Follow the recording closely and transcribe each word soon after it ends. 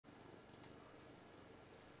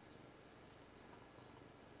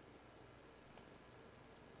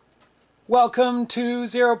Welcome to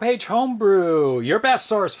ZeroPage Homebrew, your best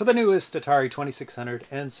source for the newest Atari 2600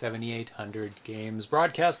 and 7800 games,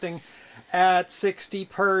 broadcasting at 60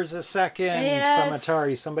 pers a second from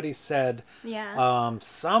Atari. Somebody said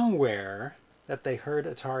somewhere that they heard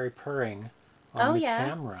Atari purring on the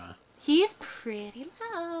camera. He's pretty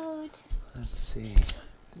loud. Let's see.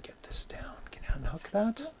 Get this down. Can you unhook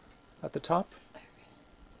that at the top?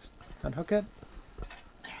 Unhook it.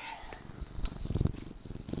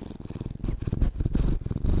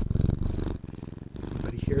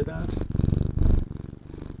 Hear that?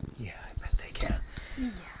 Yeah, I bet they can. Yeah.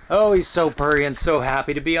 Oh, he's so purry and so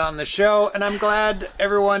happy to be on the show, and I'm glad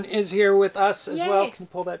everyone is here with us as well. Can you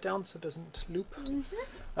pull that down so it doesn't loop?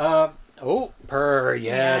 Oh, purr.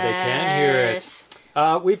 Yeah, they can hear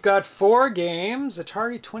it. We've got 4 games.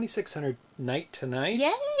 Atari 2600 night tonight.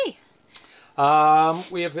 Yay!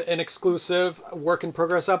 We have an exclusive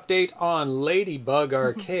work-in-progress update on Ladybug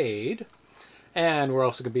Arcade. And we're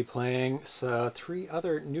also going to be playing 3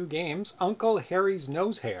 other new games. Uncle Harry's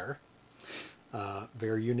Nosehair,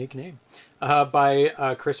 very unique name,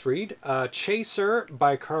 by Chris Reed. Chaser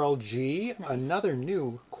by Karl G, another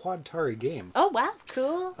new Quad-Tari game. Oh, wow,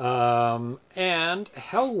 cool. And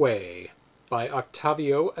Hellway by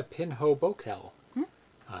Octavio, Pinho, Bokel.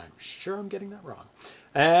 I'm sure I'm getting that wrong.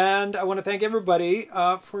 And I want to thank everybody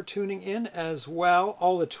for tuning in as well,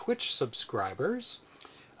 all the Twitch subscribers.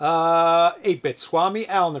 8-Bit Swami,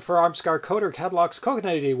 Alan, the Armscar Coder, Cadlocks,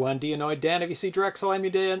 Coconut 81, Dianoid, Dan, AVC, Drexel,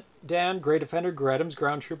 Emu, Dan, Great Defender, Gredams,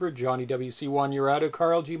 Ground Trooper, Johnny WC1, Urado,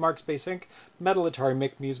 Karl G, Mark Space Inc., Metal Atari,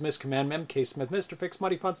 Mick Muse, Miss Command, MK Smith, Mr. Fix,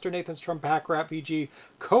 Muddy Funster, Nathan Strum, Pack Rat, VG,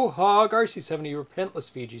 Cohog, RC70, Repentless,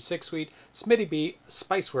 VG, 6 Sweet, Smitty B,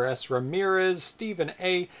 Spiceware S, Ramirez, Stephen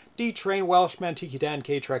A, D Train, Welshman, Tiki Dan,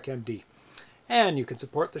 K Trek MD. And you can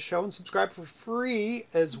support the show and subscribe for free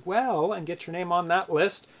as well and get your name on that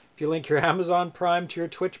list. If you link your Amazon Prime to your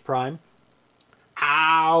Twitch Prime,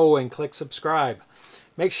 and click subscribe.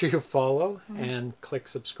 Make sure you follow and click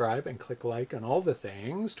subscribe and click like on all the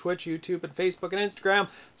things, Twitch, YouTube, and Facebook and Instagram,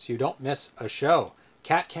 so you don't miss a show.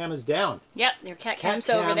 Cat cam is down. Yep, your cat cam's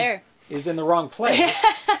over there. Is in the wrong place.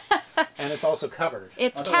 And it's also covered.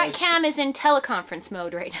 Its cat cam is in teleconference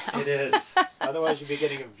mode right now. It is. Otherwise, you'd be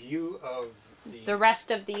getting a view of the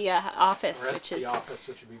rest of the office, which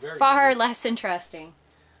would be very far less interesting.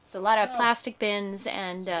 It's a lot of plastic bins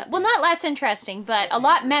and, well, not less interesting, but a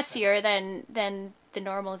lot messier than the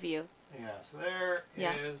normal view. Yeah, so there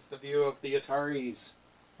is the view of the Ataris.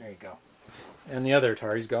 There you go. And the other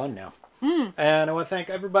Atari's gone now. And I want to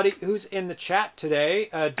thank everybody who's in the chat today.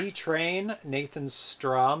 D-Train, Nathan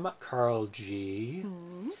Strum, Karl G,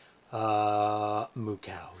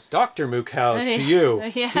 Mookhouse. Dr. Mookhouse to you.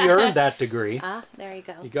 He earned that degree. There you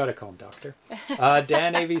go. You got to call him Doctor.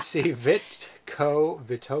 Dan AVC, Vitoko,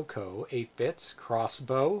 8-Bits,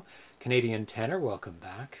 Crossbow, Canadian Tenor, welcome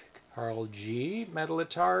back. Karl G, Metal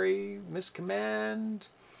Atari, Miss Command,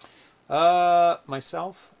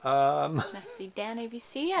 myself. I see Dan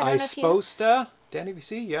AVC. I suppose Dan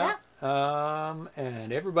AVC, yeah.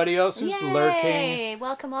 And everybody else who's lurking.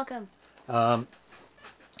 Welcome, welcome.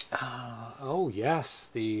 Oh yes,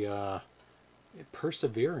 the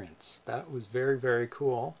Perseverance. That was very, very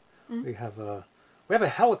cool. We have a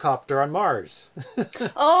helicopter on Mars.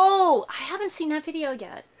 Oh, I haven't seen that video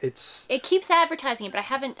yet. It keeps advertising it, but I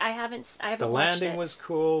haven't the landing was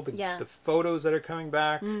cool. The photos that are coming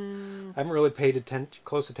back. I haven't really paid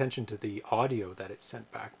close attention to the audio that it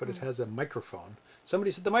sent back, but it has a microphone.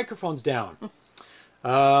 Somebody said the microphone's down.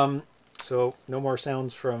 So no more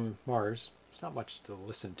sounds from Mars. It's not much to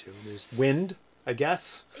listen to. There's wind, I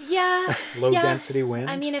guess. Yeah. Low density wind.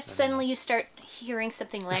 I mean, if suddenly you start hearing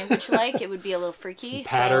something language-like, it would be a little freaky. Some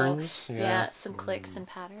patterns. So, yeah, some clicks and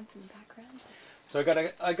patterns in the background. So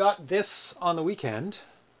I got this on the weekend.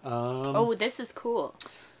 Oh, this is cool.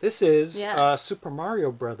 This is Super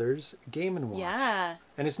Mario Brothers Game & Watch. Yeah.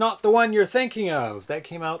 And it's not the one you're thinking of. That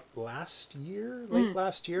came out last year, late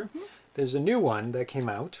last year. There's a new one that came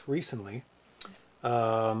out recently,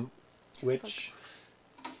 which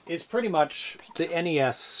is pretty much the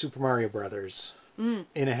NES Super Mario Brothers in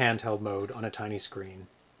a handheld mode on a tiny screen.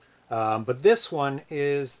 But this one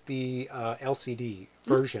is the LCD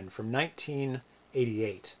version from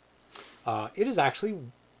 1988. It is actually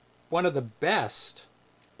one of the best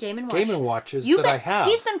Game & Watches that I have.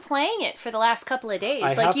 He's been playing it for the last couple of days.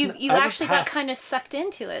 You actually got kind of sucked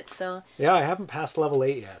into it. So yeah, I haven't passed level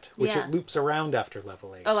 8 yet, which it loops around after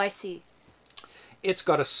level 8. Oh, I see. It's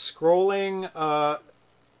got a scrolling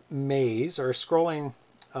maze or a scrolling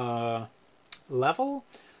level.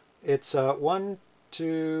 It's 1,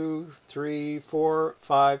 2, 3, 4,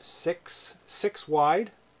 5, 6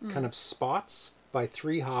 wide kind of spots by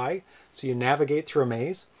 3 high, so you navigate through a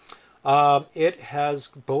maze. It has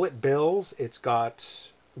bullet bills. It's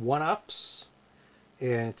got 1-ups.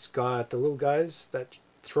 It's got the little guys that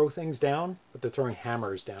throw things down, but they're throwing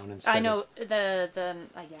hammers down instead. I know of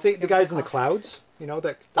the guys in the clouds. You know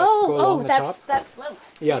that go along the top. that float.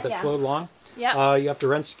 Yeah, that float along. Yeah. You have to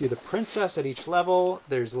rescue the princess at each level.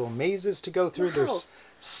 There's little mazes to go through. Wow. There's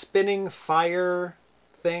spinning fire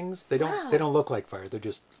things. They don't look like fire. They're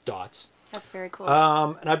just dots. That's very cool.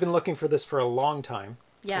 And I've been looking for this for a long time.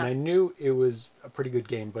 Yeah. And I knew it was a pretty good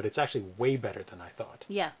game, but it's actually way better than I thought.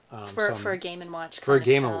 Yeah. For a Game and Watch. For a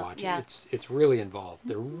Game and Watch. Yeah. It's really involved.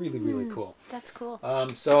 They're really, really cool. That's cool.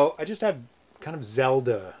 So I just have kind of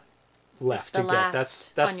Zelda left to get. That's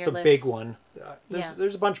the list. big one.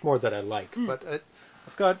 There's a bunch more that I like, but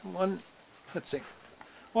I've got one. Let's see,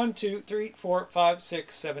 1, 2, 3, 4, 5,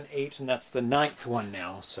 6, 7, 8, and that's the 9th one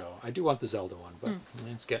now. So I do want the Zelda one, but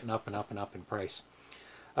it's getting up and up and up in price.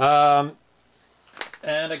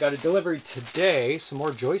 And I got a delivery today. Some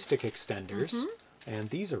more joystick extenders, and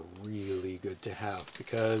these are really good to have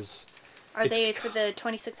because. Are they for the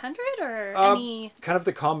 2600 or any? Kind of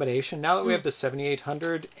the combination. Now that we have the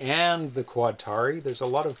 7800 and the Quad Atari, there's a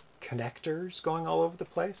lot of connectors going all over the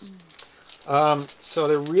place. So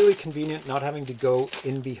they're really convenient not having to go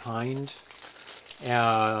in behind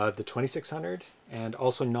the 2600 and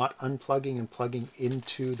also not unplugging and plugging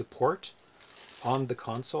into the port on the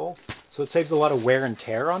console. So it saves a lot of wear and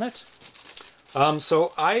tear on it.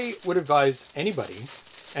 So I would advise anybody,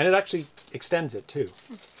 and it actually extends it too,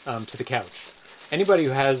 to the couch. Anybody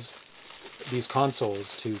who has these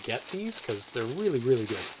consoles to get these because they're really, really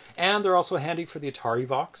good. And they're also handy for the Atari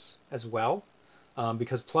Vox as well,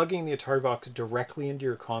 because plugging the Atari Vox directly into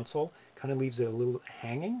your console kind of leaves it a little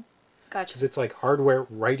hanging. Gotcha. Because it's like hardware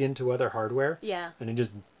right into other hardware. Yeah. And it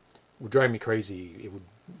just would drive me crazy. It would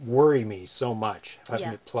worry me so much having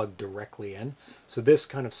it plugged directly in. So this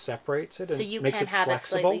kind of separates it and so you makes can it have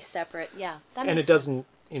flexible. it slightly separate. Yeah. That And makes it doesn't,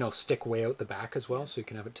 stick way out the back as well, so you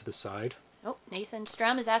can have it to the side. Oh, Nathan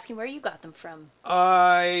Strum is asking where you got them from.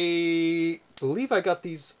 I believe I got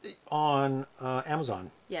these on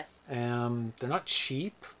Amazon. Yes. They're not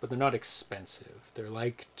cheap, but they're not expensive. They're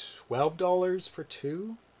like $12 for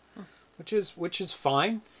 2, which is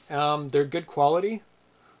fine. They're good quality.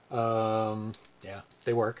 Yeah,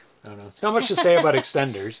 they work. I don't know. It's not much to say about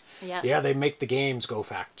extenders. Yeah, they make the games go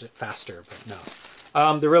faster, but no.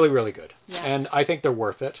 They're really, really good. Yeah. And I think they're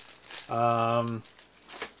worth it.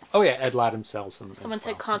 Oh yeah, Ed Laddam sells them. Someone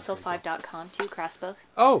said console5.com too, across both.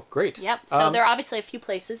 Oh, great. Yep. So there are obviously a few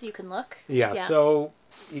places you can look. Yeah. So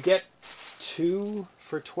you get 2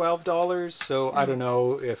 for $12. So I don't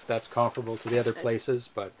know if that's comparable to the other places,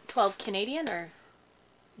 but 12 Canadian or.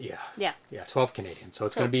 Yeah. Yeah. Yeah, 12 Canadian. So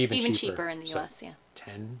it's going to be even cheaper in the US. Yeah.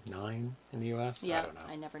 10, 9 in the US. Yeah. I don't know.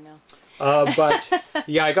 I never know. But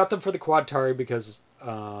yeah, I got them for the Quad Atari because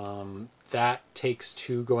that takes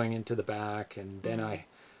 2 going into the back, and then I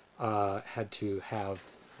had to have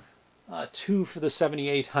 2 for the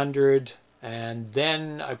 7800, and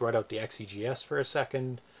then I brought out the XEGS for a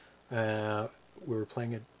second. We were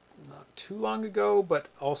playing it not too long ago, but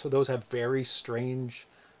also those have very strange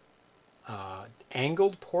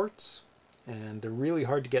angled ports, and they're really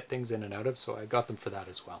hard to get things in and out of, so I got them for that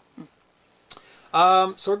as well.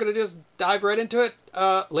 So we're going to just dive right into it.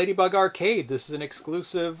 Ladybug Arcade. This is an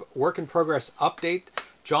exclusive work-in-progress update.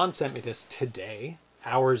 John sent me this today,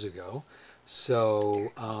 hours ago.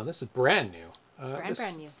 So this is brand new.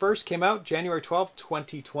 Brand new. First came out January 12th,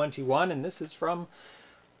 2021, and this is from...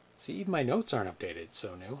 See, even my notes aren't updated,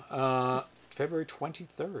 so new. February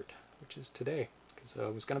 23rd, which is today. Because I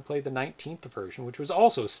was going to play the 19th version, which was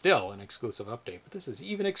also still an exclusive update. But this is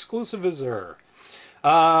even exclusive-izer.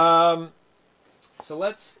 So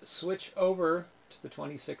let's switch over to the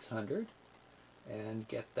 2600 and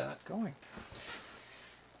get that going.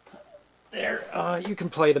 There, you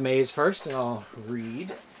can play the maze first, and I'll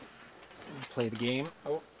read and play the game.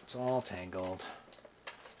 Oh, it's all tangled.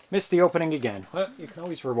 Missed the opening again. Well, you can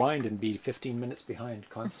always rewind and be 15 minutes behind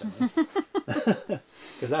constantly.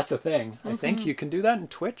 Because that's a thing. I think you can do that in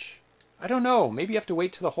Twitch. I don't know. Maybe you have to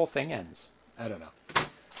wait till the whole thing ends. I don't know.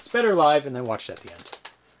 It's better live and then watch it at the end.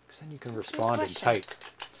 Because then you can respond and type.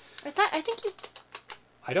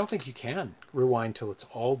 I don't think you can rewind till it's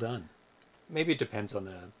all done. Maybe it depends on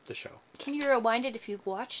the show. Can you rewind it if you've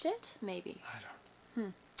watched it? Maybe. I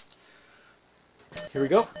don't. Here we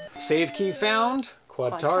go. Save key found.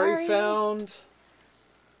 Quad Atari found.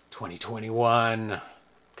 2021.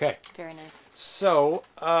 Okay. Very nice. So,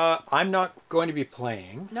 I'm not going to be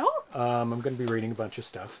playing. No? I'm going to be reading a bunch of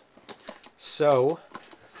stuff. So,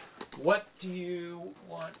 What do you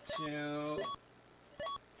want to...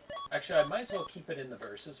 Actually, I might as well keep it in the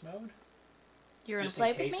versus mode. You're going to just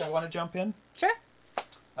play in with case me? I want to jump in. Sure.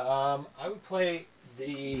 I would play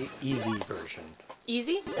the easy version.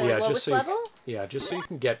 Easy? The lowest level? Yeah, just so you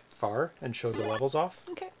can get far and show the levels off.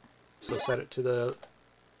 Okay. So set it to the...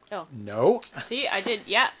 Oh. No. See, I did,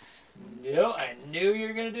 yeah. No, I knew you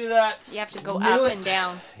were going to do that. You have to go up and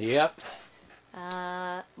down. Yep.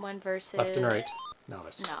 One versus... Left and right.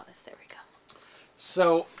 Novice. Novice, there we go.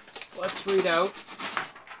 So, let's read out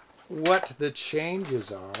what the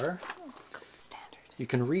changes are. I'll just go with standard. You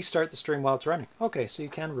can restart the stream while it's running. Okay, so you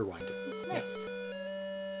can rewind it. Nice.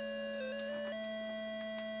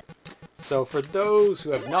 So for those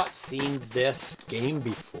who have not seen this game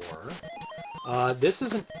before, this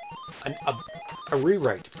is a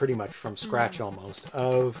rewrite, pretty much from scratch almost,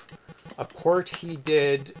 of a port he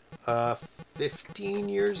did 15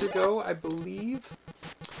 years ago, I believe.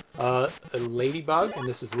 Ladybug, and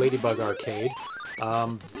this is Ladybug Arcade.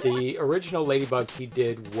 The original Ladybug he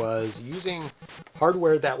did was using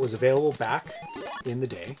hardware that was available back in the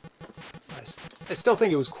day. I still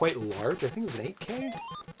think it was quite large. I think it was an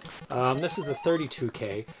 8K. This is the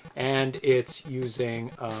 32K, and it's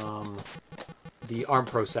using the ARM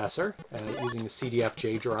processor, using the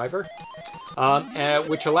CDFJ driver,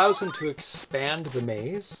 which allows him to expand the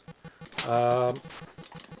maze.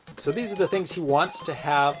 So these are the things he wants to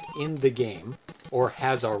have in the game, or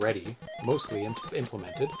has already mostly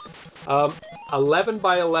implemented. 11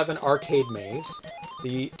 by 11 arcade maze.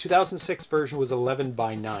 The 2006 version was 11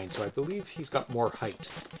 by 9, so I believe he's got more height.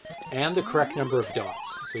 And the correct number of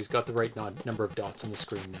dots. So he's got the right number of dots on the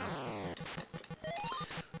screen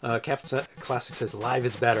now. Captain Classic says, live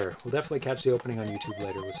is better. We'll definitely catch the opening on YouTube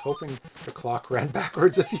later. Was hoping the clock ran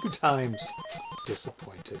backwards a few times.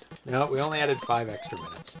 Disappointed. No, we only added 5 extra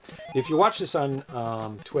minutes. If you watch this on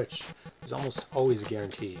Twitch, there's almost always a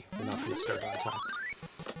guarantee we're not going to start on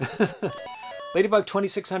time. Ladybug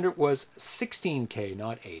 2600 was 16K,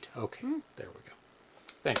 not 8. Okay, there we go.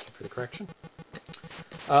 Thank you for the correction.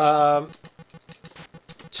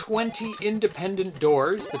 20 independent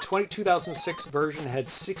doors. The 2006 version had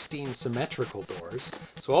 16 symmetrical doors.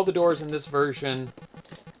 So all the doors in this version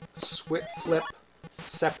flip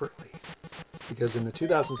separately. Because in the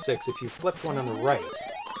 2006, if you flipped one on the right,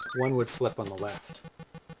 one would flip on the left.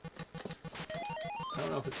 I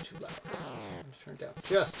don't know if it's too loud. Let's turn it down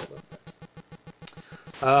just a little bit.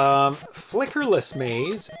 Flickerless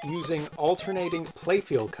maze using alternating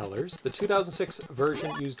playfield colors. The 2006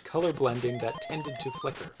 version used color blending that tended to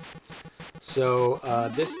flicker. So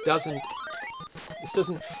this doesn't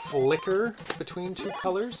flicker between two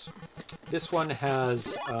colors. This one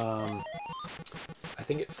has, I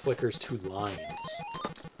think it flickers 2 lines,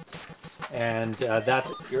 and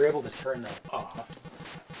you're able to turn that off.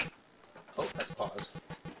 Oh, that's pause.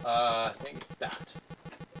 I think it's that.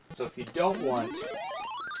 So if you don't want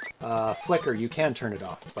flicker, you can turn it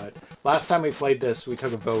off. But last time we played this, we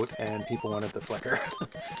took a vote and people wanted the flicker.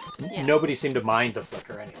 Yeah. Nobody seemed to mind the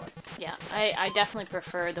flicker anyway. Yeah, I definitely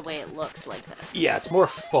prefer the way it looks like this. Yeah, it's more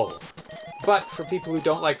full. But for people who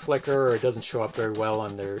don't like flicker or it doesn't show up very well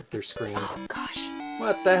on their screen. Oh, gosh.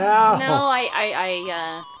 What the hell? No,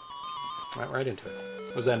 Went right into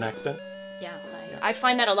it. Was that an accident? Yeah, I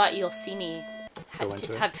find that a lot. You'll see me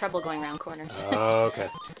have trouble going around corners. Oh, okay.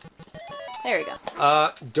 There we go.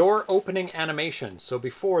 Door opening animation. So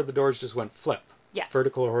before, the doors just went flip. Yeah.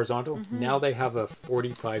 Vertical or horizontal. Now they have a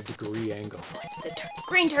 45-degree angle. What's the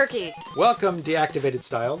green turkey? Welcome, Deactivated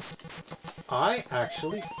Styles. I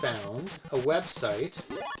actually found a website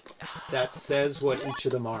that says what each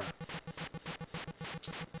of them are.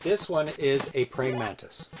 This one is a praying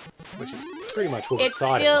mantis, which is pretty much what we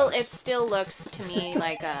thought it was. It still looks to me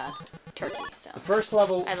like a turkey. So the first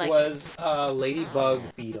level was Ladybug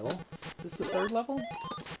Beetle. Is this the third level?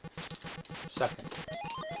 Second.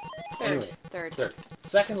 Third.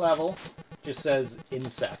 Second level just says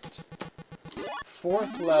insect.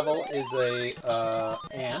 Fourth level is a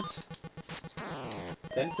ant.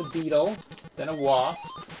 Then it's a beetle. Then a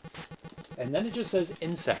wasp. And then it just says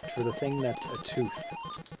insect for the thing that's a tooth.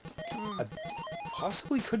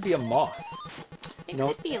 Possibly could be a moth. It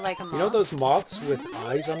could be like a moth. You know those moths with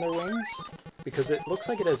eyes on their wings? Because it looks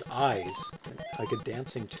like it has eyes, like a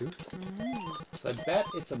dancing tooth. So I bet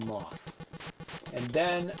it's a moth. And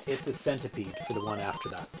then it's a centipede for the one after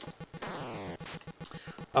that.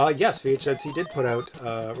 Yes, VHZC did put out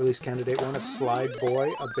release candidate 1 of Slide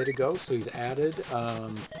Boy a bit ago, so he's added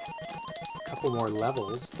a couple more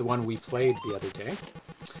levels, the one we played the other day.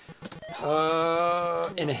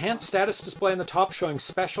 Enhanced status display on the top showing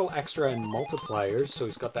special, extra, and multipliers, so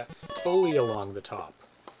he's got that fully along the top.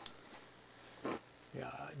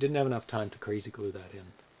 didn't have enough time to crazy glue that in.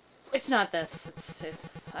 It's not this.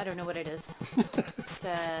 It's I don't know what it is. It's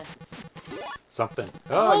Something.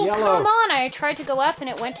 Oh, yellow. Come on! I tried to go up and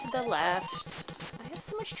it went to the left. I have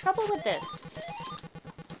so much trouble with this.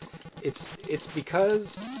 It's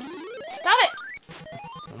because... Stop it!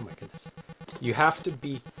 Oh my goodness. You have to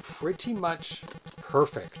be pretty much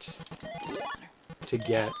perfect to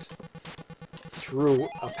get through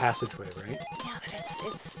a passageway, right? Yeah, but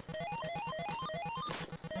it's...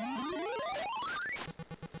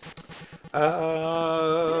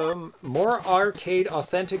 More arcade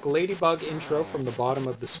authentic Ladybug intro from the bottom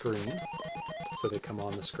of the screen. So they come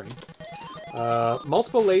on the screen.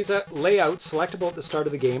 Multiple layouts selectable at the start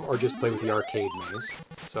of the game, or just play with the arcade maze.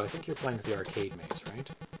 So I think you're playing with the arcade maze, right?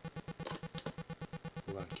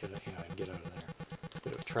 Ooh, get out of there.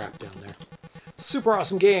 Bit of a trap down there. Super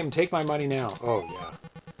awesome game. Take my money now. Oh yeah,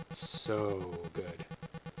 so good.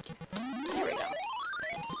 There we go.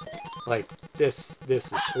 Like this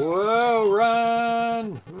is. Whoa!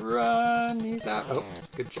 Run! He's out. Oh,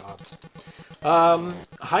 good job.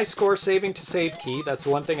 High score saving to save key. That's the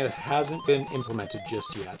one thing that hasn't been implemented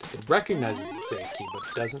just yet. It recognizes the save key, but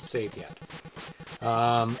it doesn't save yet.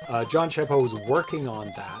 John Champeau was working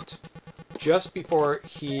on that just before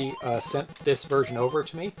he sent this version over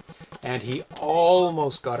to me, and he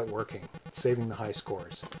almost got it working, saving the high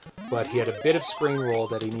scores. But he had a bit of screen roll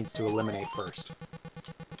that he needs to eliminate first.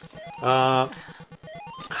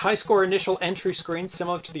 High score initial entry screen,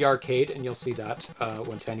 similar to the arcade, and you'll see that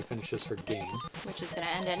when Tanya finishes her game. Which is going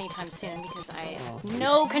to end anytime soon because I have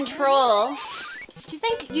no control. Do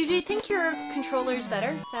you think your controller's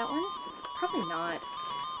better, that one? Probably not.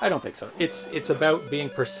 I don't think so. It's about being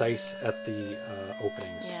precise at the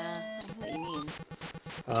openings. Yeah, I know what you mean.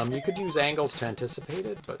 You could use angles to anticipate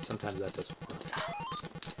it, but sometimes that doesn't work.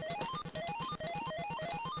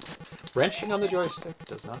 Wrenching on the joystick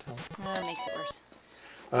does not help. That makes it worse.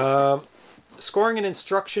 Scoring an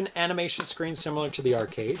instruction animation screen similar to the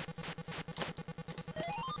arcade.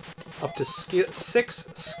 Up to 6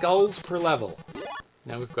 skulls per level.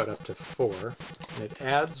 Now we've got up to 4. And it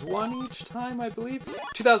adds 1 each time, I believe.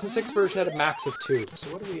 2006 version had a max of 2.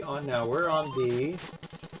 So what are we on now? We're on the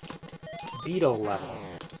beetle level.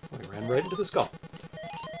 We ran right into the skull.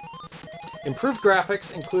 Improved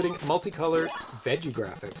graphics, including multicolored veggie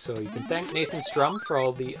graphics. So you can thank Nathan Strum for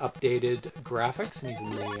all the updated graphics, and he's in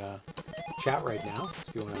the chat right now,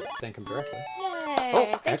 if you want to thank him directly. Yay! Oh,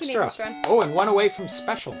 Thank extra! you, Nathan Strum. Oh, and 1 away from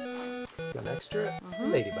special. Got an extra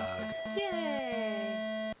ladybug.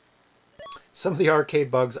 Yay! Some of the arcade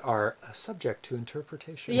bugs are subject to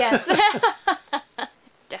interpretation. Yes.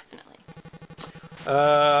 Definitely.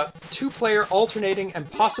 2-player alternating and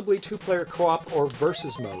possibly 2-player co-op or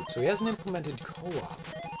versus mode. So he hasn't implemented co-op.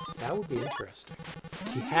 That would be interesting.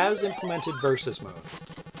 He has implemented versus mode,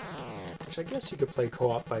 which I guess you could play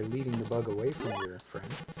co-op by leading the bug away from your friend.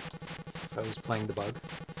 If I was playing the bug.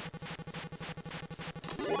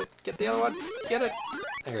 Get it. Get the other one. Get it.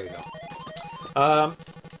 There you go. Oh,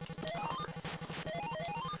 goodness.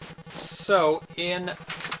 So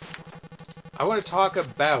I want to talk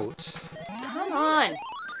about Come on.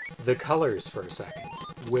 the colors for a second,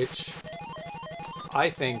 which I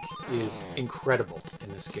think is incredible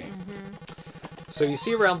in this game. So you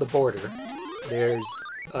see around the border, there's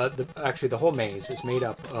actually the whole maze is made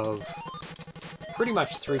up of pretty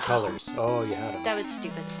much 3 colors. Oh, you had them. That was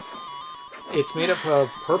stupid. It's made up of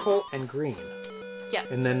purple and green. Yeah.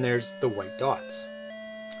 And then there's the white dots.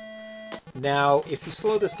 Now, if you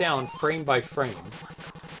slow this down frame by frame,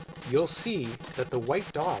 you'll see that the white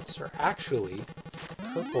dots are actually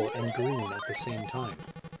purple and green at the same time.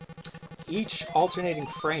 Each alternating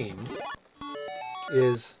frame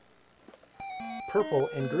is purple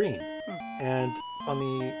and green. And on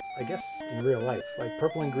the, I guess in real life, like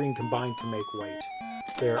purple and green combine to make white.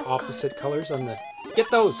 They're opposite colors on the... Get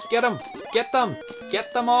those! Get them! Get them!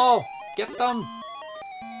 Get them all! Get them!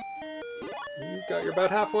 You're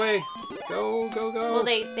about halfway. Go, go, go. Well,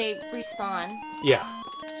 they respawn. Yeah.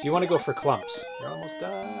 So you want to go for clumps. You're almost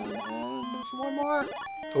done. And there's 1 more.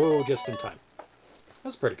 Oh, just in time. That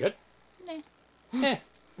was pretty good. Nah.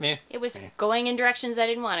 Meh. It was going in directions I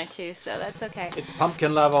didn't want it to, so that's okay. It's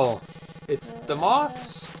pumpkin level. It's the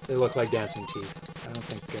moths. They look like dancing teeth. I don't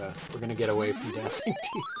think we're going to get away from dancing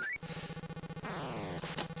teeth.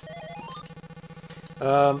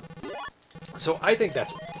 So I think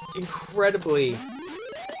that's incredibly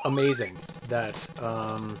amazing that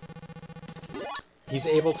he's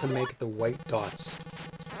able to make the white dots,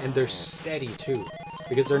 and they're steady too,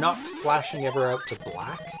 because they're not flashing ever out to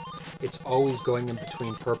black. It's always going in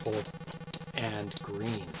between purple and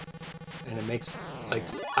green. And it makes, like,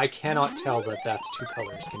 I cannot tell that that's two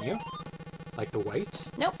colors. Can you? Like the whites?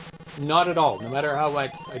 Nope. Not at all. No matter how I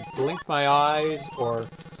blink my eyes or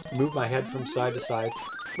move my head from side to side.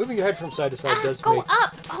 Moving your head from side to side does go make...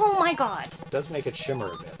 up! Oh my god! Does make it shimmer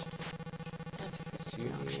a bit. That's So you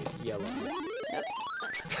need yellow.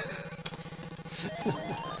 Oops.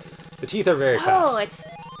 The teeth are very fast. Oh, it's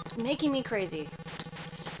making me crazy.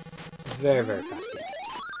 Very, very fast teeth.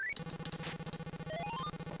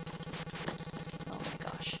 Oh my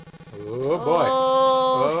gosh. Oh boy.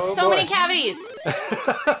 Oh, so boy. many cavities!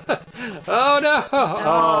 Oh no!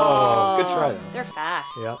 Oh, good try though. They're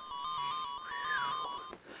fast. Yeah.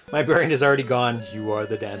 My brain is already gone. You are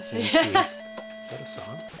the dancing teeth. Is that a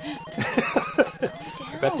song?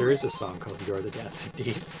 I bet there is a song called You Are the Dancing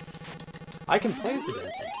Teeth. I can play as the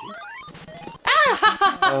dancing teeth.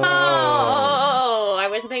 Oh, I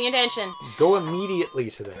wasn't paying attention. Go immediately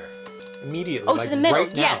to there. Immediately. Oh, like to the middle.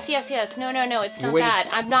 Right now. Yes. No, it's not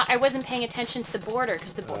that. I wasn't paying attention to the border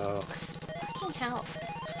because the border. Fucking hell.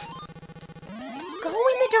 Go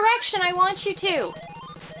in the direction I want you to.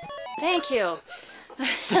 Thank you.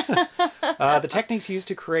 The techniques used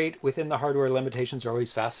to create within the hardware limitations are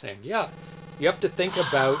always fascinating. Yeah. You have to think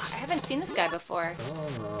about... I haven't seen this guy before.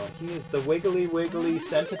 Oh, he is the wiggly wiggly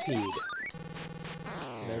centipede.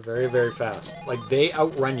 They're very, very fast. Like, they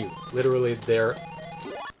outrun you. Literally, they're...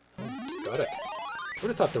 Oh, got it. I would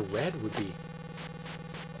have thought the red would be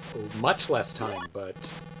much less time, but...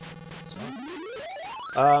 It's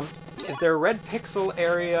not. Is there a red pixel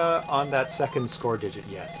area on that second score digit?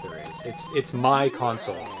 Yes, there is. It's my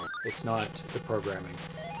console. It's not the programming.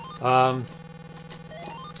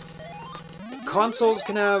 Consoles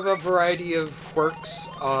can have a variety of quirks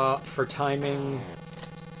for timing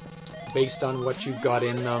based on what you've got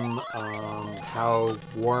in them, how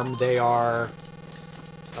warm they are,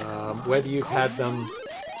 whether you've had them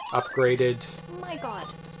upgraded Oh my god.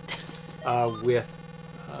 with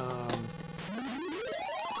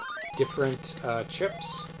different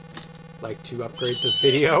chips, like to upgrade the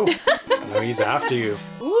video. No, he's after you.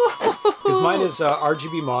 Because mine is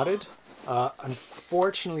RGB modded.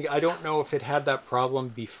 Unfortunately, I don't know if it had that problem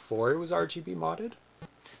before it was RGB modded.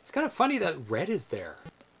 It's kind of funny that red is there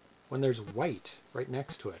when there's white right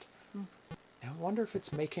next to it. Now I wonder if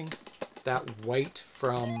it's making that white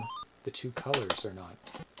from the two colors or not.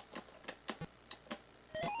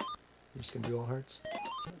 You're just going to do all hearts?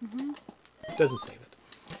 It doesn't save it.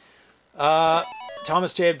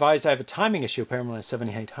 Thomas J. advised I have a timing issue apparently on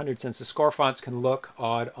 7800 since the score fonts can look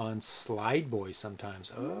odd on Slide Boy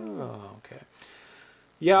sometimes. Oh, okay.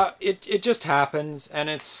 Yeah, it just happens, and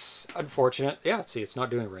it's unfortunate. Yeah, see, it's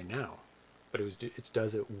not doing it right now, but it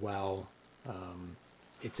does it while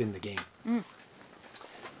it's in the game.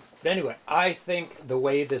 But anyway, I think the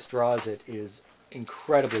way this draws it is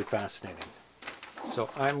incredibly fascinating.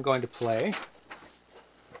 So I'm going to play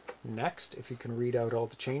next, if you can read out all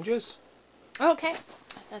the changes. Okay.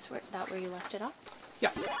 That's where you left it off?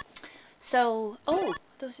 Yeah. So,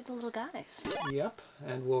 those are the little guys. Yep,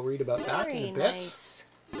 and we'll read about that in a bit. Very nice.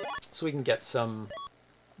 So we can get some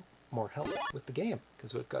more help with the game,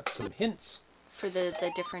 because we've got some hints. For the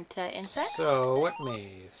different insects? So, what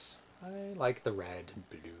maze? I like the red and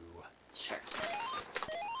blue. Sure.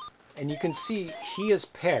 And you can see he has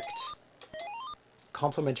picked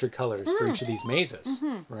complementary colors for each of these mazes,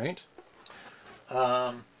 right?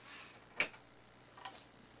 How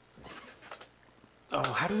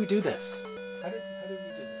do we do this? How do we do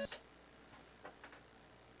this?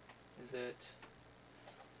 Is it...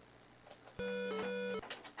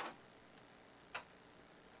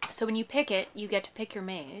 So when you pick it, you get to pick your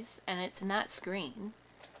maze, and it's in that screen.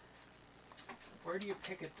 Where do you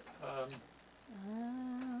pick it? I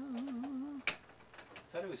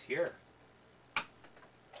thought it was here.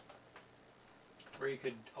 Where you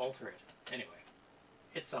could alter it. Anyway,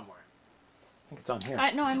 it's somewhere. I think it's on here.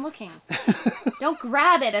 No, I'm looking. Don't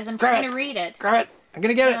grab it as I'm trying to read it. Grab it! I'm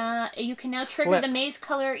gonna get it! You can now trigger the maze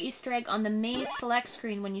color Easter egg on the maze select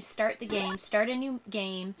screen when you start the game. Start a new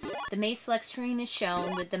game. The maze select screen is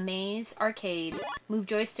shown with the maze arcade. Move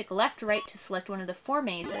joystick left right to select one of the 4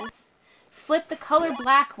 mazes. Flip the color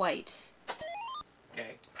black-white.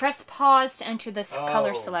 Okay. Press pause to enter the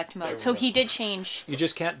color select mode. So he did change. You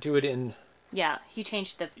just can't do it in... Yeah, he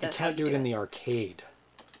changed the you can't do it in the arcade.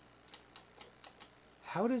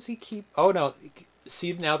 How does he keep... Oh, no.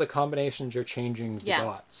 See, now the combinations are changing the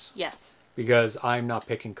dots. Yes. Because I'm not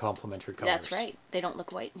picking complementary colors. That's right. They don't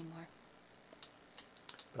look white anymore.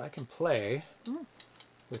 But I can play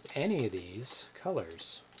with any of these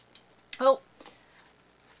colors. Oh.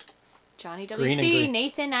 Johnny Green and WC, green.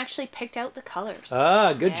 Nathan actually picked out the colors.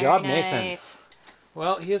 Ah, good job, Nathan. Nice.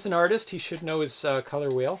 Well, he is an artist. He should know his color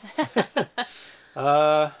wheel.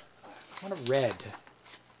 I want a red.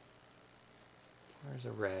 Where's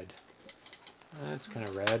a red? That's kind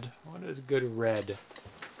of red. What does good red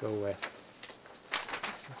go with?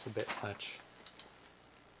 That's a bit much.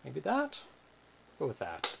 Maybe that? Go with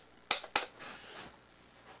that.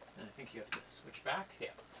 And I think you have to switch back. Yeah.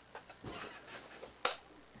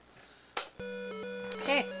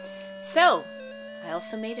 Okay, so I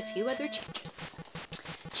also made a few other changes.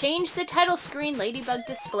 Change the title screen Ladybug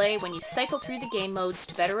display when you cycle through the game modes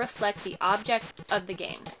to better reflect the object of the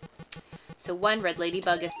game. So one red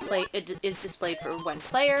ladybug is displayed for one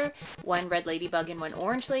player, one red ladybug and one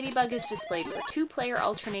orange ladybug is displayed for two player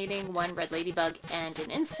alternating, one red ladybug and an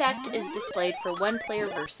insect is displayed for one player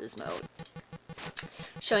versus mode.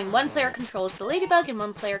 Showing one player controls the ladybug and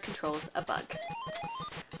one player controls a bug.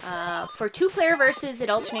 For two-player versus, it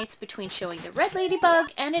alternates between showing the red ladybug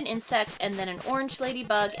and an insect, and then an orange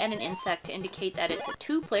ladybug and an insect to indicate that it's a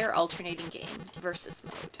two-player alternating game versus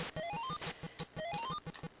mode.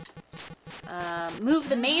 Move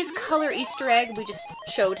the maze color Easter egg. We just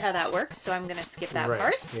showed how that works, so I'm going to skip that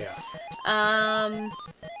part. Yeah.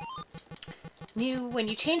 When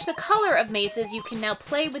you change the color of mazes, you can now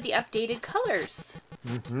play with the updated colors.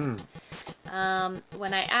 Mm-hmm.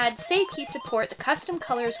 When I add save key support, the custom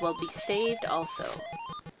colors will be saved also.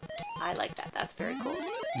 I like that. That's very cool.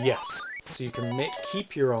 Yes. So you can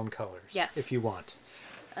keep your own colors. Yes. If you want.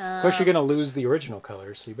 Of course, you're going to lose the original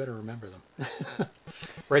colors, so you better remember them.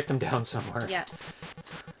 Write them down somewhere. Yeah.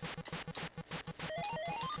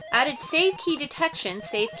 Added save key detection,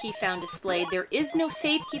 save key found displayed. There is no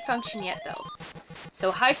save key function yet, though. So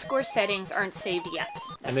high score settings aren't saved yet.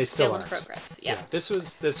 That's and they still aren't. In progress. Yeah. This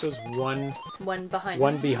was one behind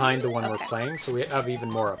the one okay. we're playing, so we have even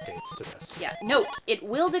more updates to this. Yeah. Note, it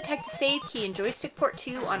will detect a save key in joystick port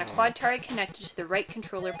 2 on a Quadtari connected to the right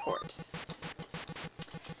controller port.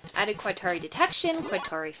 Added Quadtari detection,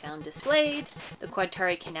 Quadtari found displayed. The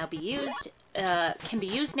Quadtari can now be used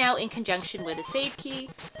now in conjunction with a save key.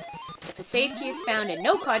 If a save key is found in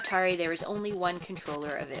no Quadtari, there is only one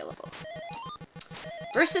controller available.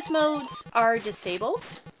 Versus modes are disabled.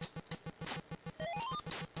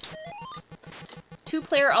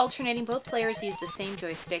 Two-player alternating, both players use the same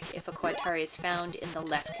joystick if a Quadtari is found in the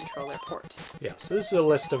left controller port. Yeah, so this is a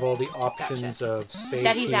list of all the options of save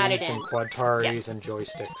keys and Quadtaris and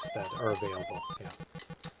joysticks that are available. Yeah,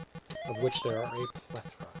 of which there are a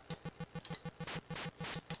plethora.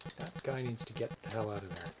 That guy needs to get the hell out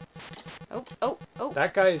of there. Oh.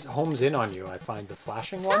 That guy homes in on you. I find the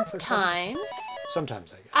flashing one for sometimes.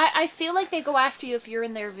 Sometimes, I guess. I feel like they go after you if you're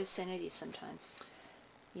in their vicinity sometimes.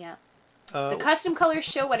 Yeah. The custom colors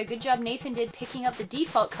show what a good job Nathan did picking up the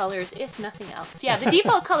default colors, if nothing else. Yeah, the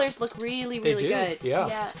default colors look really, really good.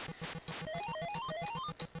 Yeah.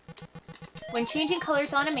 When changing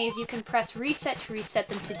colors on a maze, you can press reset to reset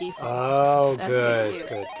them to defaults. Oh, that's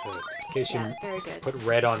good. In case you very good. put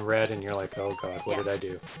red on red and you're like, oh god, what did I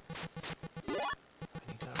do? I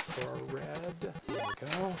need that for red. There we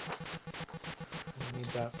go. I need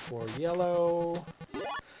that for yellow.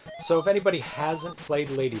 So if anybody hasn't played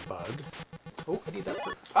Ladybug... Oh, I need that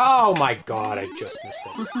for... Oh my god, I just missed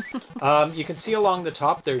it. You can see along the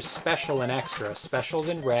top there's special and extra. Special's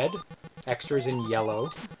in red, extra's in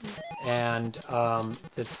yellow, and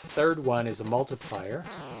the third one is a multiplier,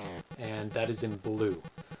 and that is in blue.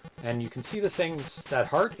 And you can see the things, that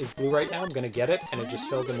heart is blue right now, I'm going to get it, and it just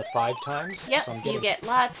filled in the 5 times. Yep, so you get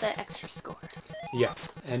lots of extra score. Yeah,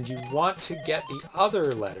 and you want to get the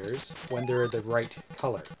other letters when they're the right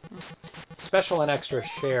color. Special and extra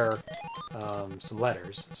share some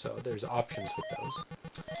letters, so there's options with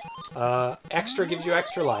those. Extra gives you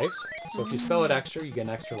extra lives, so if you spell it extra, you get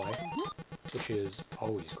an extra life, which is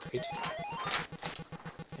always great.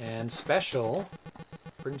 And special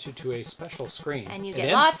brings you to a special screen. And you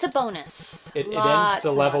get lots of bonus. It ends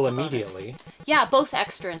the level immediately. Yeah, both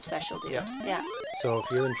extra and special do. Yeah. So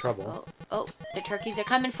if you're in trouble... Oh, the turkeys are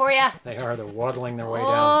coming for you. They are. They're waddling their way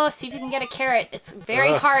down. Oh, see if you can get a carrot. It's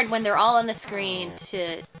very hard when they're all on the screen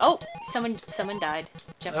to... Oh, someone died.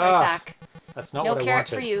 Jump right back. That's not what I wanted. No carrot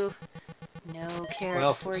for you. No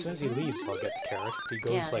carrot for you. Well, as soon as he leaves, I'll get the carrot. If he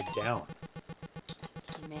goes, like, down.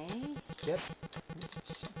 He may?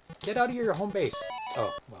 Get out of your home base.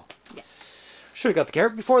 Oh, well. Yeah. Should have got the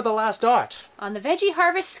carrot before the last dot. On the veggie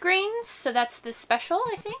harvest screens, so that's the special,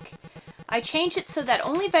 I think, I changed it so that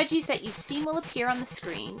only veggies that you've seen will appear on the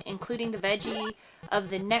screen, including the veggie of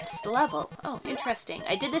the next level. Oh, interesting.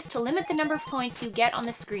 I did this to limit the number of points you get on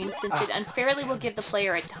the screen, since it unfairly will give the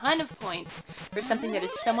player a ton of points for something that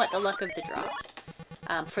is somewhat the luck of the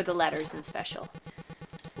draw, for the letters in special.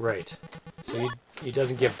 Right. So he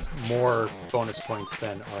doesn't give more bonus points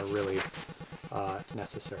than are really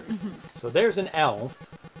necessary. So there's an L.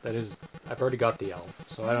 That is, I've already got the L,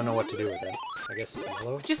 so I don't know what to do with it. I guess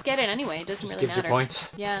yellow. Just get it anyway. It doesn't really matter. Just gives you points.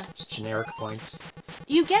 Yeah. Just generic points.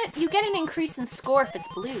 You get an increase in score if it's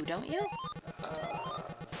blue, don't you?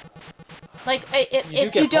 Like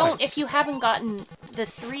if you haven't gotten the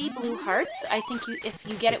 3 blue hearts, I think if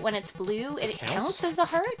you get it when it's blue, it counts as a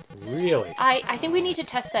heart. Really? I think we need to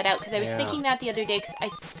test that out because I was thinking that the other day because I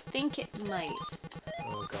think it might.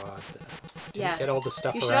 Oh God. Yeah. Get all the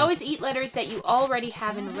stuff. You should always eat letters that you already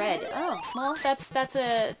have in red. Oh, well, that's not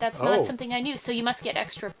something I knew. So you must get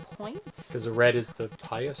extra points. Because the red is the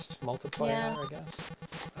highest multiplier, I guess.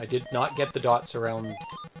 I did not get the dots around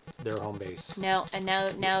their home base. No, and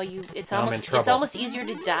now it's almost easier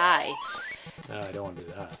to die. No, I don't want to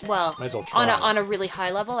do that. Well, might as well try. on a really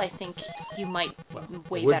high level, I think you might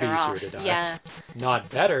way better off. To die. Yeah. Not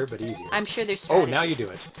better, but easier. I'm sure there's strategy. Oh, now you do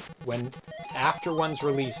it. After one's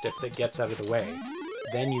released, if it gets out of the way,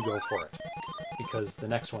 then you go for it. Because the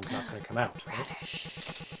next one's not going to come out. Right? Radish.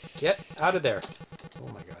 Get out of there. Oh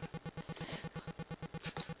my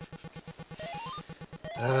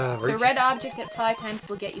God. So red object at 5 times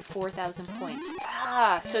will get you 4,000 points.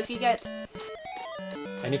 So if you get...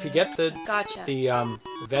 And if you get the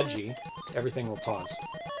veggie, everything will pause.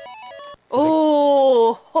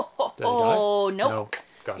 Oh, nope. No,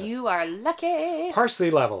 got it. You are lucky.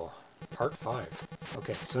 Parsley level, part 5.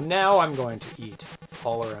 Okay, so now I'm going to eat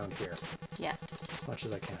all around here. Yeah. As much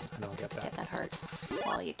as I can, and I'll get that. Get that heart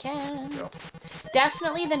while you can. Go.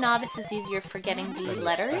 Definitely the novice is easier for getting the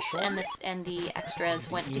letters and the extras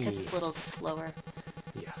because it's a little slower.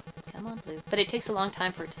 Yeah. Come on, blue. But it takes a long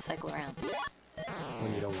time for it to cycle around.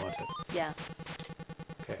 When you don't want it. Yeah.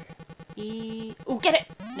 Okay. Ooh, get it!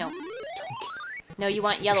 No. No, you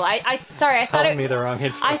want yellow. Sorry, I thought me the wrong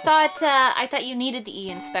info. I thought you needed the E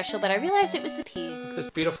in special, but I realized it was the P. Look at this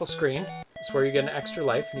beautiful screen. It's where you get an extra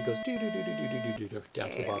life, and he goes do do do do do do do down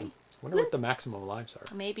to the bottom. I wonder what the maximum lives are.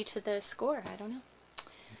 Maybe to the score. I don't know.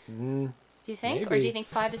 Do you think, maybe. or do you think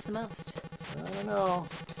 5 is the most? I don't know.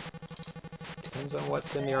 Depends on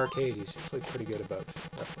what's in the arcade. He's usually pretty good about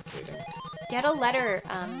replicating. Get a letter.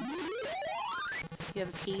 You have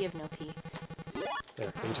a P. You have no P. There,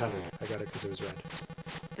 800. I got it because it was red.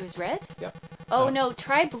 It was red? Yep. Oh, no,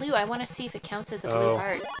 try blue. I want to see if it counts as a blue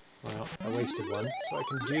heart. Well, I wasted one, so I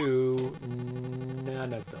can do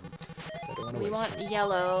none of them. So I don't want to waste them. You want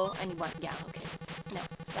yellow, and you want... Yeah, okay. No,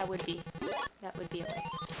 that would be a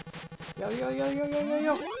waste. Yo.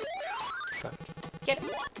 Got it. Get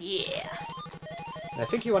it. Yeah. And I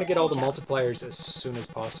think you want to get all the multipliers as soon as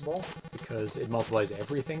possible, because it multiplies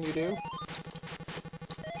everything you do.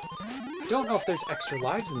 I don't know if there's extra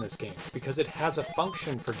lives in this game, because it has a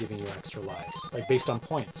function for giving you extra lives, like based on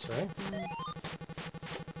points, right?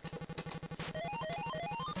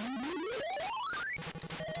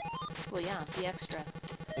 Well, yeah, the extra.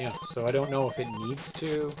 Yeah, so I don't know if it needs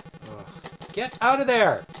to. Ugh. Get out of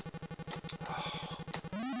there! Go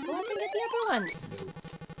up and get the other ones. No.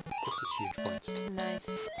 This is huge points. Nice.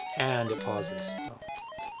 And it pauses. Oh.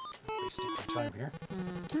 Wasting my time here.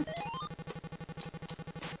 Good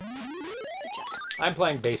job. I'm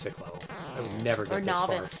playing basic level. I would never get this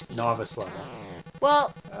novice. far. Novice level.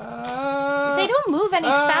 Well, they don't move any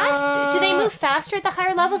fast. Do they move faster at the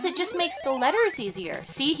higher levels? It just makes the letters easier.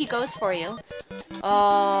 See, he goes for you.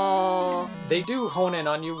 Oh. They do hone in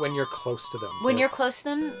on you when you're close to them. When you're close to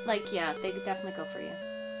them, like, yeah, they definitely go for you.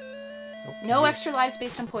 Okay. No extra lives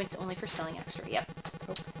based on points, only for spelling extra. Yep.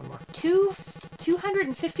 Oh, one more.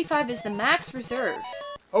 255 is the max reserve.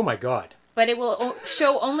 Oh my god. But it will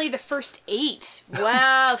show only the first 8.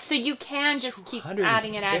 Wow. So you can just keep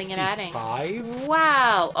adding and adding and adding. 5?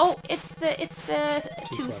 Wow. Oh, it's the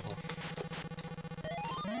tooth.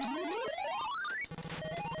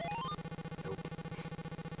 Nope.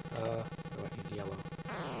 Oh, I need yellow.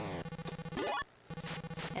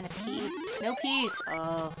 And a P. No P's.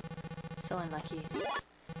 Oh, so unlucky.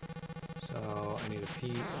 So I need a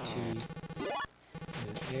P, a T, and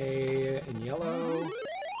an A in yellow.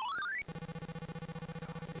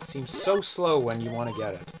 It seems so slow when you want to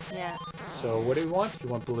get it. Yeah. So what do you want? You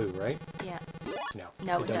want blue, right? Yeah. No.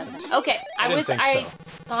 No, it doesn't. Okay, I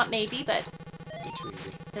thought maybe, but It'd be too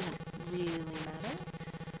easy. doesn't really matter.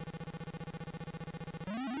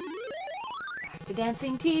 Back to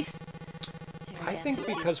dancing teeth. I think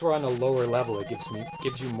because we're on a lower level, it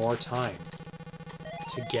gives you more time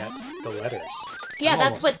to get the letters. Yeah,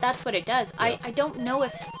 that's what it does. Yeah. I don't know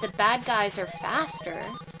if the bad guys are faster.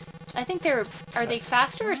 I think are they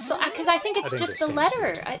faster or slow? Because I think it's just the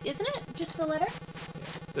letter, isn't it? Just the letter? Yeah,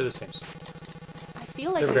 they're the same. I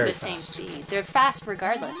feel like They're they're very the same fast. speed. They're fast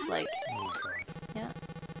regardless. Like, Oh my god. yeah.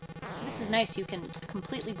 So this is nice. You can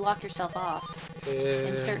completely block yourself off.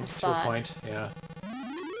 In certain spots. To a point, yeah.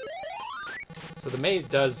 So the maze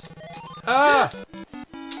does... Ah!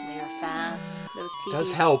 They are fast. Those teeth.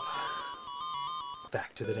 Does help.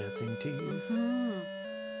 Back to the dancing teeth. Hmm.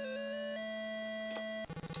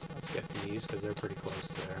 So let's get these, because they're pretty close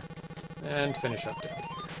there. And finish up down here.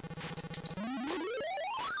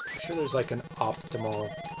 I'm sure there's like an optimal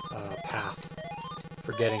path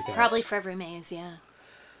for getting things. Probably for every maze, yeah.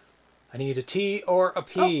 I need a T or a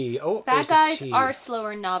P. Oh, Bad there's guys a T. are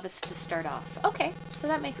slower novice to start off. Okay, so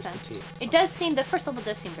that makes Where's the sense. T? It does seem, the first level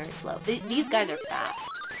does seem very slow. These guys are fast.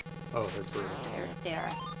 Oh, they're brutal. They are.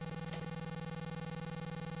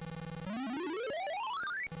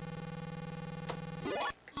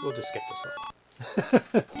 So we'll just skip this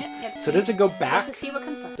one. Yeah, you have to So does it go you back? have to see what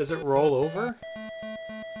comes left. Does it roll over?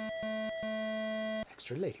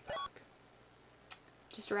 Extra ladybug.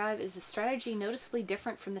 Just arrived. Is the strategy noticeably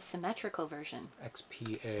different from the symmetrical version?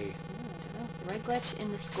 XPA. I don't know. The red glitch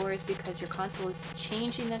in the score is because your console is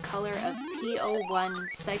changing the color of P01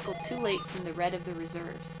 cycle too late from the red of the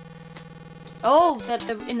reserves. Oh,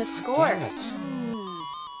 in the score. Damn it.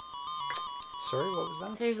 Sorry, what was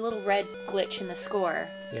that? There's a little red glitch in the score.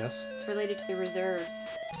 Yes. It's related to the reserves.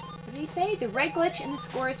 What did he say? The red glitch in the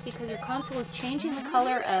score is because your console is changing the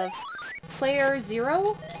color of player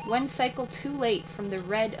 0 one cycle too late from the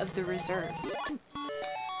red of the reserves.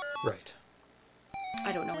 Right.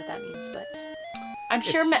 I don't know what that means, but I'm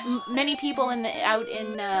sure many people out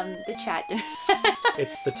in the chat do.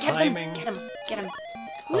 It's the timing Get him.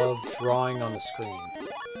 of drawing on the screen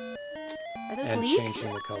Are those and leeks?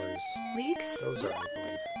 changing the colors. Leeks? Those are, I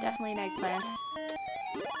believe. Definitely an eggplant.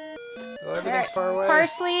 Oh, everything's far away.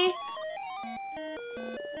 Parsley.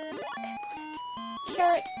 Eggplant.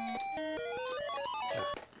 Carrot.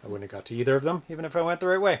 I wouldn't have got to either of them, even if I went the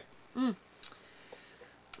right way.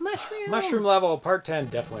 Mushroom. Mushroom level, part 10.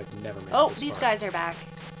 Definitely have never made it Oh, this these far. guys are back.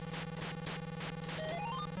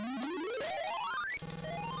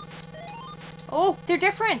 Oh, they're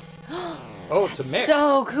different. Oh, it's a mix.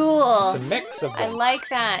 So cool. It's a mix of them. I like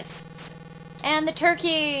that. And the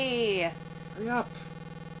turkey. Hurry up.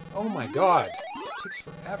 Oh my god. It takes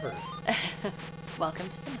forever. Welcome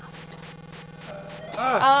to the novice.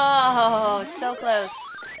 Ah! Oh, so close.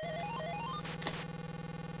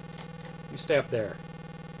 You stay up there.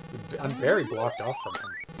 I'm very blocked off from him.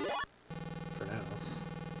 For now.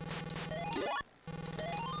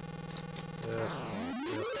 Ugh.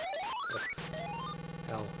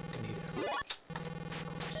 Hell, I need it. Of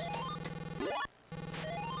course.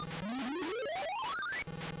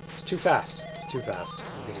 It's too fast. It's too fast.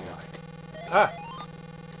 I'm gonna die. Ah!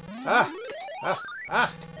 Ah! Ah!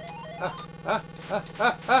 Ah! Ah! Ah! Ah! Ah!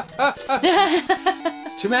 Ah! Ah! Ah!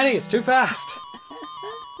 It's too many. It's too fast.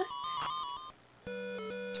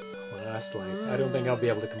 Last life. I don't think I'll be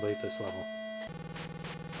able to complete this level.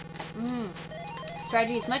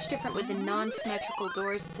 Strategy is much different with the non-symmetrical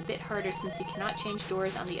doors. It's a bit harder since you cannot change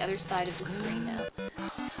doors on the other side of the screen now.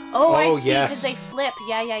 Oh, I see, yes. because they flip.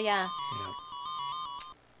 Yeah. Yeah.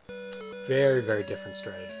 Very, very different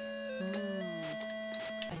strategy.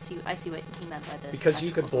 I see what he meant by this. Because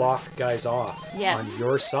you could block guys off Yes. on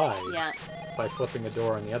your side Yeah, by flipping a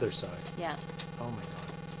door on the other side. yeah. Oh my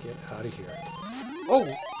god. Get out of here.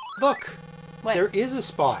 Oh, look! What? There is a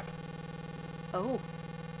spot. Oh,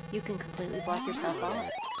 you can completely block yourself off.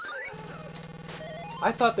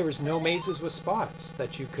 I thought there was no mazes with spots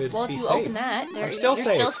that you could Well, be if you safe. open that, I'm still you're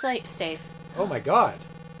safe. still safe. Oh my god.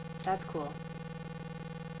 That's cool.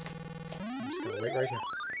 I'm just gonna wait right here.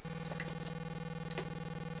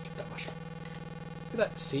 That mushroom. Look at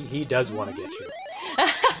that. See, he does want to get you.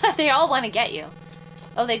 They all want to get you.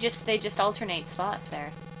 Oh, they just alternate spots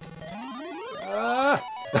there. Ah!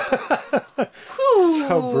 Whew.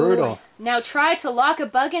 So brutal. Now try to lock a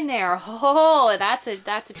bug in there. Oh, that's a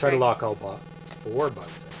Try trick. to lock all 4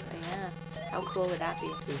 bugs in Yeah. How cool would that be?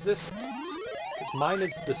 there. Is this... Because mine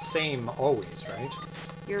is the same always, right?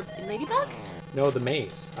 Your ladybug? No, the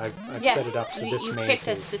maze. I've Yes. set it up so this you maze picked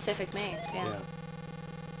a is... specific maze. Yeah. Yeah.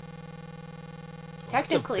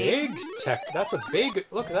 Technically, That's a big...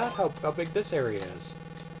 Look at that, how big this area is.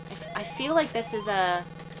 I feel like this is a.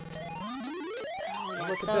 Oh, yeah,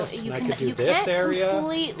 Look so at this. you And I can could do you this can't area.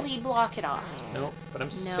 completely block it off. No, but I'm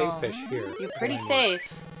No. safe-ish here. You're pretty Anyway,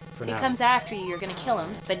 safe. For If now. he comes after you, you're gonna kill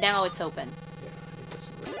him. But now it's open. Yeah, I need this.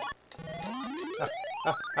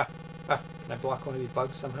 Can I block one of these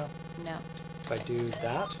bugs somehow? No. If I do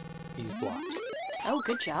that, he's blocked. Oh,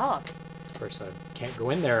 good job. Of course, I can't go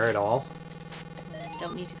in there at all. You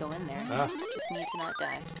don't need to go in there. Ah. Just need to not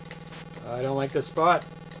die. I don't like this spot.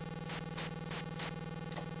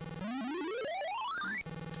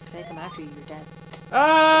 If they come after you, you're dead.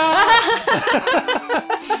 Ah!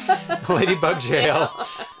 Ladybug jail.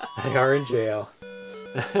 They are in jail.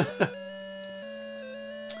 I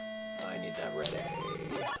need that red A.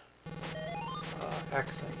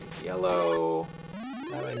 X, I need yellow.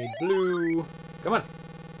 That I need blue. Come on.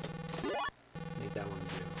 Need that one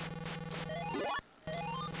blue.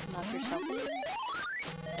 Lock yourself in.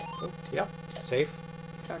 Oh, yep. Safe.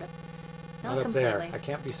 Sort of. Not Not up completely. there. I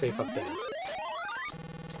can't be safe up there.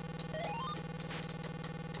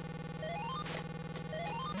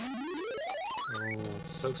 Oh,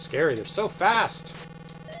 it's so scary. They're so fast.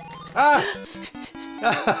 Ah!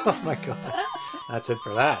 Oh my god. That's it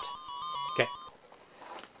for that. Okay.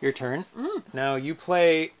 Your turn. Now you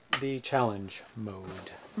play the challenge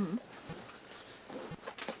mode.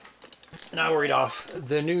 Now we'll read off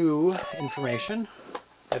the new information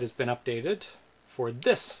that has been updated for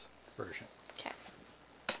this version. Okay.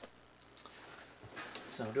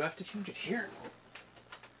 So do I have to change it here?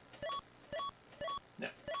 No.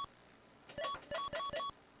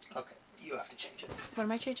 Okay, you have to change it. What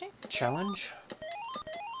am I changing? Challenge.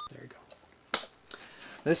 There you go.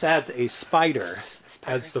 This adds a spider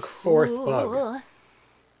as the fourth bug.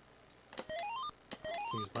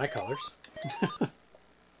 Use my colors.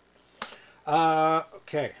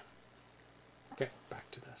 Okay. Okay,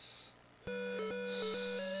 back to this.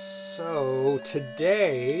 So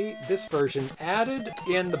today, this version added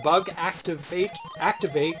in the bug activate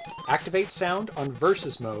sound on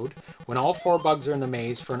versus mode when all 4 bugs are in the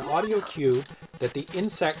maze for an audio cue that the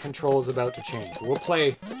insect control is about to change. We'll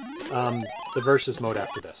play the versus mode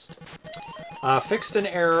after this. Fixed an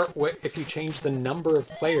error if you change the number of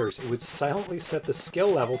players. It would silently set the skill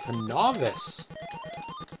level to novice.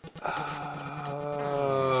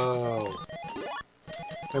 Oh.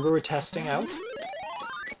 Remember we're testing out?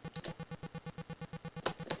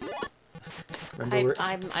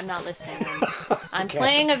 I'm not listening. I'm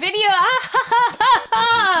playing a video.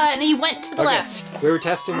 And he went to the left. We were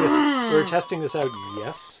testing this. We were testing this out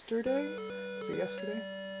yesterday. Was it yesterday?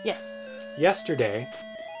 Yes. Yesterday,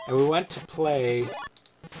 and we went to play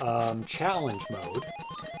challenge mode,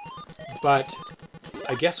 but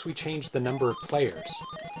I guess we changed the number of players,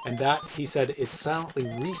 and that he said it silently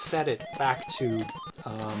reset it back to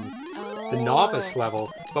the novice level,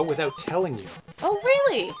 but without telling you. Oh,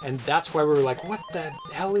 really? And that's why we were like, what the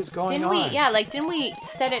hell is going on? Didn't we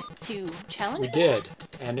set it to challenge? We did,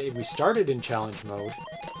 and we started in challenge mode,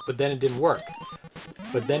 but then it didn't work.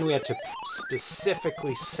 But then we had to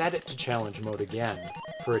specifically set it to challenge mode again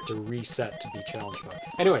for it to reset to be challenge mode.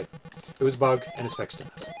 Anyway, it was a bug, and it's fixed in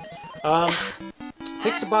this.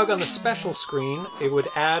 Fixed a bug on the special screen. It would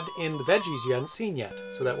add in the veggies you hadn't seen yet,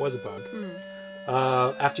 so that was a bug.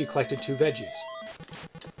 After you collected 2 veggies.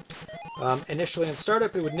 Initially in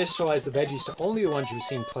startup, it would initialize the veggies to only the ones you've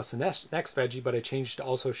seen plus the next veggie, but I changed to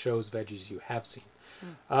also shows veggies you have seen.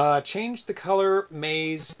 Change the color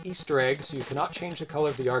maze Easter egg, so you cannot change the color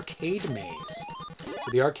of the arcade maze. So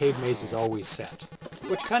the arcade maze is always set,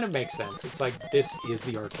 which kind of makes sense. It's like, this is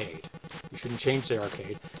the arcade. You shouldn't change the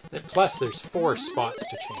arcade. Plus, there's 4 spots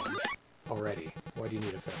to change already. Why do you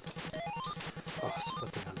need a 5th? Oh, it's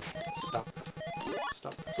flipping on me. Stop.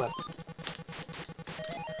 Stop the flip.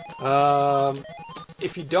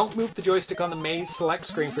 If you don't move the joystick on the maze select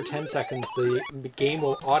screen for 10 seconds, the game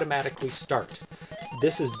will automatically start.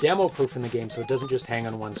 This is demo-proof in the game, so it doesn't just hang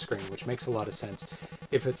on one screen, which makes a lot of sense.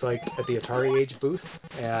 If it's like at the Atari Age booth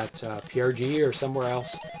at PRG or somewhere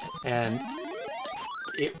else, and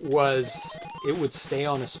it would stay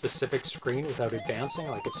on a specific screen without advancing.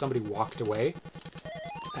 Like if somebody walked away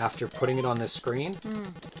after putting it on this screen,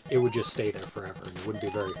 it would just stay there forever, and it wouldn't be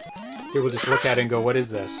very... People would just look at it and go, what is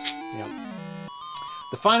this? Yeah.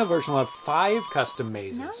 The final version will have 5 custom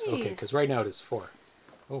mazes. Nice. Okay, because right now it is 4.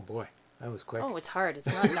 Oh boy, that was quick. Oh, it's hard.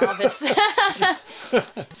 It's not novice.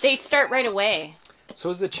 They start right away. So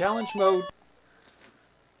is the challenge mode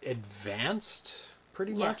advanced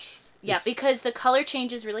pretty much? Yes. Yeah, because the color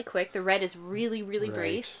changes really quick. The red is really, really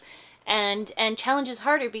brief. And challenge is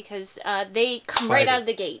harder because they come right out of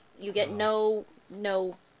the gate. You get no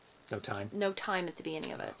time at the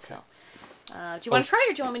beginning of it. Okay. So, do you want to try,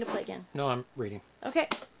 or do you want me to play again? No, I'm reading. Okay.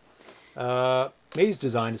 Maze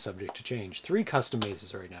design is subject to change. 3 custom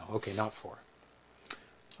mazes right now. Okay, not 4.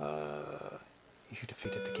 You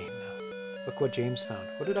defeated the game now. Look what James found.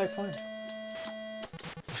 What did I find?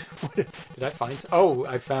 What did I find? Oh,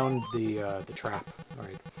 I found the trap. All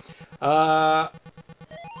right.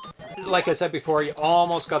 Like I said before, you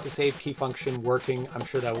almost got the save key function working. I'm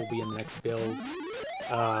sure that will be in the next build.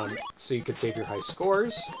 So you could save your high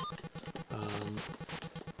scores.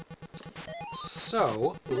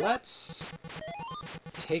 So let's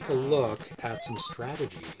take a look at some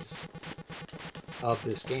strategies of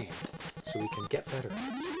this game so we can get better at it.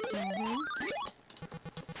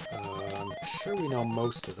 I'm sure we know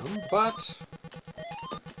most of them, but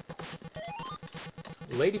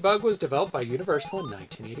Ladybug was developed by Universal in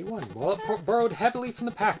 1981. While it borrowed heavily from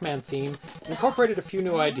the Pac-Man theme, it incorporated a few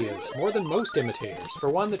new ideas, more than most imitators. For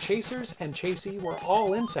one, the chasers and chasee were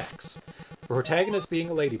all insects, the protagonist being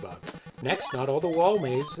a ladybug. Next, not all the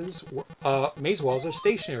maze walls are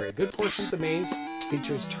stationary. A good portion of the maze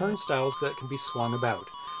features turnstiles that can be swung about,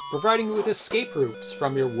 providing you with escape routes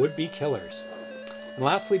from your would-be killers. And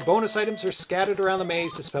lastly, bonus items are scattered around the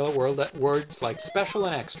maze to spell out words like special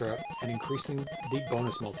and extra, and increasing the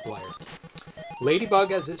bonus multiplier.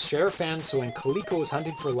 Ladybug has its share of fans, so when Coleco was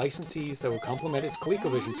hunting for licensees that would complement its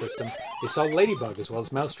ColecoVision system, they saw Ladybug as well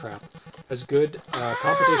as Mousetrap as good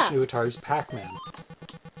competition to Atari's Pac-Man.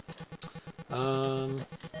 And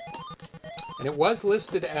it was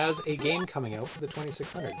listed as a game coming out for the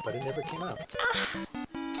 2600, but it never came out.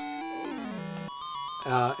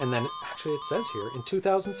 And then, actually it says here, in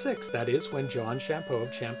 2006, that is when John Champeau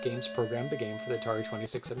of Champ Games programmed the game for the Atari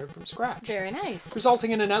 2600 from scratch. Very nice.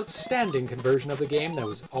 Resulting in an outstanding conversion of the game that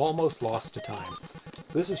was almost lost to time.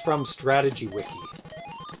 So this is from Strategy Wiki.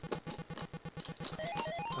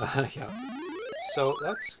 Yeah. So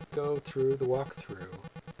let's go through the walkthrough.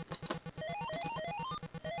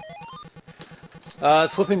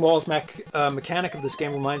 Flipping walls mechanic of this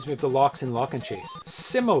game reminds me of the locks in Lock and Chase.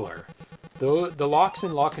 Similar. Though the locks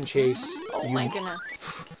in Lock and Chase... Oh my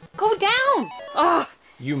goodness. Go down! Ugh.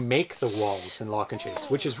 You make the walls in Lock and Chase,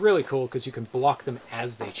 which is really cool because you can block them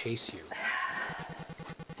as they chase you.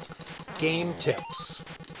 Game tips.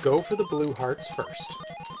 Go for the blue hearts first.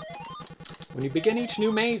 When you begin each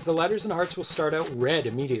new maze, the letters and hearts will start out red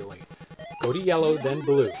immediately. Go to yellow, then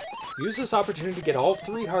blue. Use this opportunity to get all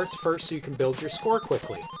 3 hearts first so you can build your score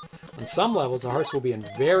quickly. On some levels, the hearts will be in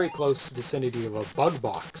very close vicinity of a bug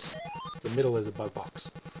box. So the middle is a bug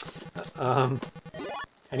box.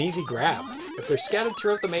 An easy grab. If they're scattered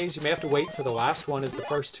throughout the maze, you may have to wait for the last one as the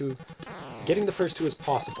first 2. Getting the first 2 is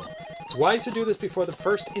possible. It's wise to do this before the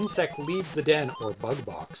first insect leaves the den or bug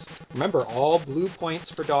box. Remember, all blue points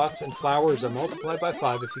for dots and flowers are multiplied by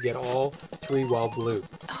 5 if you get all 3 while blue.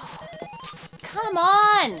 Oh, come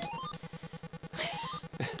on!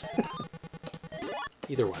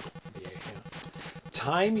 Either one. Yeah.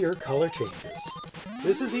 Time your color changes.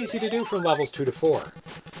 This is easy to do from levels 2 to 4.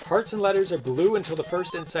 Hearts and letters are blue until the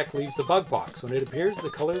first insect leaves the bug box. When it appears, the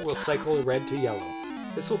color will cycle red to yellow.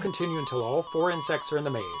 This will continue until all 4 insects are in the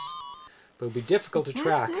maze. But it'll be difficult to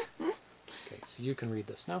track. Okay, so you can read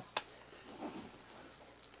this now.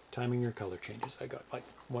 Timing your color changes. I got like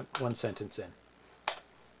one sentence in.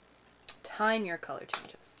 Time your color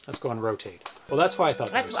changes. Let's go on rotate. Well, that's why I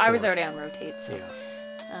thought that was 4. I was already on rotate, so. Yeah.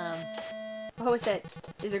 What was it?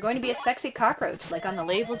 Is there going to be a sexy cockroach like on the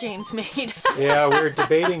label James made? Yeah, we're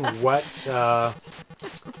debating what that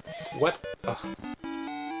was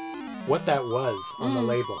on the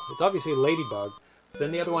label. It's obviously a ladybug.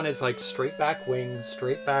 Then the other one is like straight back wings,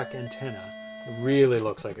 straight back antenna. It really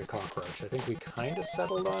looks like a cockroach. I think we kind of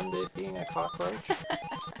settled on it being a cockroach.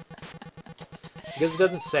 Because it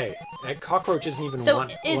doesn't say. A cockroach isn't even one of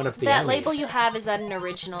the enemies. So that label you have, is that an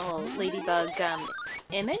original ladybug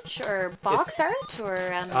image or box art? Or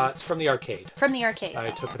it's from the arcade. From the arcade.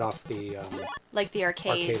 I took it off the... like the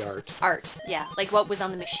arcade art. Yeah. Like what was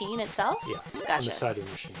on the machine itself? Yeah. Gotcha. On the side of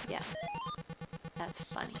the machine. Yeah. That's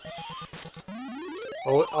funny.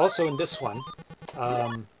 Oh, also in this one,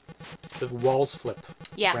 the walls flip.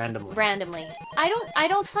 Yeah, randomly. I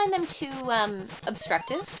don't find them too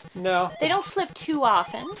obstructive. No. They don't flip too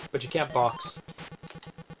often. But you can't box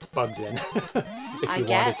bugs in if you I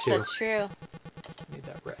guess wanted to. That's true. Need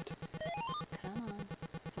that red.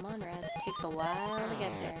 Come on, red. It takes a while to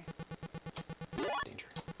get there.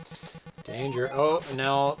 Danger. Oh,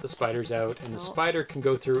 now the spider's out, and the spider can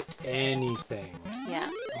go through anything. Yeah.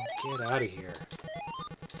 Oh, get out of here.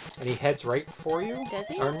 And he heads right for you? Does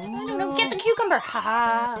he? Or I don't know. Get the cucumber! Ha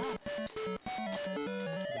ha!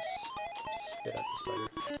 Spit at the spider.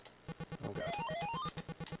 Oh god.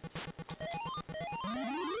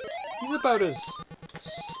 He's about as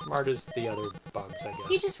smart as the other bugs, I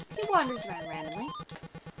guess. He wanders around randomly.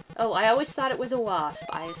 Oh, I always thought it was a wasp,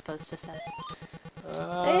 I suppose to say.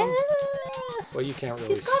 Well, you can't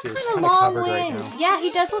really see. He's It's got kind kind of of long covered wings. right now. Yeah,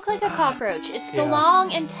 he does look like a cockroach. It's the Yeah.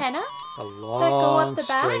 long antenna A that long, go up the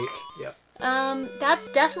back. straight... Yep. That's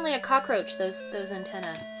definitely a cockroach. Those antennae.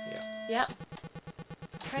 Yeah. Yep.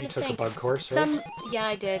 I'm trying You to took think. a bug course, right? Yeah,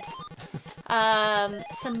 I did.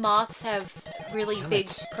 Some moths have really Damn big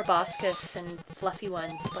it. proboscis and fluffy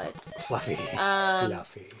ones, but Fluffy.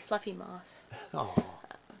 fluffy moth. Oh.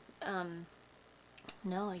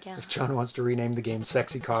 No, yeah. If John wants to rename the game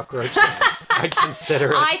Sexy Cockroach, I'd consider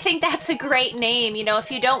it. I think that's a great name. You know, if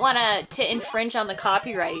you don't want to infringe on the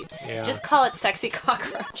copyright, just call it Sexy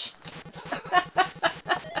Cockroach.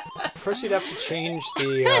 Of course, you'd have to change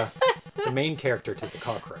the main character to the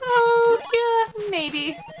cockroach. Oh, yeah,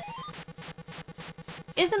 maybe.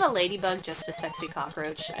 Isn't a ladybug just a sexy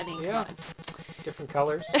cockroach? I mean, Yeah. come on. Different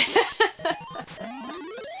colors.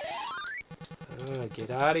 Get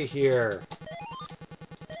out of here.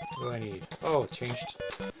 What do I need? Oh, it changed.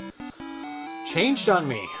 Changed on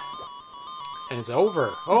me. And it's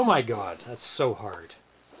over. Oh my god, that's so hard.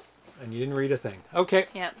 And you didn't read a thing. Okay.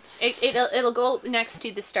 Yeah. It'll go next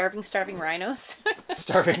to the starving rhinos.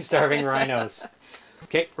 Starving rhinos.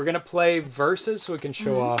 Okay, we're going to play versus so we can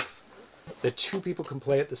show off the two people can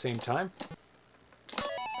play at the same time.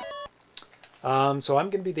 So I'm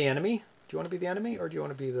going to be the enemy. Do you want to be the enemy or do you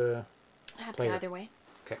want to be the Happy player? either way.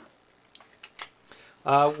 Okay.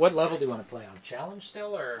 What level do you want to play on? Challenge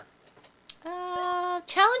still or?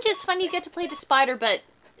 Challenge is fun. You get to play the spider, but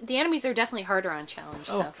the enemies are definitely harder on challenge.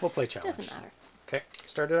 Oh, So we'll play challenge. doesn't matter. Okay,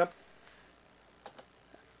 start it up.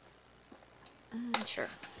 Sure.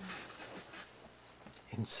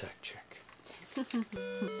 Insect check.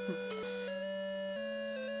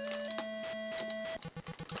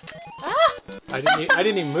 I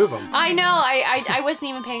didn't even move him. I know. I wasn't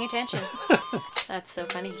even paying attention. That's so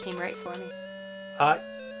funny. He came right for me.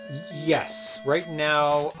 Yes. Right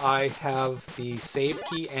now I have the save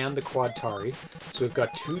key and the Quadtari. So we've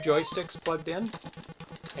got two joysticks plugged in,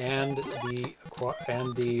 and the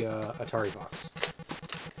Atari box.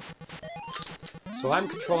 So I'm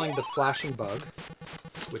controlling the flashing bug,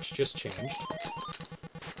 which just changed.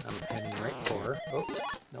 I'm heading right for. Oh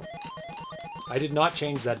no! I did not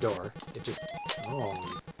change that door. It just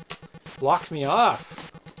blocked me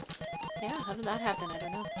off. Yeah. How did that happen? I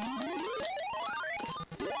don't know.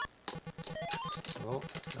 Oh,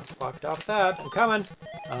 not blocked off that. I'm coming.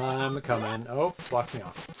 I'm coming. Oh, blocked me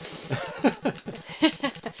off.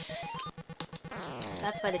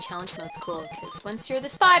 That's why the challenge mode's cool, because once you're the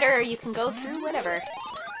spider, you can go through whatever.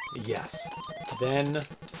 Yes. Then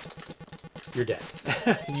you're dead.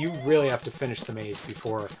 You really have to finish the maze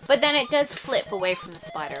before. But then it does flip away from the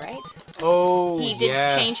spider, right? Oh, He did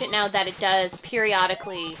change it now that it does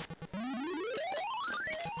periodically.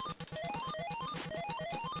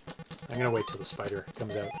 I'm gonna wait till the spider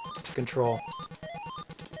comes out to control.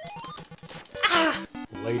 Ah!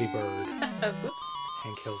 Ladybird. Whoops.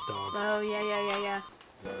 Hank Hill's dog. Oh, yeah.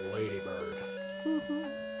 The ladybird.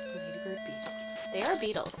 Ladybird beetles. They are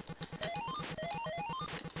beetles.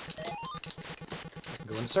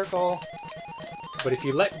 Go in a circle. But if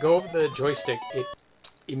you let go of the joystick, it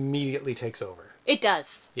immediately takes over. It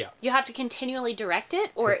does. Yeah. You have to continually direct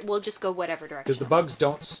it, or it will just go whatever direction. Because the bugs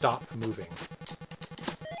don't stop moving.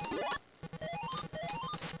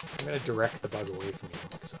 I'm going to direct the bug away from you,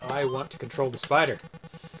 because I want to control the spider.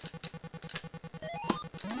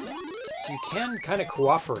 So you can kind of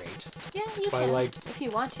cooperate. Yeah, you by, can, like, if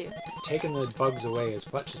you want to. Taking the bugs away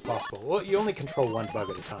as much as possible. Well, you only control one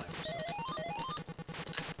bug at a time, so.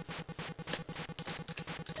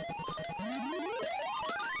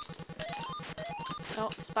 Oh,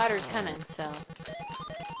 the spider's coming, so...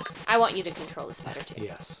 I want you to control the spider, too.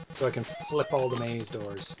 Yes, so I can flip all the maze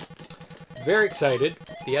doors. Very excited.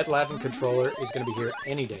 The Ed Ladin controller is going to be here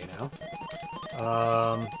any day now.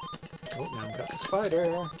 Oh, now I've got the spider.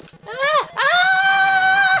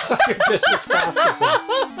 You're just as fast as him.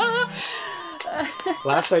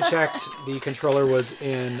 Last I checked, the controller was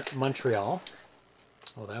in Montreal.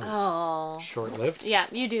 Oh, that was short-lived. Yeah,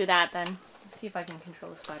 you do that then. Let's see if I can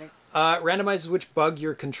control the spider. Randomizes which bug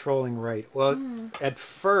you're controlling right. Well, at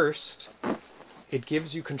first, it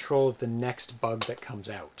gives you control of the next bug that comes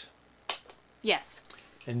out. Yes.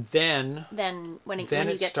 And then when you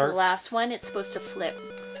get to the last one, it's supposed to flip.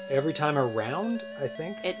 Every time around, I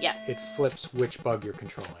think, it flips which bug you're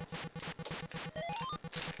controlling.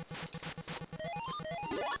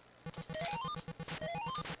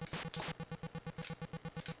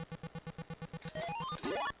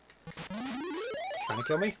 Trying to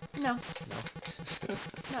kill me? No. No.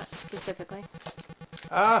 Not specifically.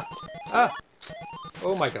 Ah!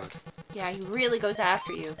 Oh my god. Yeah, he really goes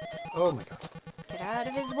after you. Oh my god. Get out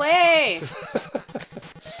of his way!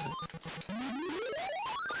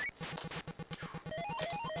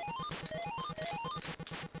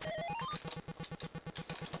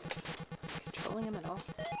 Controlling him at all?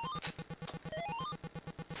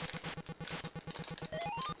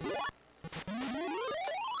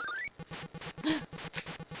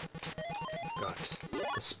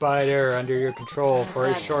 got the spider under your control for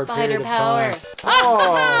a short period of spider time. power.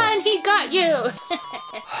 Oh! And he got you!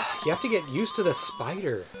 You have to get used to the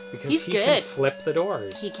spider because He's he good. can flip the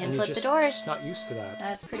doors. He can and flip you're the just doors. Not used to that.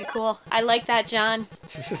 That's pretty cool. I like that, John.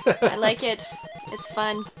 I like it. It's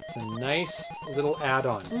fun. It's a nice little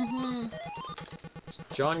add-on. Mm-hmm.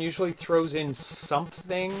 John usually throws in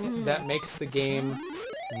something that makes the game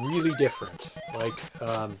really different. Like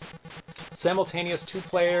simultaneous 2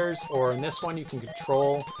 players, or in this one you can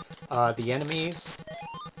control the enemies.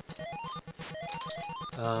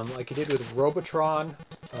 Like you did with Robotron,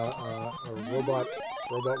 or Robot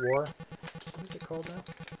War. What is it called now?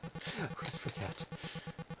 I always forget.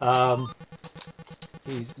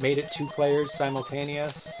 He's made it 2 players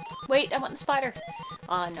simultaneous. Wait, I want the spider.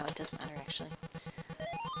 No, it doesn't matter, actually.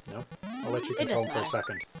 No? I'll let you It control doesn't him for a matter.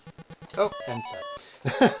 second. Oh, and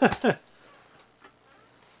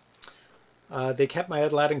so. They kept my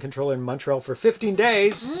Aladdin controller in Montreal for 15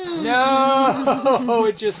 days. No!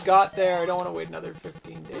 It just got there. I don't want to wait another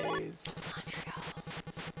 15 days. Montreal.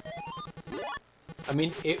 I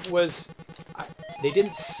mean, it was... they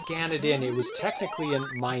didn't scan it in. It was technically in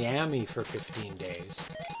Miami for 15 days.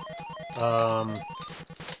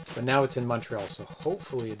 But now it's in Montreal, so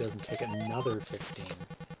hopefully it doesn't take another 15.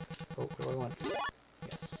 Oh, what do I want?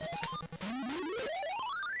 Yes.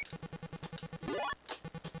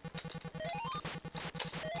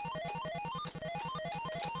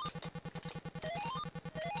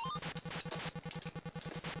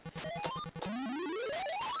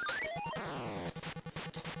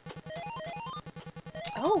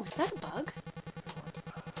 Oh, is that a bug?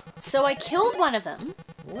 So I killed one of them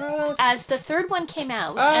What? as the third one came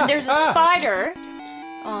out, and there's a spider.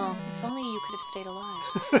 Oh, if only you could have stayed alive.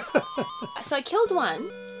 So I killed one.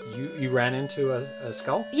 You ran into a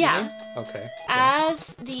skull? you Yeah. mean? Okay.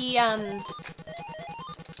 As the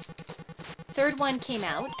third one came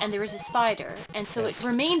out, and there was a spider, and so Yes. it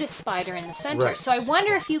remained a spider in the center. Right. So I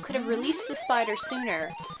wonder if you could have released the spider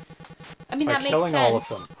sooner. I mean, By that makes killing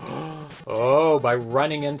sense. all of them. Oh, by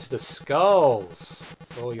running into the skulls.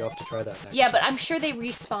 Oh, you'll have to try that next Yeah, time. but I'm sure they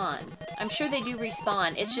respawn. I'm sure they do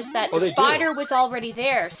respawn. It's just that Oh, the they do? spider was already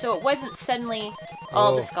there, so it wasn't suddenly,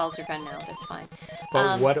 all Oh. the skulls are gone now. That's fine.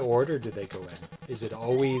 But what order do they go in? Is it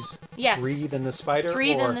always Yes. 3 then the spider?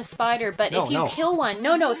 3 or... than the spider, but No, if you no. kill one,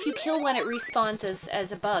 if you kill one, it respawns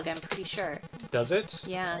as a bug, I'm pretty sure. Does it?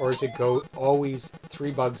 Yeah. Or does it go always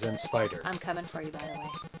 3 bugs and spider? I'm coming for you, by the way.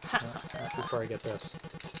 Before I get this.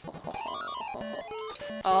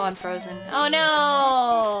 Oh, I'm frozen. Oh,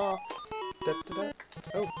 no! Da, da, da.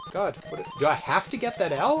 Oh, God. Do I have to get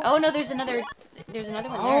that L? Oh, no, there's another one there.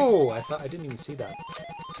 Oh, I didn't even see that.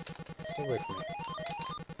 Stay away from me.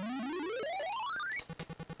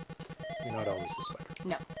 You're not always the spider.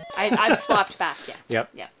 No. I've swapped back, yeah. Yep.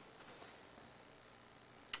 Yeah.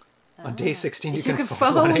 On day 16, you You can can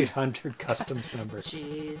phone phone. 1-800 customs number.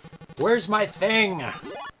 Jeez. Where's my thing? I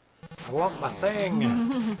want my thing.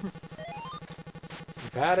 You've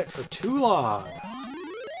had it for too long.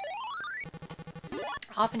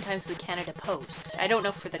 Oftentimes with Canada Post. I don't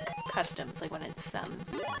know for the customs, like when it's,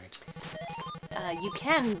 Right. you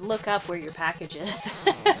can look up where your package is.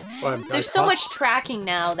 Well, There's so much tracking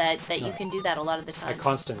now that you can do that a lot of the I time.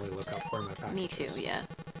 constantly look up where my package Me too, is. yeah.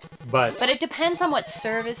 But But it depends on what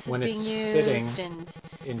service is When being it's used sitting- and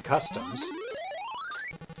in customs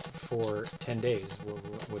for 10 days,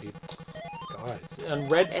 what do you... God, it's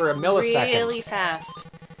unread for a millisecond. really fast.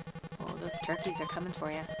 Oh, those turkeys are coming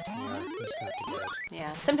for you. Yeah, I'm just gonna have to get it.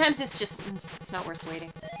 Yeah, sometimes it's just, it's not worth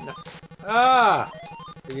waiting. No. Ah!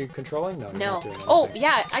 Are you controlling? No, you're No. not doing anything. Oh,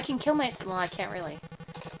 yeah, I can kill my, well, I can't really.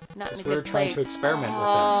 Not in a Because we were good trying place. to experiment with it.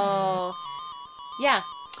 Oh. Yeah.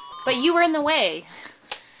 But you were in the way.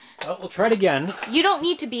 Well, we'll try it again. You don't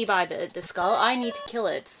need to be by the skull. I need to kill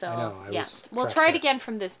it, so I know, I yeah. was We'll trapped try it there. again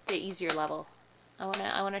from the easier level.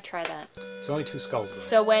 I wanna try that. It's only 2 skulls, though.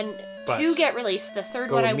 So when But 2 get released, the third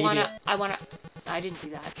go one immediate- I didn't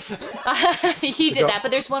do that. He So did go- that,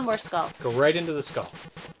 but there's one more skull. Go right into the skull.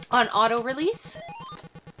 On auto release?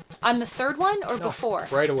 On the third one or No, before?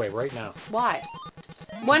 Right away, right now. Why?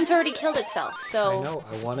 One's already killed itself, so I know.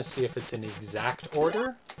 I want to see if it's in exact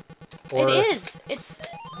order. it Or is. It's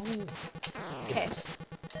okay.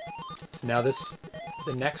 Now the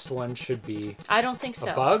next one should be I don't think a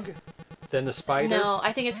so. bug, then the spider. No,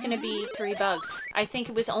 I think it's going to be 3 bugs. I think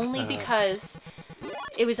it was only because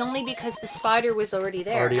the spider was already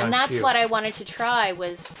there. Already on And that's cue. what I wanted to try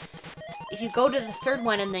was if you go to the third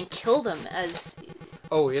one and then kill them as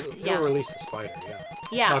Oh, it'll Yeah. release the spider, yeah.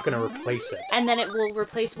 Yeah. It's not going to replace it. And then it will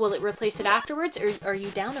replace. Will it replace it afterwards, or are you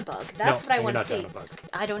down a bug? That's what I want to see. You're not down a bug.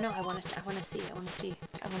 I don't know. I want to see. I want to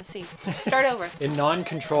see. Start over. In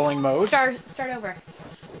non-controlling mode. Start over.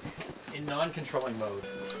 In non-controlling mode,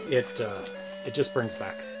 it just brings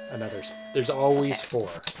back another. There's always 4.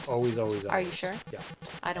 Always. Are you sure? Yeah.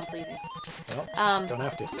 I don't believe you. Well, don't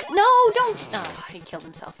have to. No, don't. Oh, he killed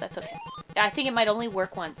himself. That's okay. I think it might only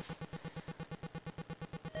work once.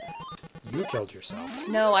 You killed yourself.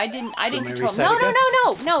 No, I didn't. I didn't control.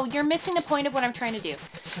 No. You're missing the point of what I'm trying to do.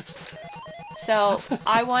 So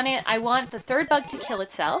I want the third bug to kill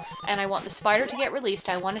itself, and I want the spider to get released.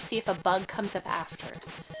 I want to see if a bug comes up after.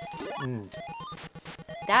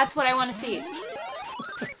 That's what I want to see.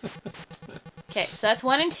 Okay, so that's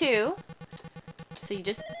 1 and 2. So you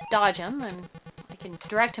just dodge him, and I can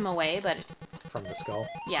direct him away, but... From the skull?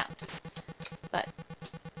 Yeah. But,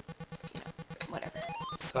 whatever.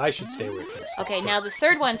 I should stay away from the skull. Okay, now the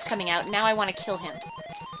third one's coming out. Now I want to kill him.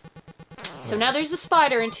 So now there's a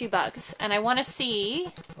spider and 2 bugs, and I want to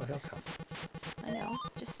see... Oh, he'll come. I know.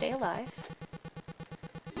 Just stay alive.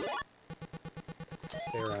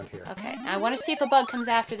 Stay around here. Okay, I want to see if a bug comes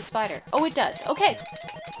after the spider. Oh, it does. Okay.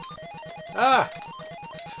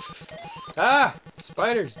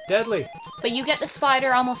 Spider's deadly. But you get the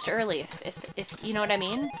spider almost early, if you know what I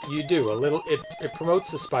mean. You do a little. It promotes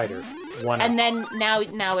the spider. And then now it.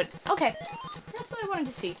 Okay, that's what I wanted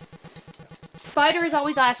to see. Spider is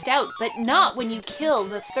always last out, but not when you kill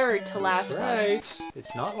the third to last bug. Right.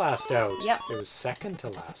 It's not last out. Yep. It was second to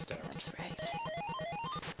last out. That's right.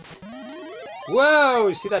 Whoa!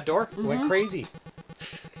 You see that door? It went crazy.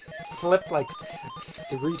 Flipped like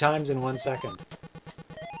 3 times in 1 second.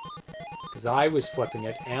 Because I was flipping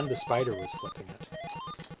it and the spider was flipping it.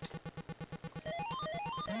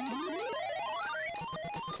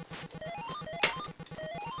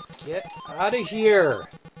 Get out of here!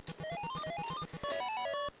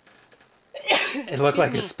 It looked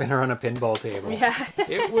like a spinner on a pinball table. Yeah.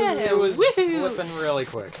 It was flipping really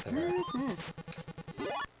quick there.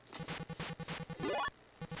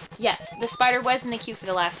 Yes, the spider was in the queue for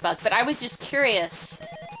the last bug, but I was just curious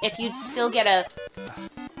if you'd still get a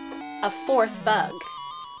 4th bug.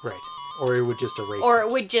 Right. Or it would just erase or it.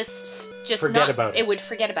 It would just forget about it. It would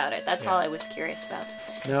forget about it. That's all I was curious about.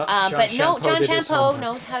 No, John Champeau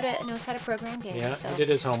knows how to program games. Yeah, so. he did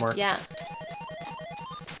his homework. Yeah.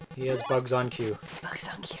 He has bugs on cue. Bugs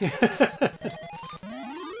on cue.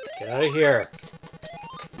 Get out of here.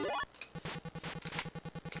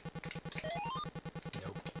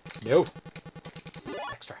 Nope.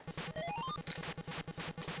 Extra.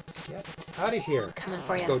 Get out of here. Coming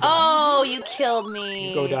for you. Go die. Oh, you killed me.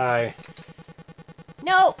 You go die.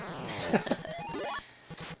 No. Just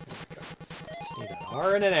need an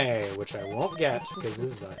R and an A, which I won't get because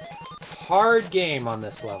this is a hard game on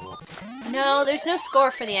this level. No, there's no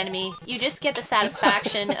score for the enemy. You just get the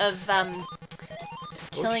satisfaction of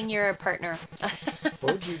killing your partner.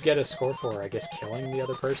 What would you get a score for? I guess killing the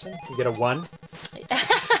other person? You get a 1?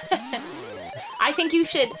 I think you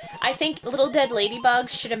should. I think little dead ladybugs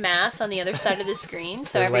should amass on the other side of the screen.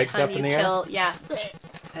 So every time you kill, yeah.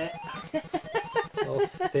 Little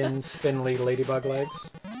thin, spindly ladybug legs.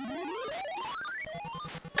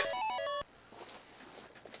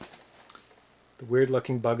 The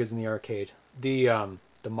weird-looking bug is in the arcade. The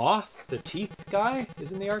moth, the teeth guy,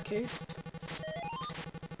 is in the arcade.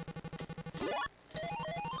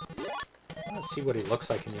 I want to see what he looks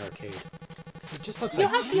like in the arcade. It just looks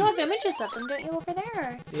like teeth. You have images of them, don't you, over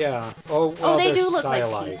there? Yeah. Oh, well, they do look like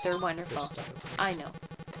teeth. They're wonderful. I know.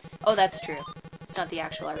 Oh, that's true. It's not the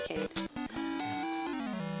actual arcade.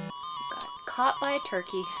 Got caught by a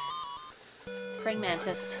turkey. Praying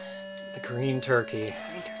mantis. The green turkey.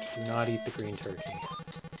 Green turkey. Do not eat the green turkey.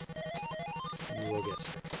 You will get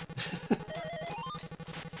sick.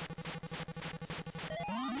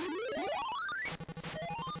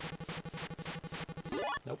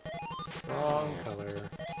 Nope. Wrong color.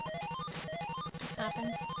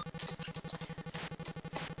 Happens.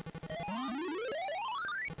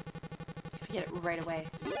 If you get it right away.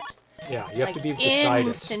 Yeah, you have to be beside it.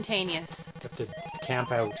 Instantaneous. You have to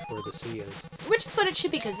camp out where the sea is. Which is what it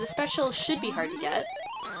should be, because the special should be hard to get.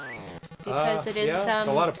 Because it is, it's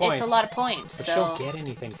a lot of points. It's a lot of points. But so. you don't get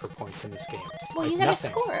anything for points in this game. Well, like you got nothing.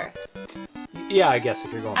 a score. Yeah, I guess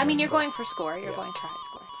if you're going. I mean, you're going for score. You're going for high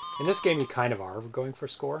score. In this game, you kind of are going for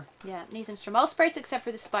score. Yeah, Nathan Strum. All sprites except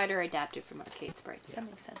for the spider are adapted from arcade sprites. Yeah. That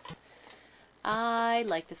makes sense. I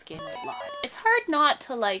like this game a lot. It's hard not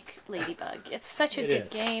to like Ladybug. It's such a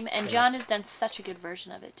good game, and John has done such a good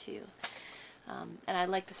version of it too. And I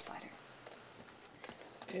like the spider.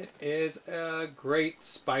 It is a great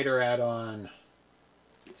spider add-on.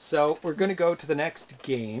 So we're going to go to the next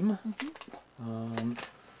game,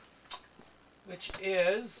 which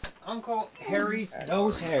is Uncle Harry's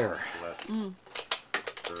Nosehair.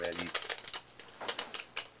 Ready.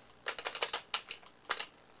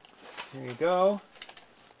 Here you go.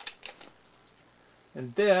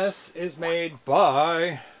 And this is made by,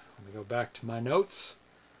 let me go back to my notes.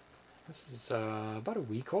 This is about a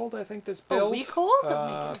week old, I think, this build. A week old? Oh my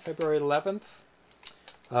goodness. February 11th.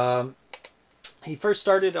 He first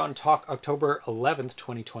started on October 11th,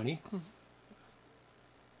 2020.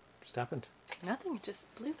 Just happened. Nothing, it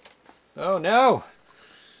just blew. Oh no!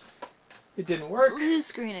 It didn't work. Blue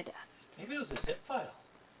screen of death. Maybe it was a zip file.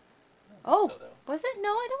 Oh, was it? No,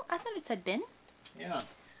 I don't. I thought it said bin. Yeah.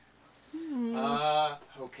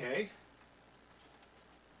 Okay.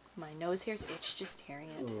 My nose hair's itch just hearing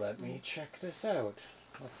it. Let me check this out.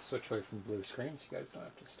 Let's switch away from blue screen so you guys don't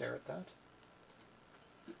have to stare at that.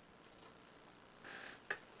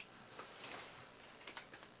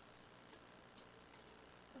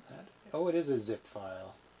 Oh, it is a zip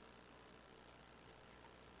file.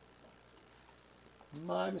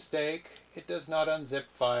 My mistake. It does not unzip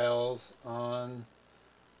files on...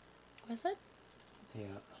 Was it?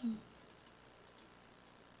 Yeah.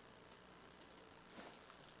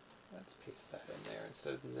 Let's paste that in there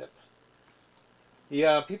instead of the zip.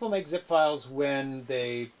 Yeah, people make zip files when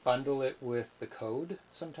they bundle it with the code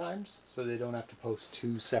sometimes, so they don't have to post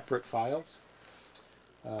two separate files.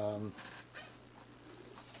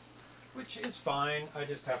 Which is fine. I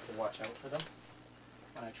just have to watch out for them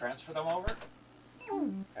when I transfer them over.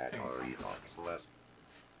 Atari Oxless.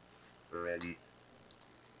 Ready.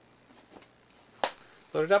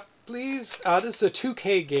 Load it up, please. This is a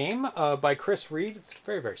 2K game by Chris Reed. It's a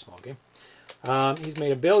very, very small game. He's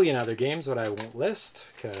made a billion other games, but I won't list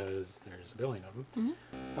because there's a billion of them.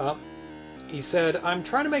 He said, I'm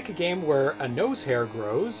trying to make a game where a nose hair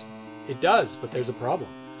grows. It does, but there's a problem.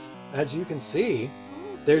 As you can see,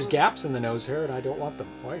 there's gaps in the nose hair, and I don't want them.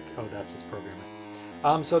 Why? Oh, that's his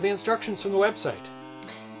programming. So the instructions from the website.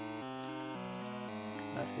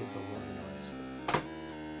 That is a lot of noise.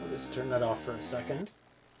 I'll just turn that off for a second.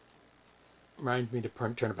 Remind me to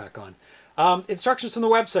turn it back on. Instructions from the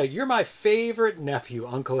website. You're my favorite nephew,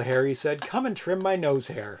 Uncle Harry said. Come and trim my nose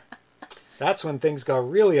hair. That's when things got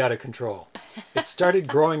really out of control. It started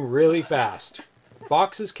growing really fast.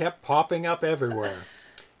 Boxes kept popping up everywhere.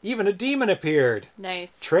 Even a demon appeared.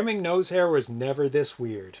 Nice. Trimming nose hair was never this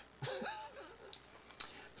weird.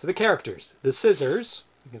 So the characters. The scissors.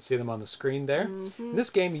 You can see them on the screen there. In this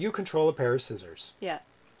game, you control a pair of scissors. Yeah.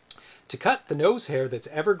 To cut the nose hair that's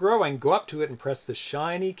ever growing, go up to it and press the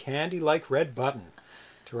shiny, candy-like red button,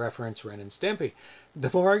 to reference Ren and Stimpy. The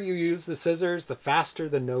more you use the scissors, the faster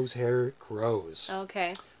the nose hair grows.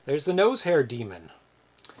 Okay. There's the nose hair demon.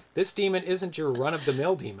 This demon isn't your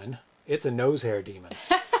run-of-the-mill demon. It's a nose hair demon.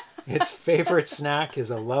 Its favorite snack is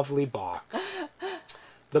a lovely box.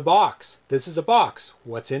 The box. This is a box.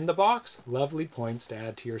 What's in the box? Lovely points to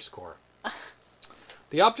add to your score.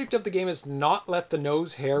 The object of the game is not let the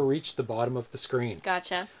nose hair reach the bottom of the screen.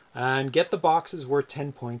 Gotcha. And get the boxes worth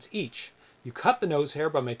 10 points each. You cut the nose hair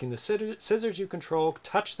by making the scissors you control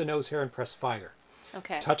touch the nose hair and press fire.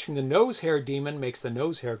 Okay. Touching the nose hair demon makes the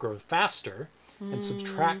nose hair grow faster and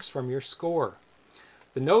subtracts from your score.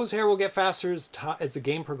 The nose hair will get faster as the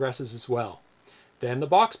game progresses as well. Then the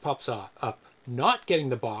box pops up. Not getting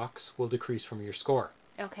the box will decrease from your score.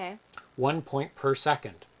 Okay. 1 point per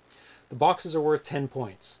second. The boxes are worth 10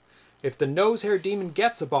 points. If the nose hair demon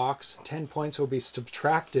gets a box, 10 points will be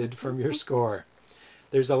subtracted from your score.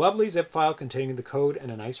 There's a lovely zip file containing the code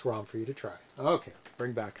and a nice ROM for you to try. Okay,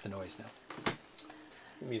 bring back the noise now.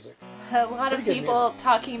 The music. A lot of people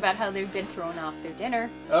talking about how they've been thrown off their dinner.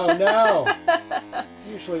 Oh no!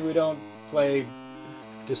 Usually we don't play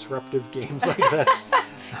disruptive games like this.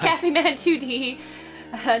 Cafe Man 2D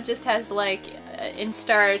just has like in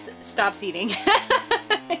stars stops eating.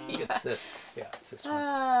 It's this. Yeah, it's this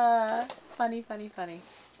one. Funny, funny, funny.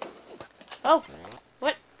 Oh,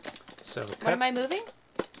 what? So What am I moving?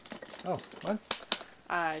 Oh, what?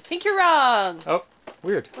 I think you're wrong. Oh,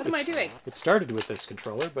 weird. What am I doing? It started with this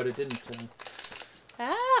controller, but it didn't.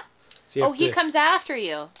 So Oh, he comes after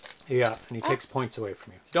you. Yeah, and he takes points away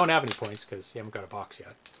from you. You don't have any points because you haven't got a box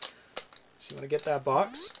yet. So you want to get that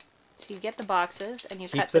box? So you get the boxes and you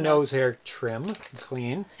Keep cut the nose hair trim and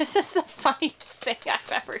clean. This is the funniest thing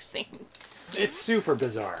I've ever seen. It's super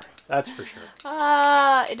bizarre. That's for sure.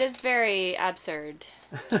 It is very absurd.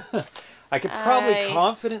 I could probably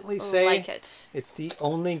confidently say like it. It's the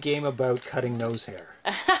only game about cutting nose hair.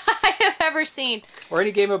 I have ever seen. Or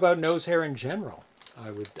any game about nose hair in general, I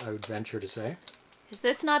would venture to say. Is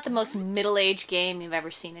this not the most middle-aged game you've ever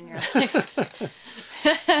seen in your life?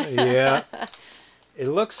 Yeah. It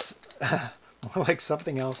looks more like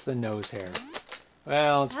something else than Nosehair.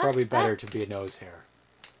 Well, it's probably better to be a Nosehair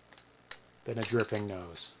than a dripping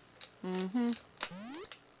nose. Mm-hmm.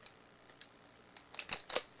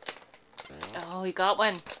 Oh, he got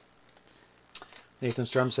one. Nathan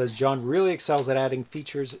Strum says, John really excels at adding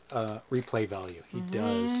features, replay value. He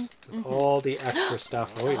does. With all the extra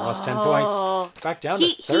stuff. Oh, he lost 10 points. Back down to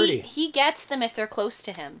 30. He gets them if they're close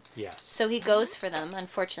to him. Yes. So he goes for them,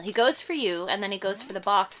 unfortunately. He goes for you, and then he goes for the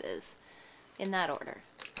boxes. In that order.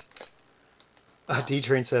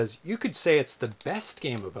 D-Train says, you could say it's the best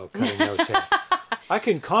game about cutting Nosehair. I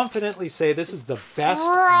can confidently say this is the best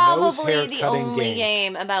Nosehair cutting game. Probably the only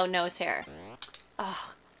game about Nosehair.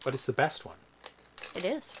 Oh. But it's the best one. It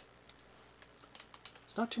is.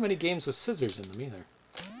 There's not too many games with scissors in them either.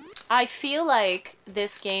 I feel like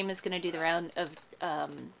this game is going to do the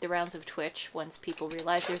rounds of Twitch once people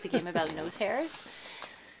realize there's a game about Nosehairs.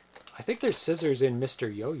 I think there's scissors in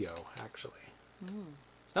Mr. Yo-Yo, actually.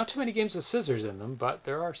 There's not too many games with scissors in them, but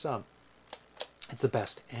there are some. It's the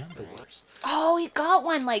best and the worst. Oh, he got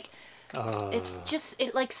one. Like, it's just,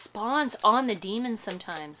 it like spawns on the demon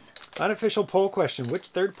sometimes. Unofficial poll question. Which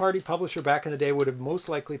third-party publisher back in the day would have most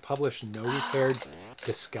likely published Nosehair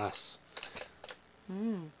Discuss?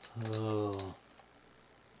 Oh.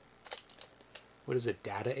 What is it?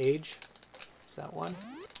 Data Age? Is that one?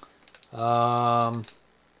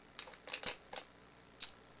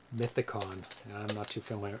 Mythicon. I'm not too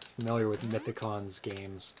familiar with Mythicon's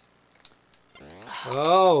games.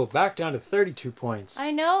 Oh, back down to 32 points.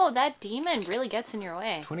 I know, that demon really gets in your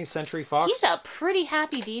way. 20th Century Fox. He's a pretty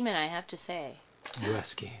happy demon, I have to say.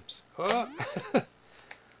 US games. Oh,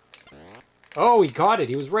 oh, he got it.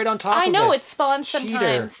 He was right on top of it. I know, it spawns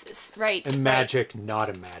sometimes. Right. And Magic, not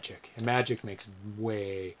a Magic. And Magic makes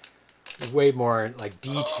way more like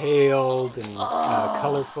detailed and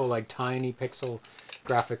colorful, like tiny pixel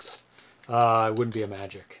graphics. It wouldn't be a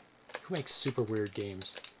Magic. Who makes super weird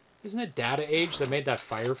games? Isn't it Data Age that made that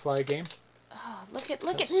Firefly game? Oh, look at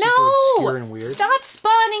super no! Obscure and weird. Stop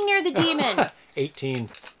spawning near the demon. 18.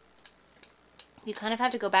 You kind of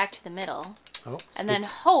have to go back to the middle. Oh, and then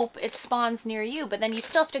hope it spawns near you, but then you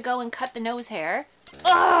still have to go and cut the Nosehair.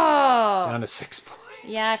 Oh! Down to 6 points.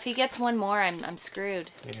 Yeah, if he gets one more, I'm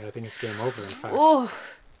screwed. Yeah, I think it's game over, in fact. Ooh.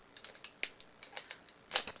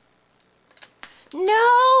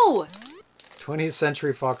 No! 20th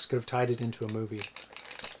Century Fox could have tied it into a movie.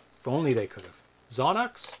 If only they could have.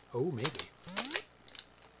 Zonox? Oh, maybe.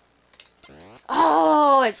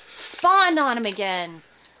 Oh, it spawned on him again.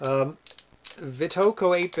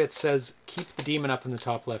 Vitoko 8-Bit says, keep the demon up in the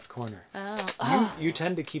top left corner. Oh. You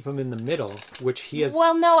tend to keep him in the middle, which he has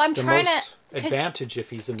I'm the trying most to advantage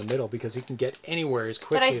if he's in the middle, because he can get anywhere as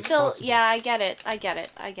quickly as possible. But I get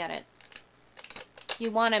it.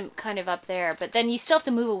 You want him kind of up there, but then you still have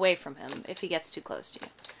to move away from him if he gets too close to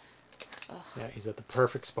you. Ugh. Yeah, he's at the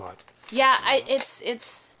perfect spot. Yeah,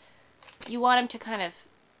 it's you want him to kind of.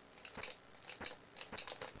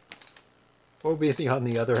 What will be on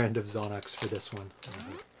the other end of Zonox for this one?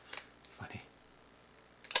 Funny.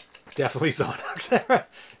 Definitely Zonox.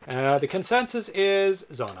 The consensus is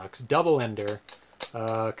Zonox. Double ender.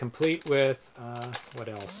 Complete with, what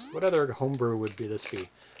else? What other homebrew would this be?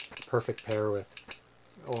 Perfect pair with.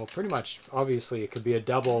 Well, pretty much, obviously, it could be a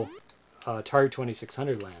double Atari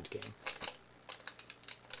 2600 land game.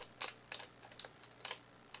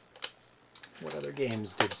 What other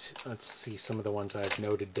games did... Let's see some of the ones I've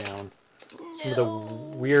noted down. Some of the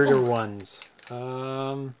weirder ones.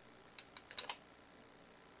 Well,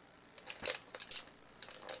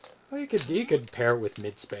 you could pair it with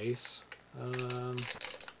Midspace. You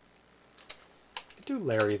could do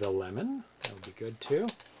Larry the Lemon. That would be good, too.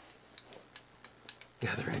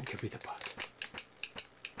 The other end could be the bug.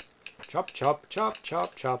 Chop, chop, chop,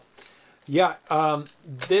 chop, chop. Yeah,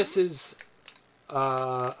 this is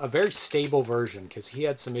a very stable version, because he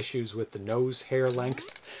had some issues with the nose hair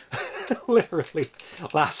length. Literally,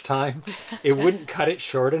 last time. It wouldn't cut it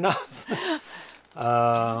short enough.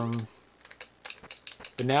 But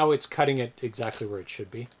now it's cutting it exactly where it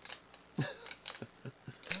should be.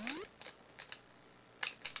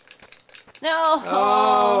 No.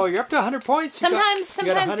 Oh, you're up to 100 points. Sometimes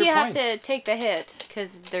you have to take the hit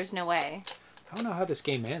because there's no way. I don't know how this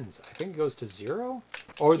game ends. I think it goes to 0,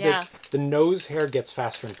 or the nose hair gets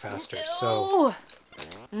faster and faster. So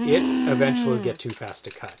it eventually will get too fast to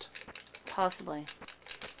cut. Possibly.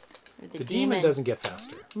 Or the demon doesn't get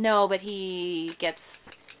faster. No, but he gets.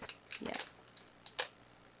 Yeah.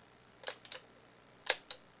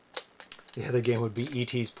 The other game would be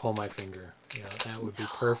E.T.'s Pull My Finger. Yeah, that would be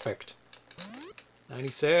perfect.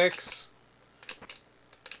 96.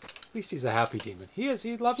 At least he's a happy demon. He is.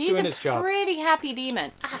 He loves doing his job. He's a pretty happy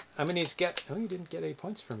demon. Ah. I mean, Oh, you didn't get any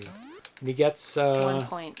points from me. And he gets... 1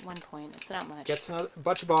 point. 1 point. It's not much. Gets a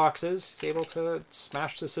bunch of boxes. He's able to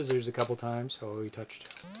smash the scissors a couple times. Oh, he touched.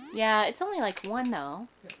 Yeah, it's only like 1, though.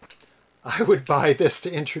 I would buy this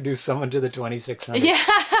to introduce someone to the 2600. Yeah.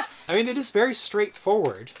 I mean, it is very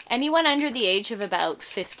straightforward. Anyone under the age of about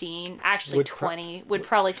 15, actually 20, would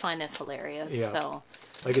probably find this hilarious. Yeah. So.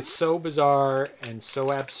 Like, it's so bizarre and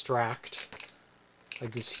so abstract.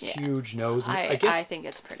 Like, this huge nose. I think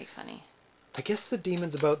it's pretty funny. I guess the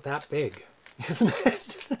demon's about that big, isn't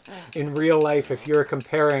it? In real life, if you're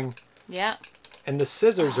comparing... Yeah. And the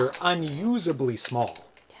scissors are unusably small.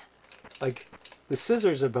 Yeah. Like, the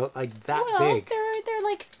scissors are about, like, that big. They're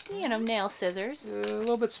like, you know, nail scissors. A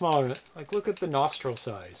little bit smaller. Like, look at the nostril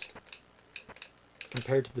size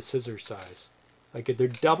compared to the scissor size. Like, they're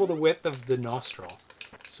double the width of the nostril.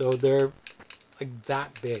 So they're, like,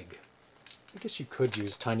 that big. I guess you could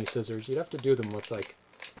use tiny scissors. You'd have to do them with, like,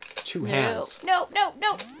 2 hands. No.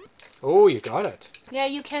 Oh, you got it. Yeah,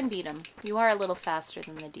 you can beat him. You are a little faster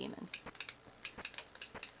than the demon.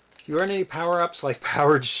 You earn any power-ups like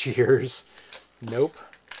powered shears? Nope.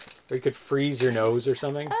 Or you could freeze your nose or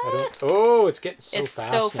something. I don't. Oh, it's getting so fast. It's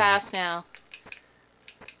so fast now.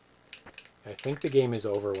 I think the game is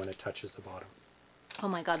over when it touches the bottom. Oh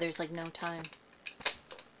my god, there's like no time.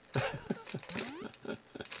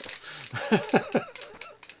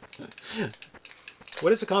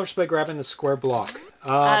 What is accomplished by grabbing the square block?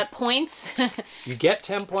 Points. You get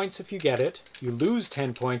 10 points if you get it. You lose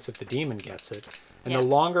 10 points if the demon gets it. And the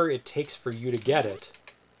longer it takes for you to get it,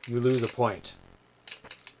 you lose a point.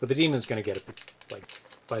 But the demon's going to get it, like,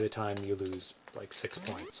 by the time you lose, like, 6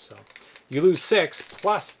 points. So you lose 6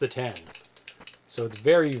 plus the 10. So it's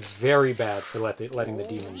very, very bad for letting the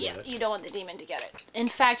demon get it. You don't want the demon to get it. In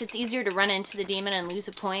fact, it's easier to run into the demon and lose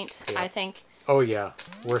a point, I think. Oh, yeah.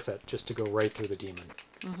 Worth it, just to go right through the demon.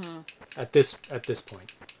 At this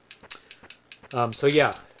point. So,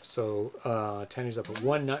 yeah. So, Tanner's up at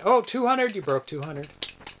 190. Oh, 200! You broke 200. I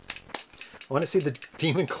want to see the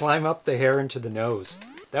demon climb up the hair into the nose.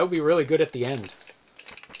 That would be really good at the end.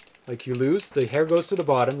 Like, you lose, the hair goes to the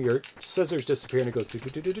bottom, your scissors disappear, and it goes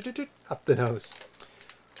up the nose.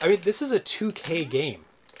 I mean, this is a 2K game.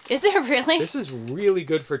 Is it really? This is really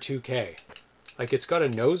good for 2K. Like, it's got a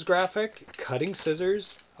nose graphic, cutting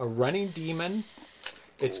scissors, a running demon.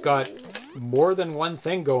 It's got more than one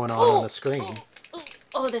thing going on the screen.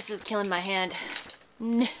 Oh, this is killing my hand.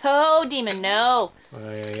 No, demon, no.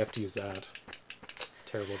 Oh, yeah, you have to use that.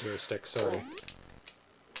 Terrible joystick, sorry.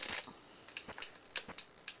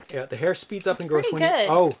 Yeah, the hair speeds up and grows when you...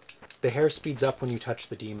 Oh, the hair speeds up when you touch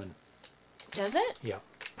the demon. Does it? Yeah.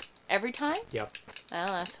 Every time? Yep. Well,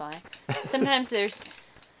 that's why. Sometimes there's...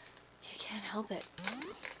 You can't help it.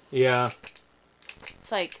 Yeah.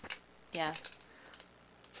 It's like... Yeah.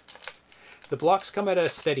 The blocks come at a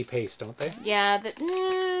steady pace, don't they? Yeah.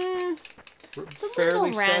 It's a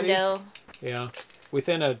fairly little rando. Steady. Yeah.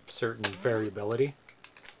 Within a certain variability.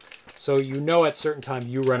 So you know at certain time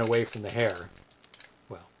you run away from the hair.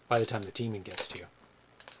 Well, by the time the demon gets to you.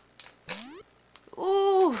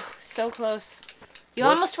 Ooh, so close. You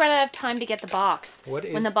almost run out of time to get the box. What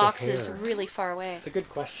is when the box hair? Is really far away. It's a good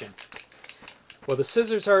question. Well, the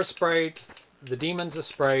scissors are a sprite. The demon's a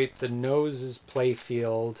sprite. The nose is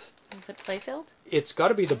playfield. Is it playfield? It's got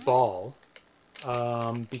to be the ball,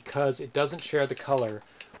 because it doesn't share the color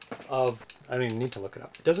of... I don't even need to look it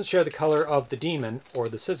up. It doesn't share the color of the demon or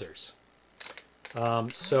the scissors.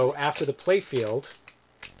 So after the playfield,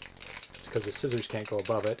 it's because the scissors can't go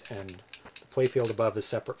above it, and the playfield above is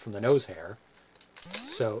separate from the nose hair.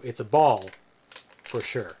 So it's a ball, for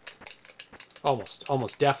sure.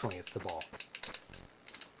 Almost definitely it's the ball.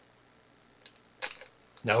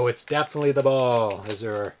 No, it's definitely the ball,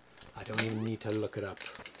 Azure. I don't even need to look it up.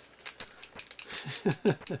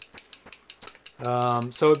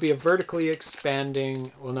 So it'd be a vertically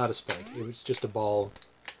expanding... Well, not a spike. It was just a ball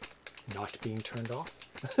not being turned off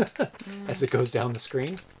as it goes down the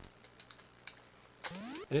screen.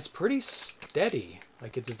 And it's pretty steady.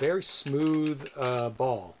 Like, it's a very smooth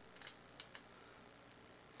ball.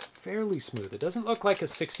 Fairly smooth. It doesn't look like a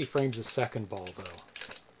 60 frames a second ball, though.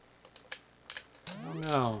 I don't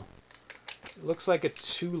know. It looks like a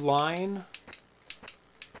two-line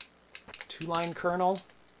kernel.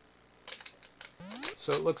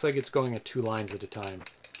 So it looks like it's going at 2 lines at a time,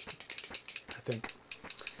 I think.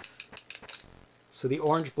 So the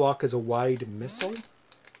orange block is a wide missile?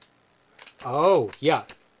 Oh, yeah.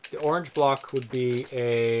 The orange block would be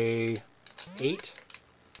a 8.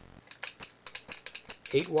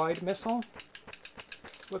 8-wide missile.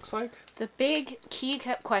 Looks like. The big key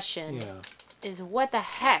question Yeah. is what the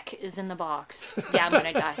heck is in the box? Yeah, I'm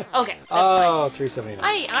gonna die. Okay, that's Oh, fine.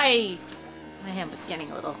 379. My hand was getting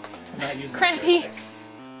a little I'm not using the crampy. joystick.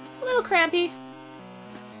 A little crampy.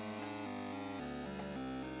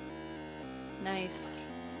 Nice.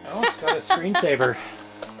 Oh, it's got a screensaver.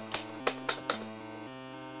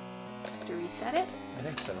 To reset it? I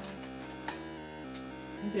think so.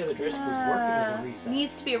 I think the other joystick was working as a reset.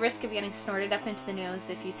 Needs to be a risk of getting snorted up into the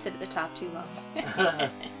nose if you sit at the top too long. Well,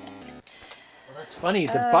 that's funny.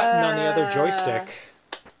 The button on the other joystick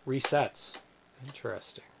resets.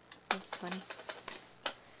 Interesting. That's funny.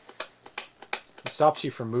 It stops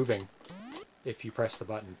you from moving if you press the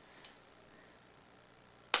button.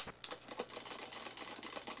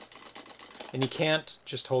 And you can't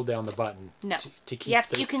just hold down the button No. to keep You have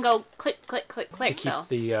to, you can go click, click, click, to click, keep though.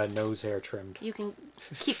 the nose hair trimmed. You can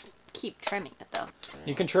keep trimming it, though.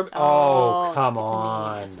 You can trim. Oh, come that's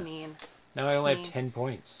on! Mean. That's mean. Now I only have mean. 10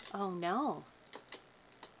 points. Oh, no.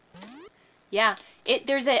 Yeah.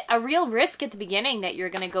 There's a real risk at the beginning that you're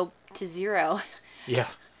going to go to 0. Yeah,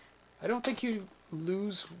 I don't think you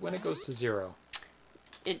lose when it goes to 0.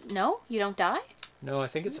 No? You don't die? No, I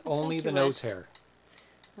think it's I would only think the you nose hair.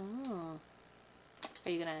 Oh. Are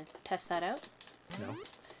you going to test that out? No.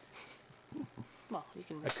 Well, you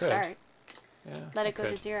can I could. start. Yeah. Let I it go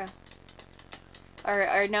could. to 0.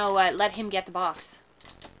 Or no, let him get the box.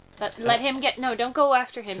 Let him get... No, don't go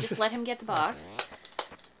after him. Just let him get the box.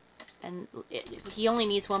 And he only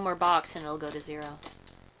needs one more box and it'll go to 0.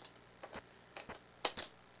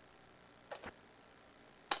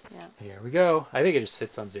 Yeah. Here we go. I think it just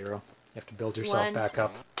sits on 0. You have to build yourself 1. back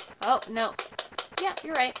up. Oh, no. Yeah,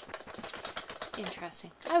 you're right.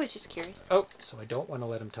 Interesting. I was just curious. Oh, so I don't want to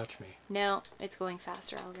let him touch me. No, it's going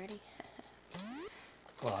faster already.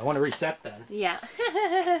 Well, I want to reset then. Yeah.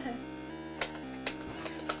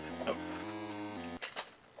 Oh.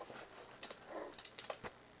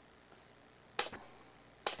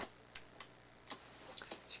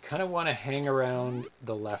 So you kind of want to hang around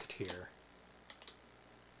the left here.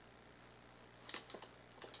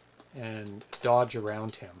 And dodge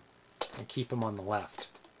around him. And keep him on the left.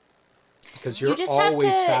 Because you're just have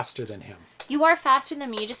always to- faster than him. You are faster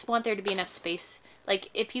than me. You just want there to be enough space. Like,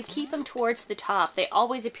 if you keep them towards the top, they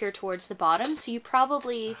always appear towards the bottom. So you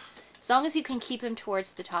probably, as long as you can keep him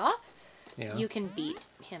towards the top, Yeah. you can beat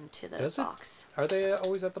him to the Does it? box. Are they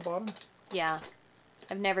always at the bottom? Yeah.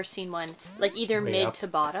 I've never seen one, like, either Way mid up. to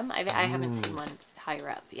bottom. I haven't seen one higher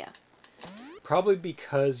up, yeah. Probably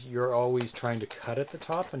because you're always trying to cut at the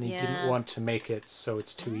top and you Yeah. didn't want to make it so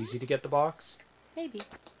it's too easy to get the box. Maybe.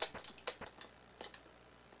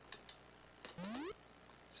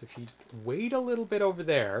 So if you wait a little bit over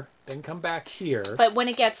there, then come back here. But when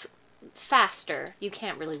it gets faster, you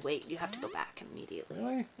can't really wait. You have to go back immediately.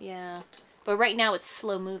 Really? Yeah. But right now it's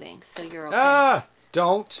slow moving, so you're okay. Ah!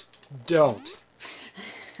 Don't.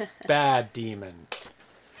 Bad demon.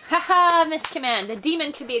 Haha, miscommand. The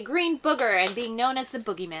demon could be a green booger and being known as the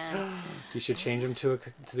boogeyman. You should change him to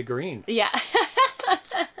the green. Yeah.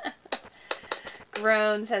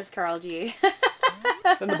 Groan, says Karl G.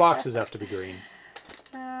 Then the boxes have to be green.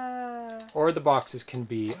 Or the boxes can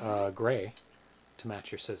be gray to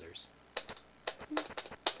match your scissors.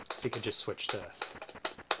 So you could just switch to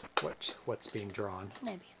what's being drawn.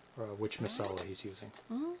 Maybe. Or which miscella he's using.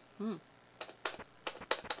 Mm-hmm.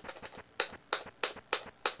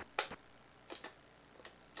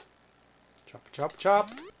 Chop, chop, chop.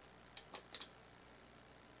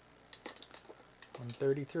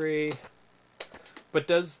 133. But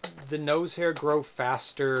does the nose hair grow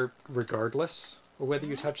faster regardless of whether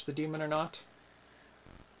you touch the demon or not?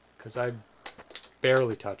 Because I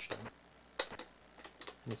barely touched him.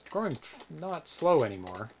 And it's growing not slow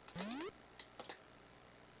anymore.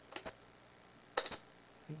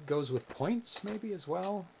 It goes with points maybe as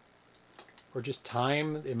well? Or just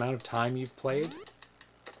time, the amount of time you've played?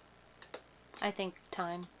 I think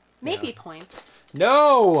time. Maybe Yeah. points.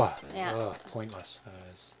 No! Yeah. Ugh, pointless.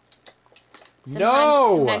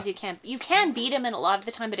 Sometimes you can't. You can beat him in a lot of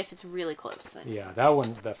the time, but if it's really close, then. Yeah, that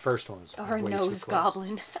one, the first one was Or way nose too close.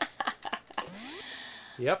 goblin.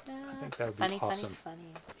 Yep, I think that would be Funny, awesome. funny,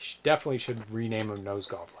 funny. You definitely should rename him Nose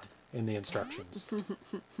Goblin in the instructions.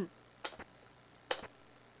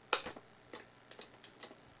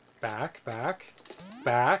 Back, back,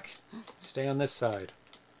 back. Stay on this side.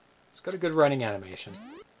 It's got a good running animation.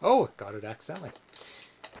 Oh, got it accidentally.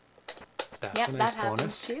 That's Yep, a nice that happens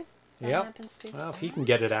bonus. too. That Yep. happens too. Well, if he can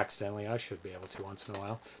get it accidentally, I should be able to once in a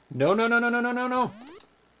while. No, no, no, no, no, no, no, no.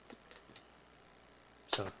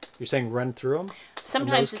 So, you're saying run through them?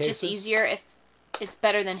 Sometimes those it's just cases? easier it's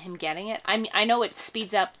better than him getting it. I mean, I know it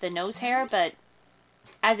speeds up the Nosehair, but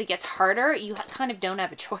as it gets harder, you kind of don't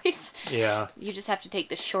have a choice. Yeah. You just have to take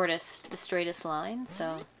the shortest, the straightest line,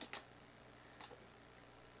 so...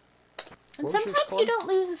 And What was your sometimes score? you don't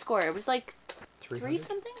lose a score. It was like 300? 3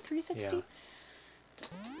 something? 360?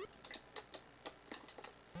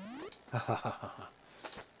 Yeah.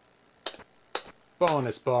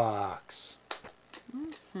 Bonus box.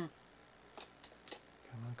 Mm-hmm.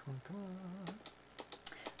 Come on.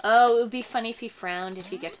 Oh, it would be funny if he frowned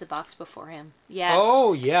if you get to the box before him. Yes.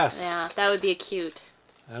 Oh, yes. Yeah, that would be a cute.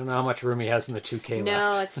 I don't know how much room he has in the 2K left.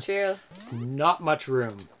 No, it's true. It's not much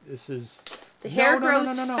room. This is... The hair No.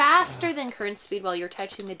 grows faster than current speed while you're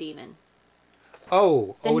touching the demon.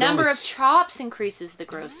 Oh. The number of chops increases the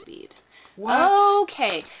growth speed. What?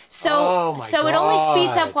 Okay. So Oh my it only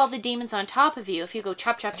speeds God. up while the demon's on top of you. If you go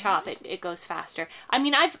chop, chop, chop, it goes faster. I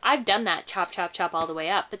mean, I've done that chop, chop, chop all the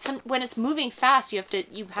way up. But when it's moving fast, you have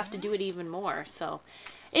to do it even more. So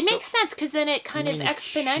it makes sense because then it kind of mean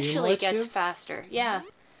exponentially gets cumulative? faster. Yeah.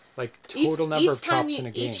 Like total number of time chops in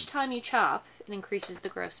a game. Each time you chop, it increases the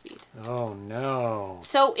growth speed. Oh no.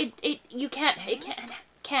 So it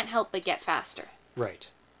can't help but get faster. Right.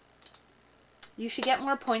 You should get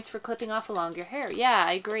more points for clipping off a longer hair. Yeah,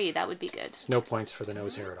 I agree. That would be good. There's no points for the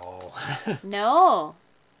nose hair at all. No.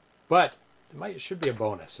 But it should be a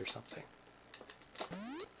bonus or something.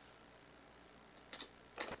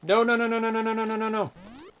 No.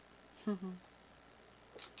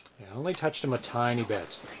 Yeah, I only touched him a tiny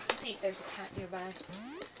bit. Let's see if there's a cat nearby.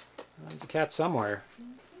 There's a cat somewhere.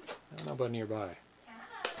 I don't know about nearby.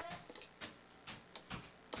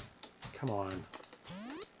 Come on.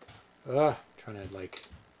 Ugh, trying to like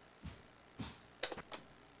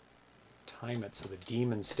time it so the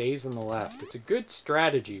demon stays on the left. It's a good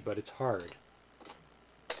strategy, but it's hard.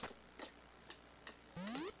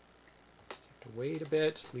 You have to wait a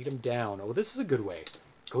bit, lead him down. Oh, this is a good way.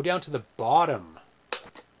 Go down to the bottom.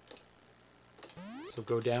 So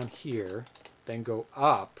go down here, then go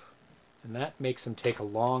up, and that makes him take a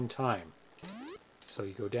long time. So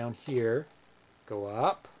you go down here, go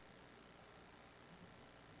up.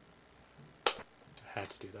 I had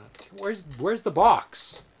to do that. Where's the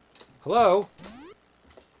box? Hello?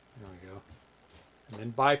 There we go. And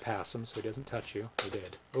then bypass him so he doesn't touch you. He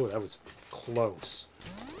did. Oh, that was close.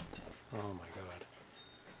 Oh my god.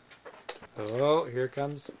 Oh, here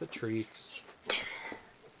comes the treats.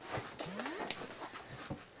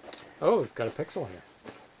 Oh, we've got a pixel here.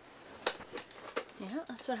 Yeah,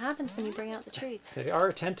 that's what happens when you bring out the treats. They are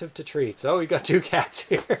attentive to treats. Oh, we got 2 cats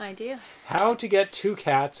here. I do. How to get 2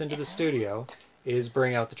 cats into the studio is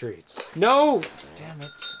bring out the treats. No! Damn it.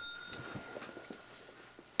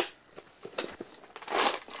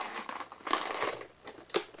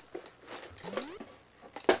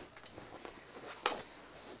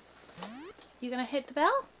 You gonna hit the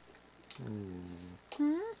bell?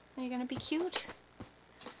 Are you gonna be cute?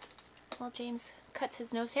 While James cuts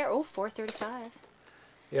his nose hair. Oh, 4:35.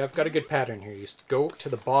 Yeah, I've got a good pattern here. You go to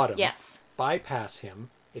the bottom. Yes. Bypass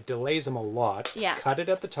him. It delays him a lot. Yeah. Cut it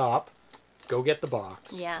at the top. Go get the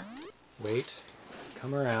box. Yeah. Wait.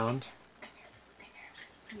 Come around. Come here.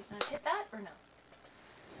 Are you gonna hit that or no?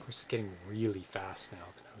 Of course, it's getting really fast now,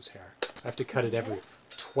 the nose hair. I have to cut it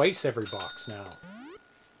twice every box now.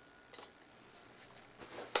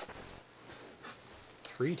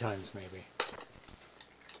 3 times maybe.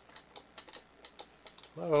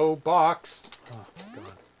 Hello, box. Oh,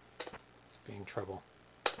 God. It's being trouble.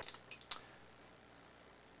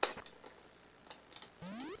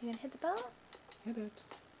 You gonna hit the bell? Hit it.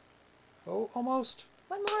 Oh, almost.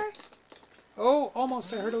 One more. Oh,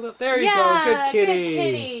 almost. I heard a little. There you go. Good kitty. Good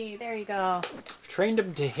kitty. There you go. I've trained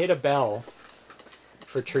him to hit a bell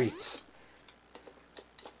for treats.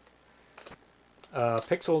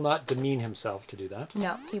 Pixel will not demean himself to do that.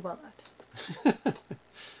 No, he will not.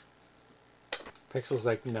 Pixel's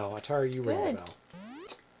like, no, Atari, you ring the Good. bell.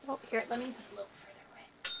 Oh, here, let me put it a little further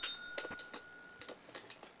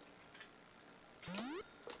away.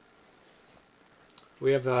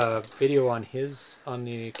 We have a video on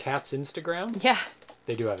the cat's Instagram. Yeah.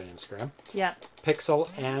 They do have an Instagram. Yeah. Pixel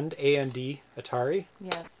and A&D Atari.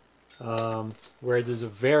 Yes. Where there's a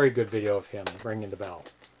very good video of him ringing the bell.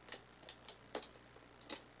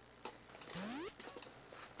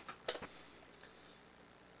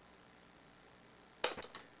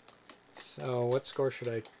 So what score should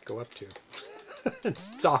I go up to?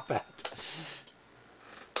 Stop at.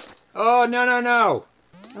 Oh, no.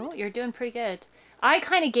 Oh, you're doing pretty good. I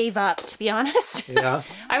kind of gave up, to be honest. Yeah.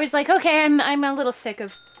 I was like, okay, I'm a little sick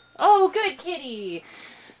of... Oh, good kitty!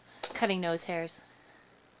 Cutting nose hairs.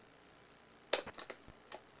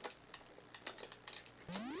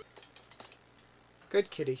 Good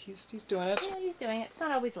kitty. He's doing it. Yeah, he's doing it. It's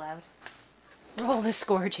not always loud. Roll the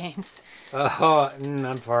score, James.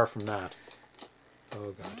 I'm far from that.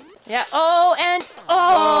 Oh, God. Yeah. Oh, and...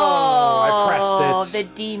 I pressed it.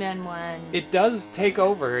 The demon one. It does take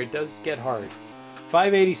over. It does get hard.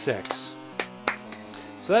 586.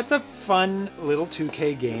 So that's a fun little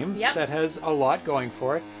 2K game that has a lot going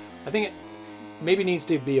for it. I think it maybe needs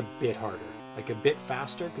to be a bit harder, like a bit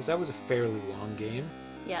faster, because that was a fairly long game.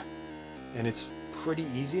 Yeah. And it's pretty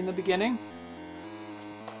easy in the beginning.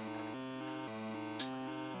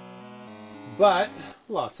 But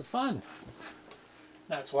lots of fun.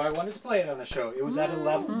 That's why I wanted to play it on the show. It was at a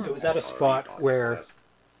level. It was at a spot where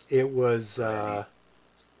it was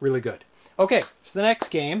really good. Okay, so the next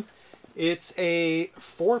game, it's a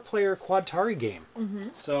 4-player Quadtari game.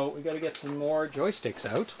 So we got to get some more joysticks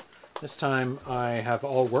out. This time I have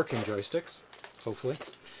all working joysticks. Hopefully,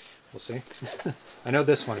 we'll see. I know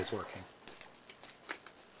this one is working.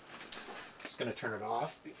 Just gonna turn it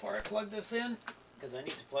off before I plug this in, because I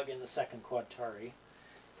need to plug in the second Quadtari.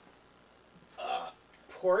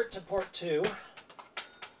 Port to port 2.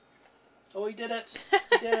 Oh, he did it!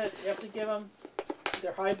 He did it! You have to give him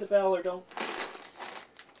either hide the bell or don't,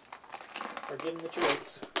 or give him the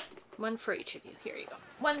choice. One for each of you. Here you go.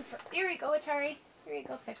 Here you go, Atari. Here you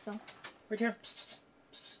go, Pixel. Right here. Psst,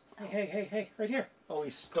 psst, psst. Hey, right here. Oh,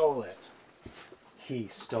 he stole it. He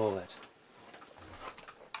stole it.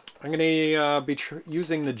 I'm going to be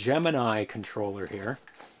using the Gemini controller here,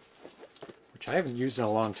 which I haven't used in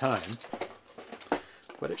a long time,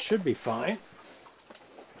 but it should be fine.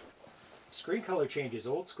 Screen color changes,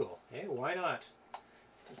 old school. Hey, why not?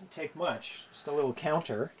 Doesn't take much. Just a little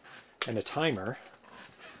counter and a timer.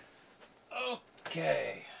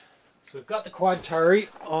 Okay. So we've got the Quadtari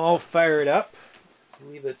all fired up. I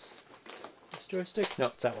believe it's this joystick. No,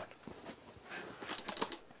 it's that one.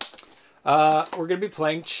 We're going to be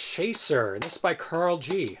playing Chaser, and this is by Karl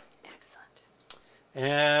G. Excellent.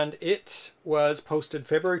 And it was posted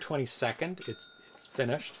February 22nd. It's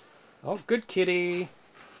finished. Oh, good kitty.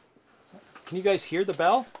 Can you guys hear the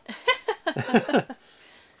bell?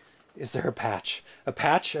 Is there a patch? A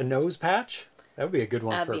patch? A nose patch? That would be a good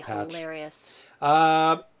one for a patch. That'd be hilarious.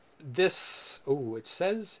 It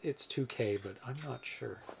says it's 2K, but I'm not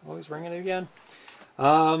sure. Always ringing it again.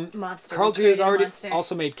 Monster. Karl G has already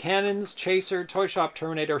also made Cannons, Chaser, Toy Shop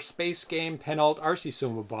Terminator, Space Game, Penalt, RC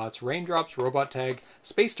Sumo Bots, Raindrops, Robot Tag,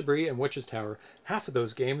 Space Debris, and Witch's Tower. Half of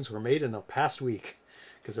those games were made in the past week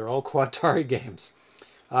because they're all Quadtari games.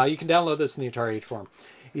 You can download this in the Atari 8 form.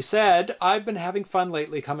 He said, I've been having fun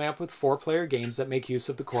lately coming up with 4-player games that make use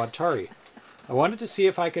of the Quadtari. I wanted to see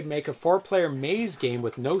if I could make a 4-player maze game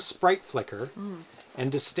with no sprite flicker and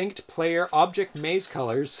distinct player object maze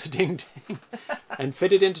colors, ding ding, and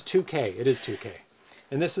fit it into 2K. It is 2K.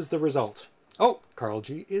 And this is the result. Oh, Karl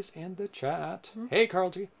G is in the chat. Hey, Karl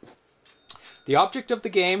G. The object of the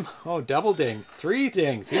game, double ding, 3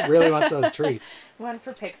 dings. He really wants those treats. One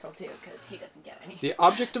for Pixel, too, because he doesn't get any. The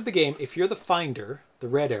object of the game, if you're the finder, the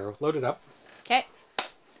red arrow, load it up. Okay.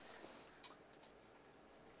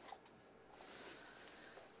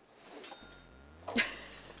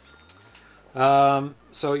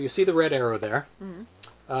 So you see the red arrow there,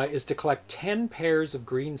 is to collect 10 pairs of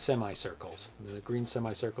green semicircles. The green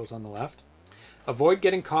semicircles on the left. Avoid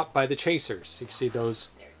getting caught by the chasers. You can see those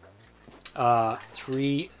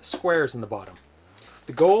 3 squares in the bottom.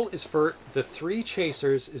 The goal is for the 3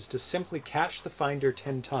 chasers is to simply catch the finder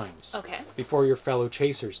 10 times before your fellow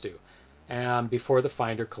chasers do, and before the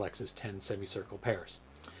finder collects his 10 semicircle pairs.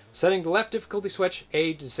 Setting the left difficulty switch,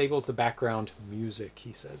 A disables the background music,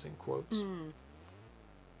 he says in quotes.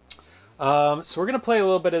 So we're going to play a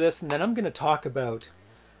little bit of this, and then I'm going to talk about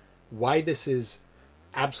why this is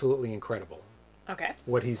absolutely incredible. Okay.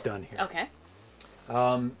 What he's done here. Okay.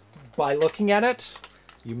 By looking at it,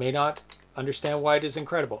 you may not understand why it is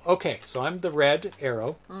incredible. Okay, so I'm the red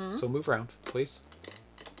arrow, so move around, please.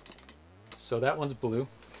 So that one's blue.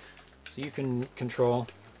 So you can control...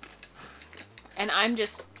 And I'm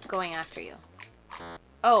just going after you.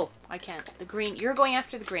 Oh, I can't. The green. You're going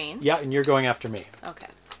after the green. Yeah, and you're going after me. Okay.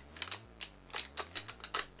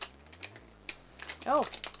 Oh.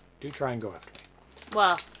 Do try and go after me.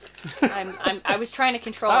 Well, I was trying to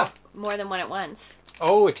control more than one at once.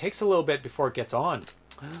 Oh, it takes a little bit before it gets on.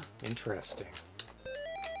 Interesting.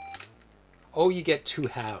 Oh, you get 2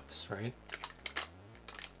 halves, right?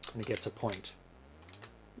 And it gets a point.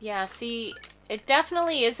 Yeah, see, it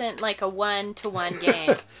definitely isn't like a 1-to-1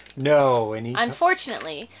 game. No,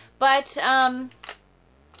 unfortunately. But,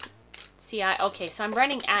 see, okay, so I'm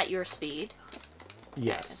running at your speed.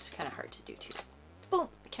 Yes. Okay, it's kind of hard to do, too. Boom.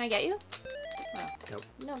 Can I get you? Oh. Nope.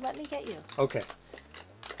 No, let me get you. Okay.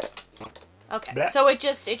 Okay. Bleh. So it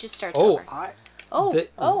just starts Oh, over. Oh, yeah.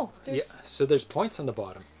 there's... So there's points on the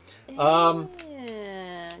bottom. Yeah.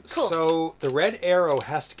 Cool. So the red arrow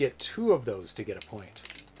has to get 2 of those to get a point,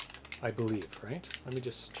 I believe, right? Let me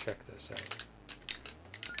just check this out.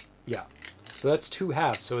 Yeah. So that's 2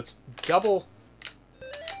 halves. So it's double.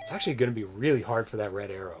 It's actually going to be really hard for that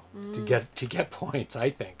red arrow to get points, I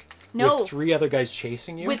think. No. With 3 other guys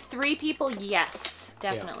chasing you? With 3 people, yes,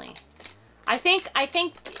 definitely. Yeah.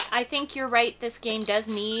 I think you're right. This game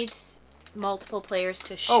does need multiple players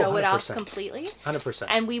to show it off completely. 100%.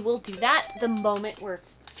 And we will do that the moment we're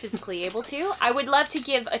physically able to. I would love to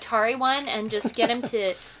give Atari one and just get him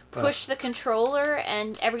to push the controller,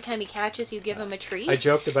 and every time he catches, you give him a treat. I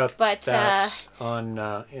joked about that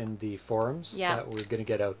on in the forums that we're going to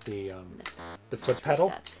get out the foot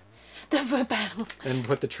pedal. The foot pedal. And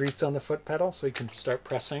put the treats on the foot pedal so he can start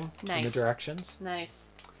pressing in the directions. Nice.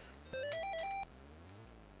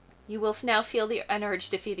 You will now feel an urge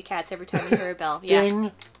to feed the cats every time you hear a bell. Yeah.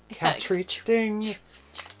 Ding! Cat treats, ding!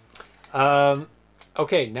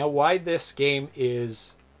 Okay, now why this game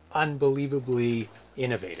is unbelievably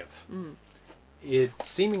innovative. It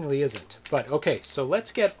seemingly isn't. But okay, so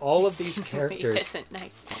let's get all of these characters. Isn't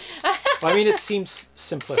nice. I mean, it seems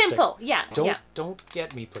simplistic. Simple, yeah. Don't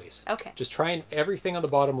get me, please. Okay. Just try and everything on the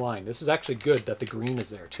bottom line. This is actually good that the green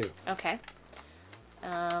is there too. Okay.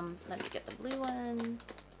 Let me get the blue one.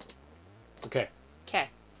 Okay. Okay.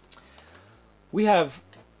 We have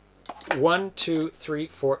 1, 2, 3,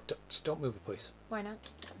 4. Don't move it, please. Why not?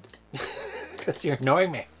 Because you're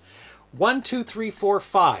annoying me. 1, 2, 3, 4,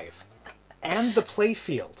 5, and the play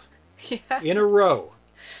field in a row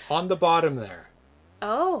on the bottom there.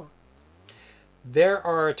 Oh. There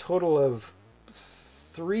are a total of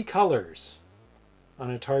 3 colors on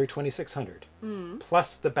Atari 2600,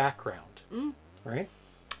 plus the background, right?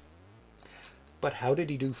 But how did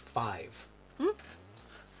he do 5?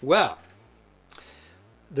 Well,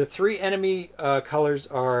 the 3 enemy colors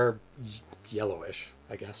are yellowish,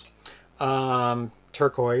 I guess.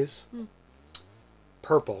 Turquoise,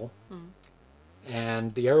 purple,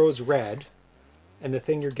 and the arrow's red, and the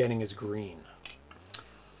thing you're getting is green.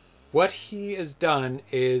 What he has done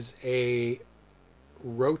is a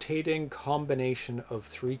rotating combination of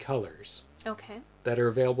 3 colors that are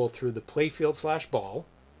available through the playfield / ball,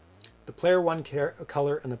 the player 1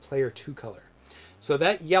 color, and the player 2 color. So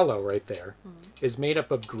that yellow right there is made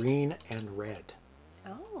up of green and red.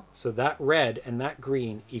 Oh. So that red and that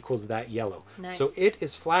green equals that yellow. Nice. So it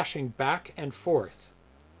is flashing back and forth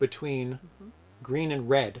between green and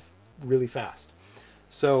red really fast.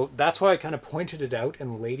 So that's why I kind of pointed it out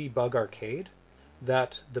in Ladybug Arcade,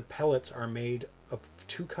 that the pellets are made of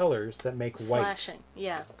 2 colors that make white. Flashing,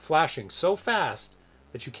 yeah. Flashing so fast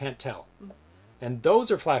that you can't tell. And those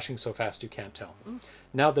are flashing so fast you can't tell.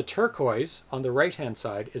 Now the turquoise on the right-hand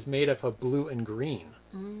side is made up of blue and green.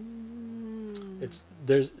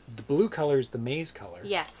 There's the blue color is the maze color.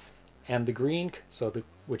 Yes. And the green,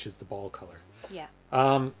 which is the ball color. Yeah.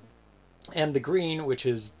 And the green, which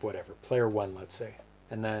is whatever, player 1, let's say,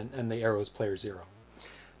 and the arrow is player 0.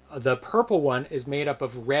 The purple one is made up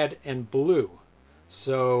of red and blue.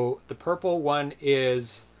 So the purple one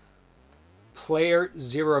is player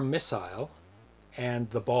 0 missile and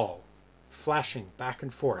the ball flashing back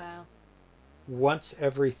and forth. Wow. Once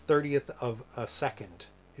every 30th of a second,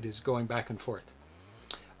 it is going back and forth.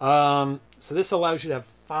 So this allows you to have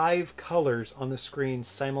 5 colors on the screen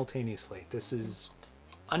simultaneously. This is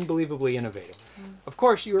unbelievably innovative. Of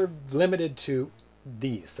course, you are limited to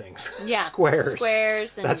these things. Yeah.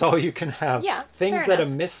 Squares. And... That's all you can have. Yeah, things fair that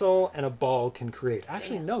enough. a missile and a ball can create.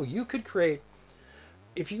 Actually, no, you could create...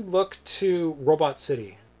 If you look to Robot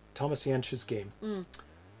City, Thomas Jentzsch's game,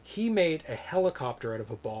 he made a helicopter out of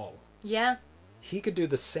a ball. Yeah. He could do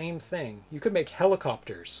the same thing. You could make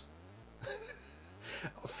helicopters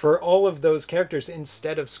for all of those characters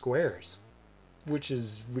instead of squares, which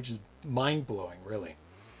is mind-blowing, really.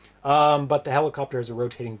 But the helicopter has a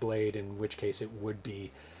rotating blade, in which case it would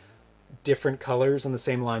be different colors on the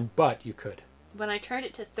same line, but you could. When I turned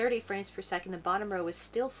it to 30 frames per second, the bottom row was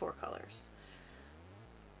still 4 colors.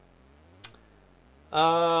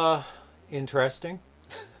 Interesting.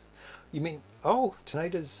 You mean,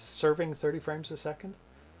 tonight is serving 30 frames a second?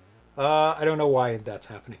 I don't know why that's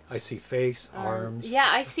happening. I see face, arms. Yeah,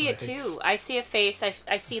 I see it too. I see a face.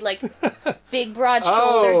 I see like big broad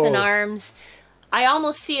shoulders and arms. I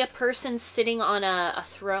almost see a person sitting on a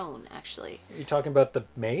throne, actually. You're talking about the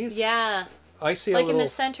maze? Yeah. I see like a little in the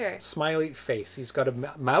center. Smiley face. He's got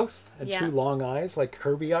a mouth and 2 long eyes, like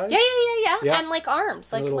Kirby eyes. Yeah. And like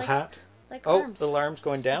arms. And a little hat. Like arms. Little arms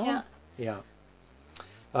going down? Yeah.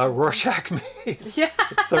 Rorschach maze. Yeah.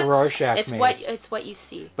 It's the Rorschach It's maze. it's what you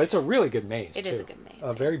see. But it's a really good maze, It too. is a good maze.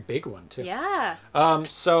 A very big one, too. Yeah.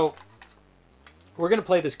 So, we're going to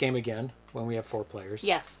play this game again when we have 4 players.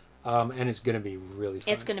 Yes. And it's going to be really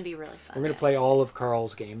fun. It's going to be really fun. We're going to play all of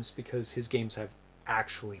Karl's games because his games have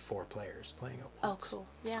actually 4 players playing at Oh, once. cool.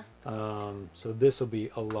 Yeah. So this will be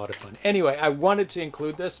a lot of fun. Anyway, I wanted to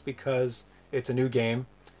include this because it's a new game.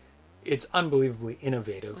 It's unbelievably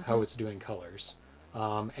innovative how it's doing colors.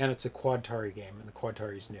 And it's a Quadtari game, and the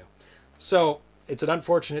Quadtari is new. So it's an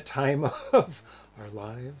unfortunate time of our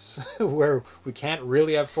lives where we can't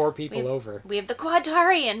really have 4 people over. We have the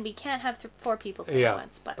Quadtari, and we can't have 4 people play at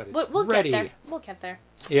once. But it's we'll ready. get there. We'll get there.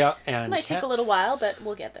 Yeah, It and might take a little while, but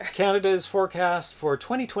we'll get there. Canada's forecast for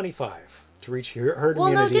 2025 to reach herd Well,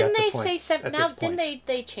 immunity no, didn't at the they point, say at now? this Didn't point.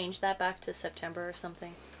 they change that back to September or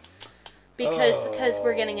something? Because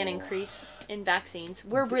we're getting an increase in vaccines.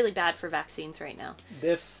 We're really bad for vaccines right now.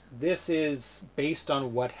 This is based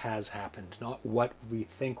on what has happened, not what we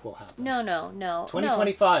think will happen. No.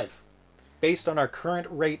 2025, based on our current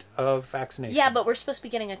rate of vaccination. Yeah, but we're supposed to be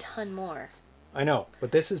getting a ton more. I know,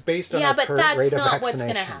 but this is based on Yeah, our but current rate that's of not what's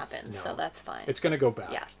vaccination. going to happen, No. so that's fine. It's going to go back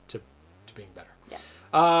Yeah. to being better.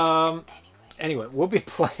 Yeah. Anyway, we'll be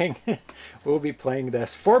playing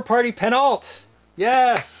this 4-party penult.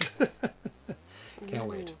 Yes. Can't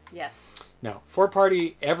wait. Ooh, yes. No,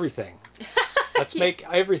 4-party everything. Let's make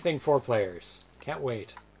everything 4 players. Can't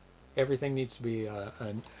wait. Everything needs to be a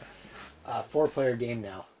 4-player game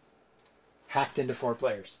now. Hacked into 4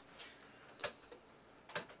 players.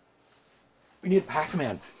 We need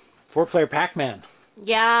Pac-Man. 4-player Pac-Man.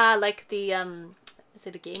 Yeah, like the is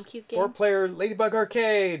it a GameCube game? 4-player Ladybug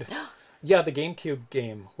Arcade. Yeah, the GameCube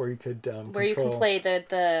game where you could where you can play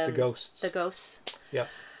the ghosts. The ghosts. Yep.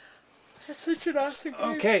 That's such an awesome game.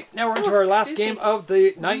 Okay, now we're into our last game of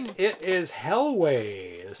the night. It is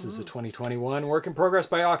Hellway. This is a 2021 work in progress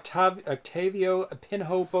by Octavio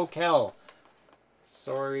Pinho Bokel.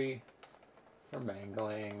 Sorry for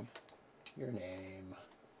mangling your name.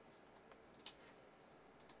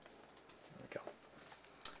 There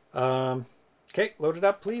we go. Okay, load it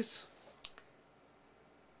up, please.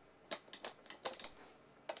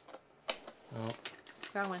 Oh,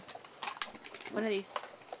 Wrong one. One of these.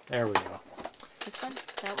 there we go. This one?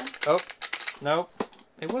 That one? Oh, no,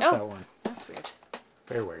 it was Oh. that one. That's weird.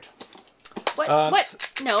 Very weird. What? What? What?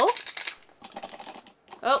 No.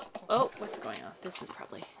 Oh, what's going on? This is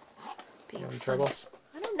probably being Any funny. troubles?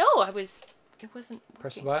 I don't know. It wasn't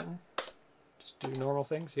Press the working. button. Just do normal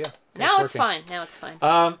things. Yeah. Now it's working. fine. Now it's fine.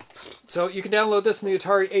 So you can download this in the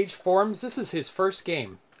Atari Age forums. This is his first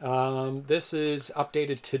game. This is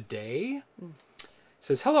updated today. It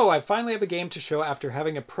says, hello, I finally have a game to show after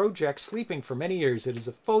having a project sleeping for many years. It is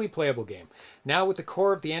a fully playable game. Now with the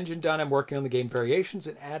core of the engine done, I'm working on the game variations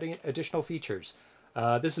and adding additional features.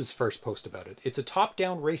 This is first post about it. It's a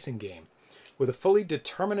top-down racing game with a fully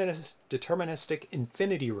deterministic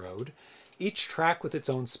infinity road, each track with its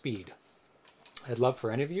own speed. I'd love for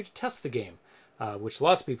any of you to test the game, which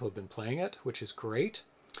lots of people have been playing it, which is great.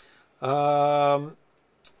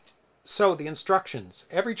 So the instructions.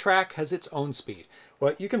 Every track has its own speed.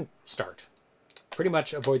 Well, you can start. Pretty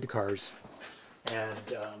much avoid the cars. And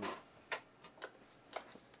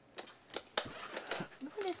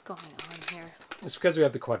What is going on here? it's because we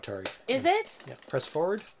have the Quadtari. Is it? Yeah. Press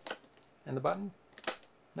forward. And the button?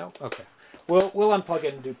 No? Okay. We'll unplug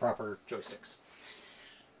it and do proper joysticks.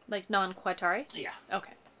 Like non-Quatari? Yeah.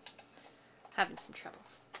 Okay. Having some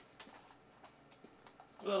troubles.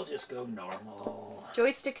 We'll just go normal.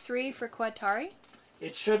 Joystick 3 for Quatari?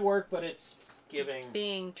 It should work, but it's giving...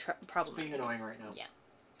 Being It's being annoying right now. Yeah.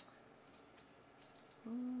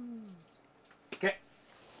 Okay.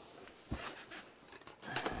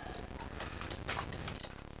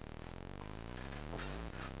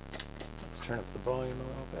 Let's turn up the volume a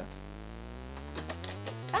little bit.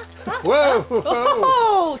 Whoa!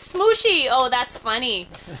 Oh, smooshy! Oh, that's funny.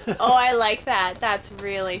 Oh, I like that. That's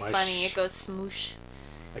really Smush. funny. It goes smoosh.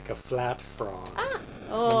 Like a flat frog.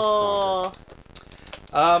 Oh.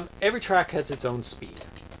 Every track has its own speed,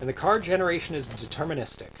 and the car generation is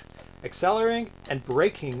deterministic. Accelerating and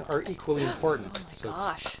braking are equally important. Oh my so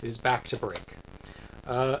gosh. it is back to brake.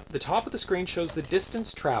 The top of the screen shows the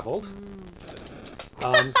distance traveled.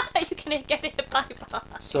 You can get hit by boss.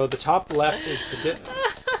 So the top left is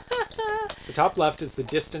the top left is the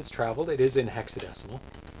distance traveled. It is in hexadecimal,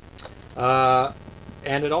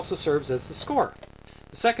 and it also serves as the score.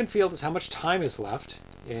 The second field is how much time is left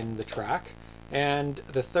in the track, and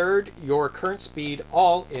the third, your current speed,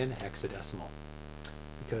 all in hexadecimal,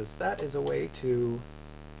 because that is a way to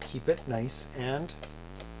keep it nice and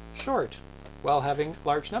short. while having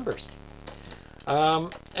large numbers.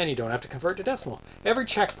 And you don't have to convert to decimal. Every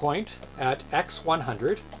checkpoint at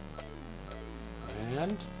x100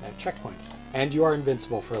 and at checkpoint. And you are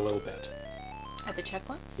invincible for a little bit. At the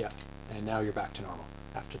checkpoints? Yeah. And now you're back to normal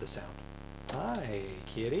after the sound. Hi,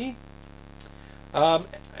 kitty. And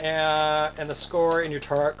the score in your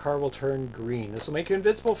car will turn green. This will make you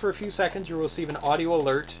invincible for a few seconds. You will receive an audio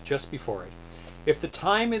alert just before it. If the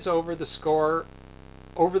time is over the score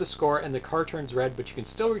and the car turns red, but you can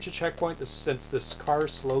still reach a checkpoint since this car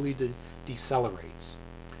slowly decelerates.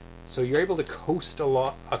 So you're able to coast a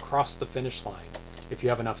lot across the finish line if you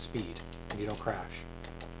have enough speed and you don't crash.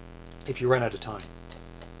 If you run out of time.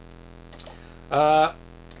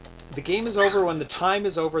 The game is over when the time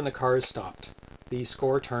is over and the car is stopped. The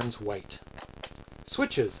score turns white.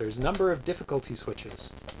 Switches. There's a number of difficulty switches.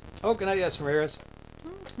 Oh, good night, yes, Ramirez.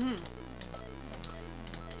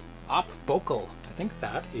 Bokel. I think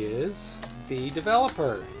that is the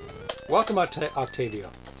developer. Welcome, Octavio.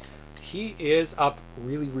 He is up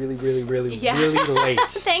really late.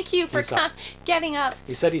 Thank you for getting up.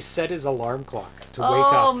 He said he set his alarm clock to wake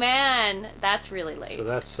up. Oh man, that's really late. So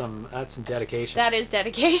that's some dedication. That is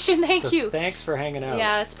dedication. Thank you. Thanks for hanging out.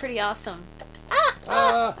 Yeah, it's pretty awesome.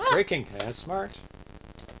 Braking. That's smart.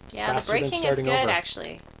 It's yeah, the braking is good over.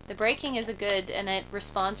 Actually. The braking is good, and it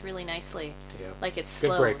responds really nicely. Yeah. Like it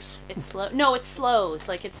slows. Good brakes. It's slow. No, it slows.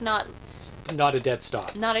 Like it's not. Not a dead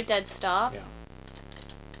stop. Not a dead stop. Yeah.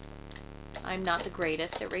 I'm not the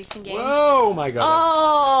greatest at racing games. Whoa, my God.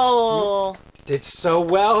 Oh. You did so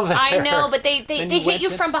well there. I know, but they hit you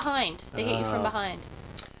from behind. They hit you from behind.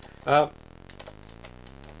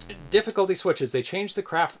 Difficulty switches. They change the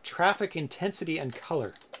traffic intensity and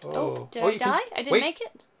color. Oh, did I die? I didn't make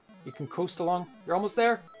it? You can coast along. You're almost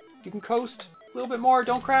there. You can coast. A little bit more.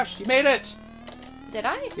 Don't crash. You made it. Did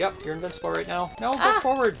I? Yep, you're invincible right now. No, go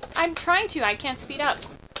forward. I'm trying to. I can't speed up.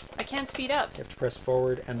 I can't speed up. You have to press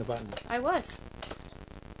forward and the button. I was.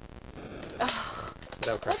 Ugh.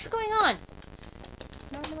 Without pressure. What's going on?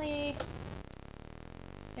 Normally...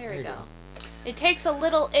 There we go. It takes a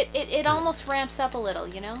little... It almost ramps up a little,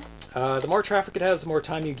 you know? The more traffic it has, the more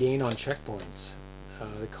time you gain on checkpoints.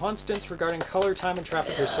 The constants regarding color, time, and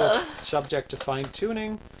traffic are subject to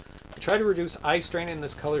fine-tuning. Try to reduce eye strain in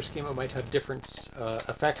this color scheme. It might have different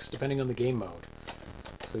effects depending on the game mode.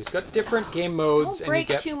 So he's got different game modes. Don't brake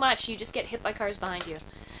too much. You just get hit by cars behind you.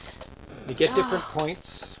 You get different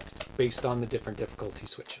points based on the different difficulty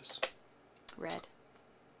switches. Red.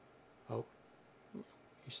 Oh. You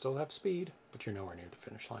still have speed, but you're nowhere near the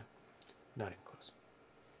finish line. Not even close.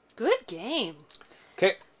 Good game.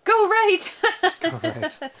 Okay. Go right. Go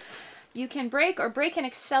right. You can brake or brake and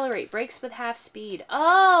accelerate. Brakes with half speed.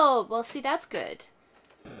 Oh, well, see, that's good.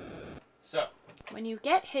 So. When you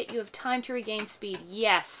get hit, you have time to regain speed.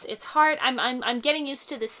 Yes, it's hard. I'm getting used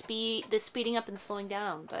to the speeding up and slowing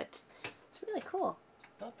down, but it's really cool.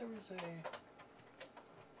 I thought there was a...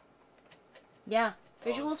 Yeah,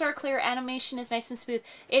 visuals are clear. Animation is nice and smooth.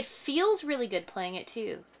 It feels really good playing it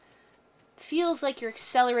too. Feels like you're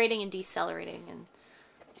accelerating and decelerating and.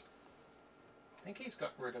 I think he's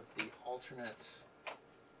gotten rid of the alternate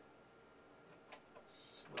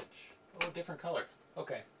switch. Oh, different color.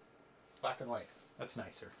 Okay. Black and white. That's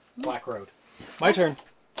nicer. Black road. My turn.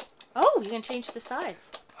 Oh, you can change the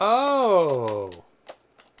sides. Oh.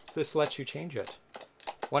 This lets you change it.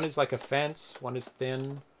 One is like a fence. One is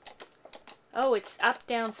thin. Oh, it's up,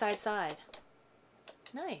 down, side, side.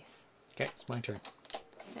 Nice. Okay, it's my turn.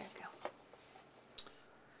 There you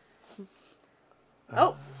go.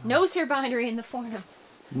 Oh, Nosehair bindery in the forum.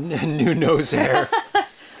 New Nosehair.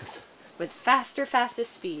 With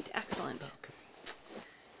fastest speed. Excellent. Okay.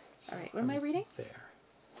 All right, what am I reading? There.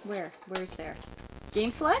 Where? Where's there?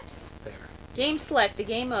 Game select? There. Game select, the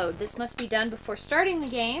game mode. This must be done before starting the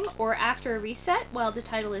game or after a reset while the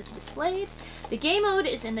title is displayed. The game mode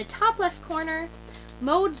is in the top left corner.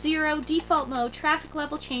 Mode 0, default mode, traffic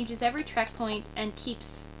level changes every checkpoint and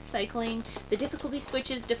keeps cycling. The difficulty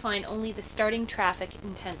switches define only the starting traffic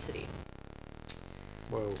intensity.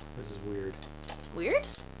 Whoa, this is weird. Weird?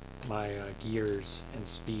 My gears and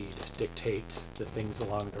speed dictate the things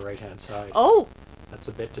along the right-hand side. Oh! That's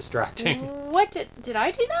a bit distracting. What did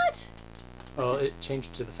I do that? Well, it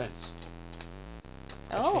changed to the fence.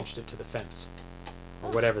 Oh. I changed it to the fence.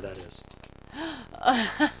 Or whatever that is.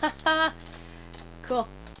 Cool.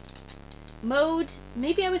 Mode,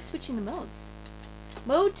 maybe I was switching the modes.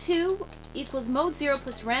 Mode 2 equals mode 0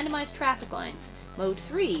 plus randomized traffic lines. Mode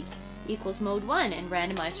 3 equals mode 1 and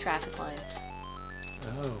randomized traffic lines.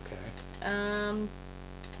 Oh, okay.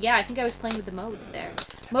 Yeah, I think I was playing with the modes there.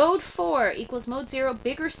 Mode 4 equals mode 0,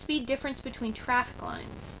 bigger speed difference between traffic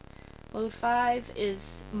lines. Mode 5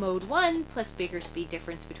 is mode 1 plus bigger speed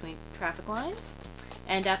difference between traffic lines.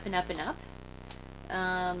 And up and up and up.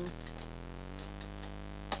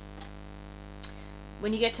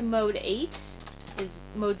 When you get to mode 8 is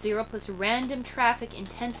mode 0 plus random traffic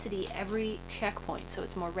intensity every checkpoint. So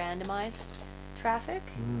it's more randomized traffic.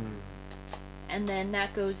 And then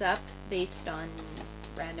that goes up based on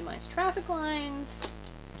randomized traffic lines.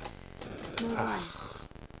 It's mode 1.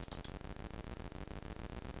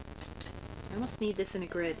 I almost need this in a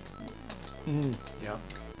grid. Yeah.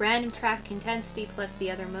 Random traffic intensity plus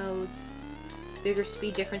the other modes. Bigger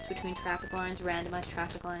speed difference between traffic lines. Randomized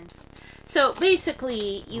traffic lines. So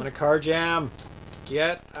basically, I'm in a car jam.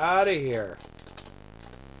 Get out of here.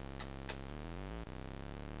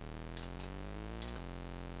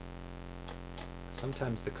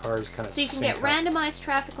 Sometimes the cars kind of So you can get randomized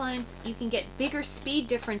traffic lines. You can get bigger speed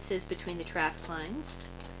differences between the traffic lines.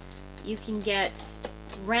 You can get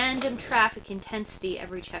random traffic intensity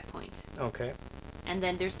every checkpoint. Okay. And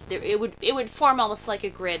then it would form almost like a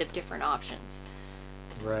grid of different options.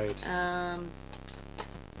 Right. There's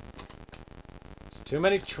too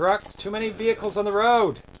many trucks, too many vehicles on the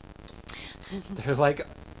road. They're like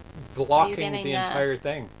blocking the entire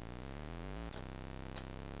thing.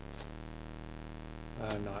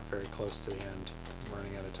 I'm not very close to the end. I'm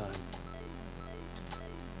running out of time.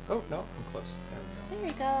 Oh, no, I'm close. There There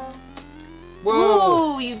we go.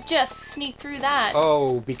 Whoa! Ooh, you just sneaked through that.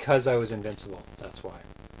 Oh, because I was invincible. That's why.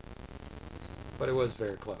 But it was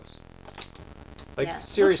very close. Like, yeah.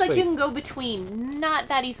 seriously. Looks like you can go between. Not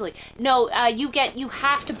that easily. No, you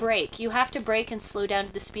have to brake. You have to brake and slow down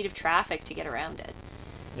to the speed of traffic to get around it.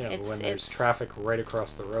 Yeah, but when there's traffic right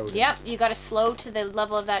across the road. Yep, you got to slow to the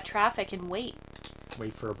level of that traffic and wait.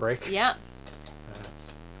 Wait for a break? Yeah.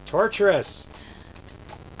 That's torturous.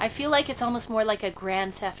 I feel like it's almost more like a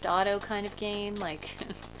Grand Theft Auto kind of game, like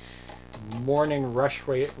morning rush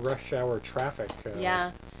hour traffic.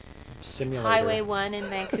 Yeah. Simulator. Highway 1 in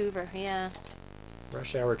Vancouver. Yeah.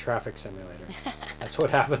 Rush hour traffic simulator. That's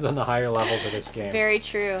what happens on the higher levels of this game. It's very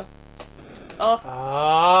true. Oh.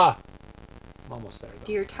 Ah. I'm almost there, though.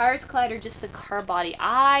 Do your tires collide or just the car body?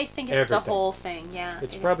 I think it's Everything. the whole thing. Yeah.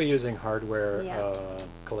 It's probably using hardware Yeah.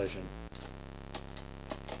 collision.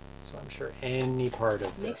 So I'm sure any part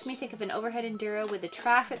of this. Makes me think of an overhead enduro with the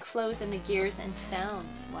traffic flows and the gears and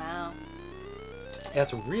sounds. Wow. Yeah,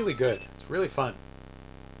 it's really good. It's really fun.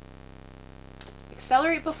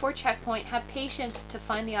 Accelerate before checkpoint. Have patience to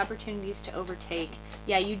find the opportunities to overtake.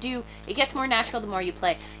 Yeah, you do. It gets more natural the more you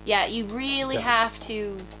play. Yeah, you really have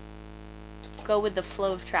to go with the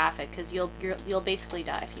flow of traffic because you'll basically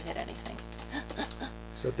die if you hit anything.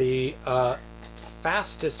 So the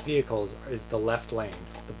fastest vehicles is the left lane,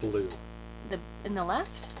 the blue. In the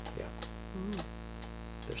left? Yeah.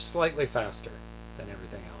 They're slightly faster than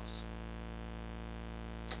everything else.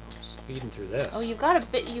 I'm speeding through this. Oh, you've got a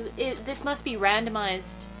bit. This must be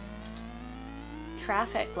randomized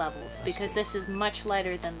traffic levels because this is much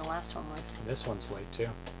lighter than the last one was. And this one's light too.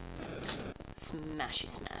 Smashy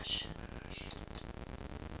smash.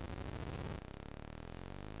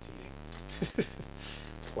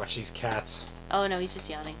 Watch these cats. Oh no, he's just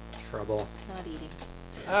yawning. Trouble. Not eating.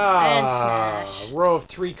 Ah, And smash. row of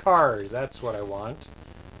 3 cars. That's what I want.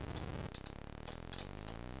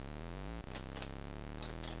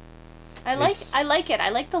 I like it. I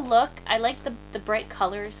like the look. I like the bright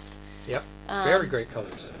colors. Yep. Very great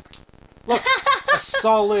colors. Look, a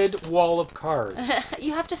solid wall of cars.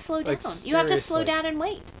 You have to slow down. Like, You have to slow seriously. down and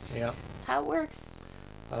wait. Yeah. That's how it works.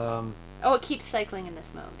 Oh, it keeps cycling in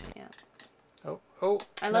this mode. Yeah. Oh.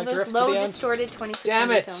 I love those drift to low the end? distorted 26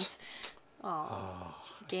 Damn it. undertones. Oh,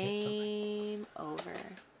 game over.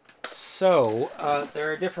 So,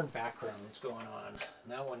 there are different backgrounds going on.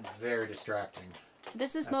 That one's very distracting. So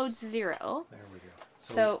this is mode 0. There we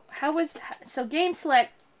go. So game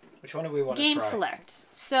select. Which one do we want to Game try? select.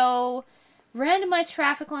 So randomized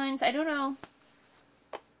traffic lines. I don't know.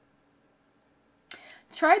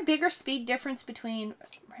 Try bigger speed difference between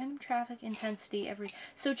random traffic intensity every.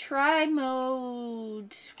 So try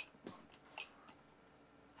mode.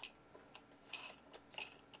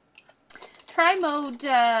 Try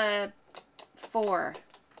mode 4.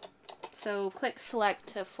 So click select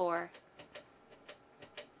to 4.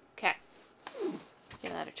 Okay.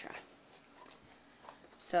 Give that a try.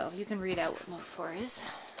 So you can read out what mode 4 is.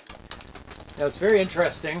 Yeah, it's very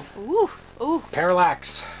interesting. Ooh, ooh,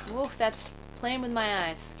 Parallax. ooh, that's playing with my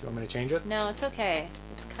eyes. Do you want me to change it? No, it's okay.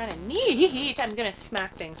 It's kind of neat. I'm gonna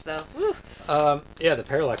smack things though. Ooh. Yeah, the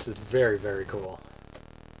parallax is very, very cool.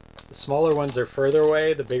 The smaller ones are further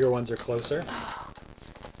away, the bigger ones are closer.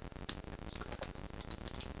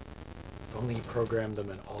 If only you program them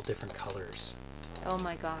in all different colors. Oh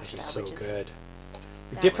my gosh, It'd be that so would just... good.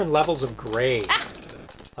 that Different levels of gray.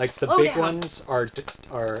 Like the Slow big down. ones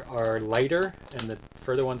are lighter, and the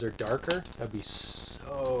further ones are darker. That'd be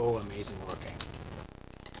so amazing looking.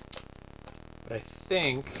 But I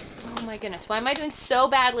think Oh my goodness, why am I doing so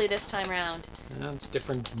badly this time around? it's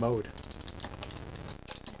different mode.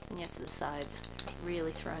 This thing is to the sides.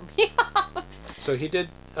 Really throwing me off. So he did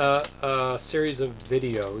a series of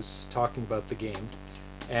videos talking about the game,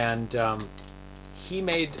 and he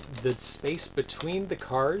made the space between the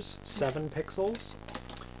cars 7 pixels,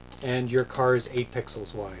 and your car is 8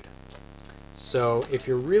 pixels wide. So if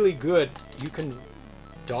you're really good, you can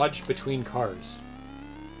dodge between cars,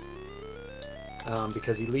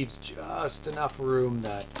 because he leaves just enough room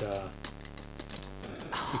that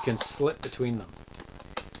you can slip between them.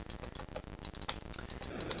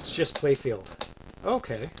 It's just playfield.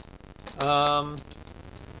 Okay. Well,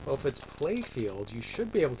 if it's playfield, you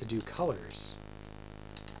should be able to do colors.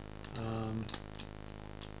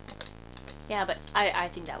 Yeah, but I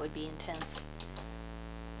think that would be intense.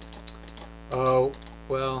 Oh,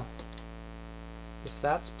 well, if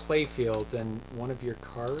that's playfield, then one of your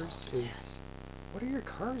cars is... What are your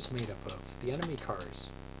cars made up of? The enemy cars.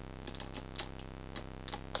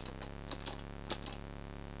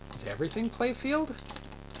 Is everything playfield?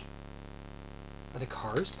 Are the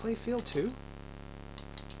cars playfield too?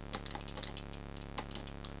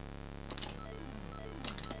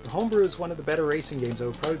 The Homebrew is one of the better racing games. I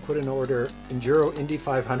would probably put in order Enduro Indy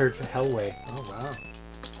 500 for Hellway. Oh, wow.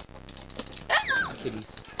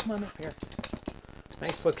 Kitties. Come on up here.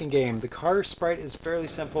 Nice looking game. The car sprite is fairly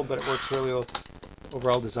simple, but it works really well.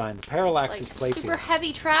 Overall design. The parallax It's is like playfield. super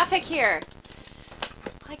heavy traffic here.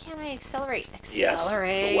 Why can't I accelerate? Yes.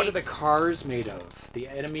 Accelerate. But what are the cars made of? The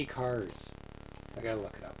enemy cars. I gotta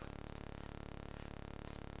look it up.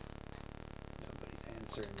 Nobody's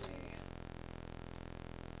answering me.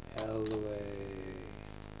 Hellway.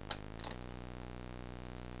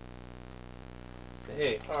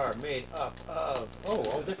 They are made up of,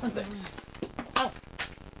 all different things. Oh.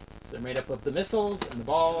 So they're made up of the missiles and the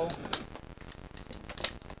ball.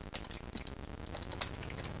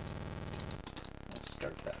 Let's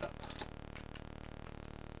start that up.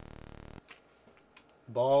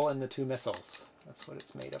 Ball and the 2 missiles. That's what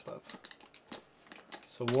it's made up of.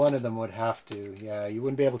 So one of them would have to, yeah, you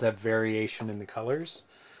wouldn't be able to have variation in the colors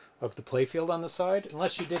of the playfield on the side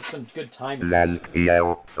unless you did some good timing.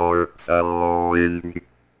 Oh,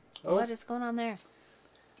 What is going on there?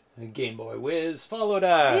 a Game Boy Whiz followed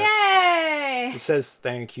us. Yay! It says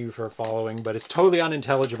thank you for following, but it's totally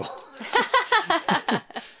unintelligible.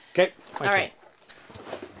 Okay, my All turn. right.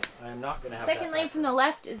 I am not going to have Second that lane from the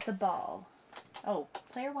left is the ball. Oh,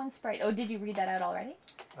 player 1 sprite. Oh, did you read that out already?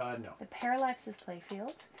 No. The parallax is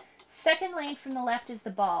playfield. Second lane from the left is the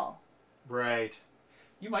ball. Right.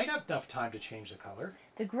 You might have enough time to change the color.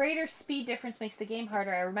 The greater speed difference makes the game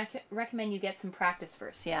harder. I recommend you get some practice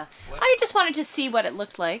first. Yeah. What? I just wanted to see what it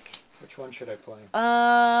looked like. Which one should I play?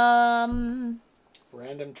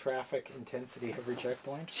 Random traffic intensity every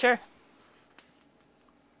checkpoint? Sure.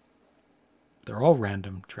 They're all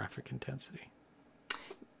random traffic intensity.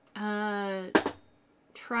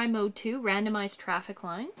 Try mode 2, randomized traffic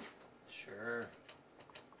lines. Sure.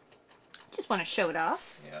 Just want to show it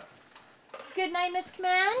off. Yeah. Good night, Miss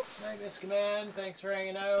Command. Hi, Miss Command. Thanks for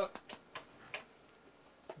hanging out.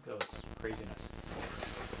 Look at those craziness.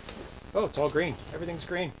 Oh, it's all green. Everything's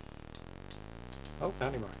green. Oh, not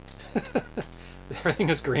anymore. Everything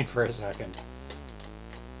is green for a second.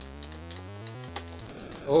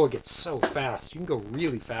 Oh, it gets so fast. You can go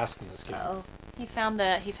really fast in this game. Oh, he found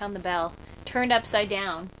the bell. Turned upside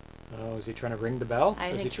down. Oh, is he trying to ring the bell? I or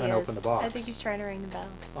is think he trying to open the box? I think he's trying to ring the bell.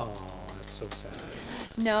 Oh, that's so sad.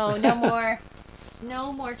 No, no more.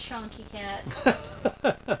 No more Chonky Cat.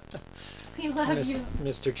 We love you.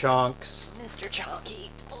 Mr. Chonks. Mr. Chonky.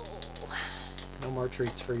 Oh. No more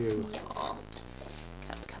treats for you. Come.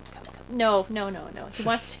 No.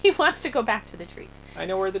 He wants to go back to the treats. I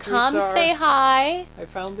know where the treats Come are. say hi. I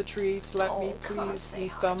found the treats. Let me come please say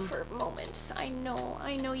eat hi them. for a moment. I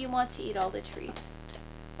know you want to eat all the treats.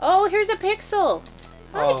 Oh, here's a Pixel.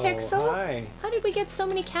 Hi, Oh, Pixel. hi. How did we get so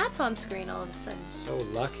many cats on screen all of a sudden? So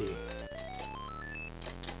lucky.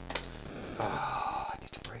 Ah, I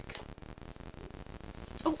need to break.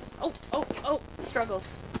 Oh,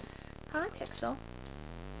 struggles. Hi, Pixel.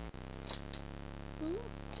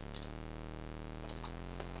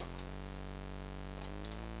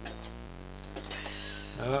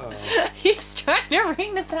 Uh-oh. He's trying to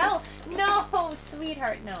ring the bell. No,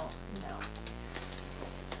 sweetheart, no.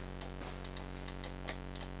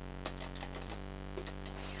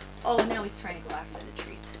 Oh, now he's trying to go after the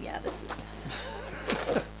treats. Yeah, this is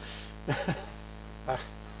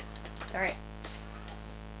It's alright.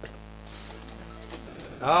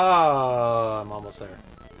 Ah, I'm almost there.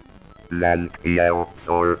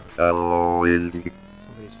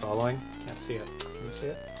 Somebody's following. Can't see it. Can you see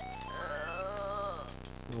it?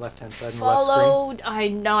 On the left-hand side and the left Followed. I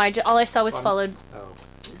know. All I saw was followed. screen. Oh.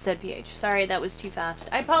 ZPH. Sorry, that was too fast.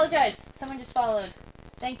 I apologize. Someone just followed.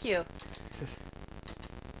 Thank you.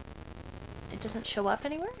 It doesn't show up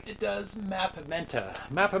anywhere? It does. Mapamenta.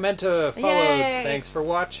 Mapamenta followed. Yay. Thanks for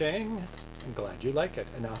watching. I'm glad you like it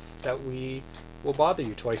enough that we will bother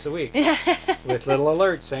you twice a week with little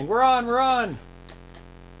alerts saying, we're on, we're on.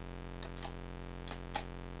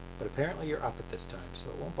 But apparently you're up at this time, so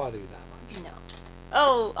it won't bother you that much. No.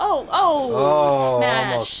 Oh,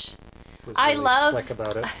 smash. Almost. Was I really love- slick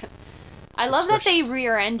about it. I love that they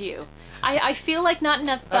rear end you. I feel like not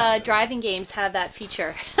enough driving games have that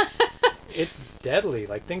feature. It's deadly.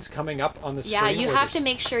 Like things coming up on the screen. Yeah, you where have to there's-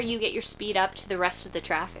 make sure you get your speed up to the rest of the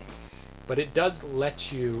traffic. But it does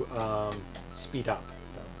let you speed up.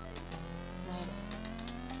 Though.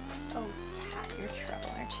 Oh, cat, you're trouble,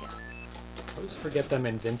 aren't you? I always forget them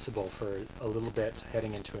invincible for a little bit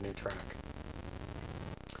heading into a new track.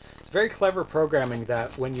 It's very clever programming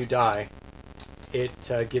that when you die, it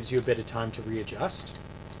gives you a bit of time to readjust.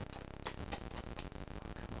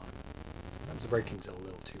 Come on. Sometimes the braking's a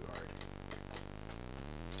little too hard.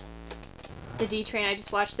 The D-Train, I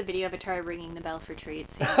just watched the video of Atari ringing the bell for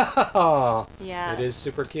treats. Yeah. Oh, Yeah. it is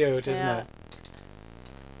super cute, isn't Yeah. it?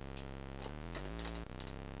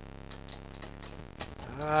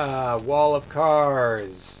 Ah, wall of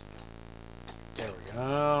cars. There we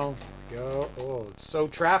go. There we go. Oh, it's so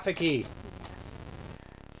trafficky. Yes.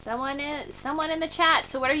 Someone in the chat.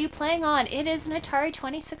 So what are you playing on? It is an Atari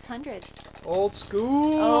 2600. Old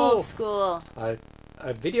school. Old school.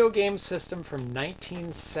 A video game system from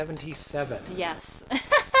 1977. Yes.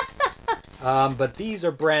 But these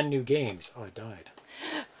are brand new games. Oh, I died.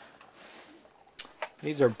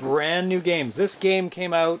 These are brand new games. This game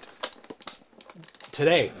came out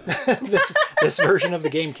today. this version of the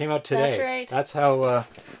game came out today. That's right.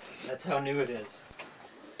 That's how new it is.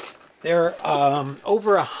 There are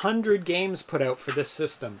over 100 games put out for this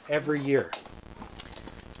system every year.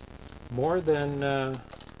 More than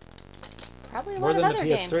Probably a more lot than of the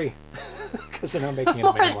other PS3. games. Because they're not making it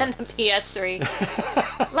More anymore. than the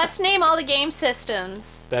PS3. Let's name all the game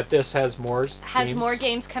systems. That this has more games. More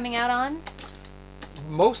games coming out on?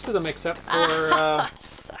 Most of them except for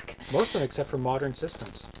Suck. most of them except for modern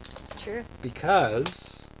systems. True.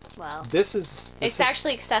 Because Well, this it's is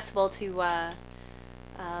actually accessible to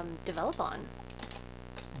develop on.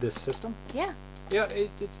 this system. Yeah. Yeah,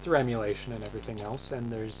 it's through emulation and everything else,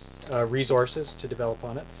 and there's resources to develop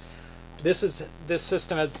on it. This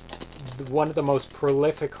system has one of the most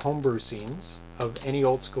prolific homebrew scenes of any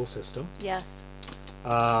old school system. Yes.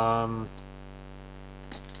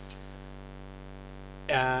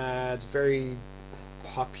 It's very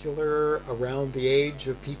popular around the age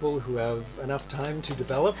of people who have enough time to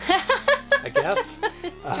develop, I guess.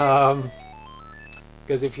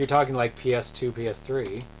 Because if you're talking like PS2,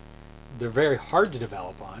 PS3, they're very hard to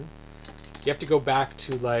develop on. You have to go back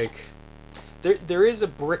to like... There is a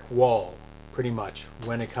brick wall, pretty much,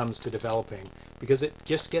 when it comes to developing, because it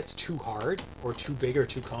just gets too hard or too big or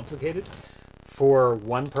too complicated for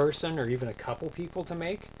one person or even a couple people to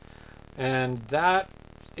make. And that,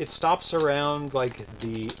 it stops around like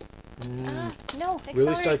the... No,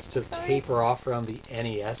 really starts to taper off around the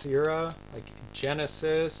NES era, like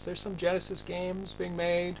Genesis. There's some Genesis games being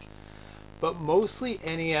made, but mostly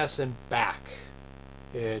NES and back.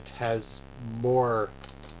 It has more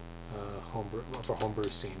a homebrew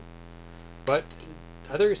scene, but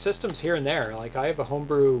other systems here and there. Like I have a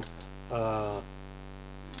homebrew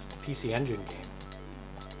PC Engine game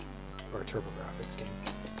or a TurboGrafx game.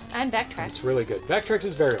 And Vectrex. It's really good. Vectrex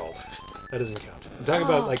is very old. That doesn't count. I'm talking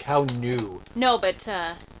about like how new. No, but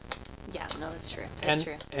yeah, no, that's true. That's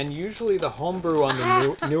true. And usually the homebrew on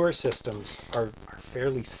the newer systems are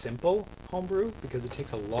fairly simple homebrew because it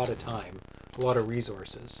takes a lot of time, a lot of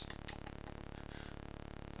resources.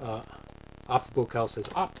 Bokel says,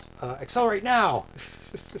 accelerate now!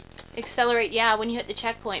 Accelerate, yeah, when you hit the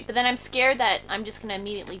checkpoint. But then I'm scared that I'm just going to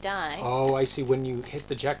immediately die. Oh, I see. When you hit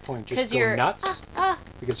the checkpoint, just go you're nuts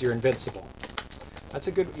because you're invincible. That's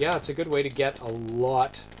a good, yeah, it's a good way to get a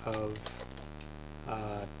lot of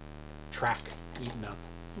track eaten up.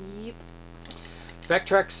 Yep.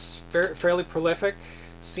 Vectrex, fairly prolific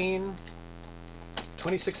scene.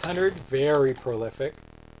 2600, very prolific.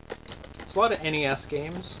 There's a lot of NES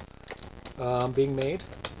games being made.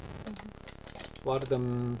 A lot of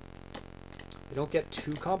them They don't get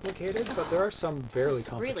too complicated, but there are some fairly It's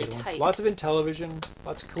really complicated ones. tight. Lots of Intellivision,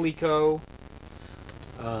 lots of Coleco,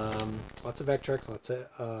 lots of Vectrex, lots of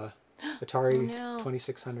Atari No.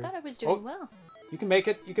 2600. I thought I was doing well. You can make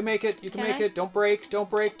it. You can make it. You can Can make I? it. Don't break. Don't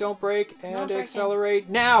break. Don't break. Not And breaking. accelerate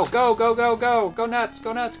now. Go. Go. Go. Go. Go nuts.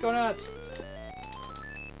 Go nuts. Go nuts.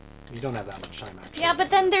 You don't have that much time, actually. Yeah, but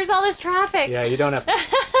then there's all this traffic. Yeah, you don't have.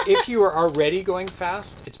 If you are already going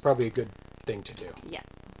fast, it's probably a good thing to do. Yeah,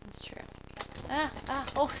 that's true.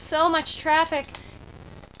 Oh, so much traffic.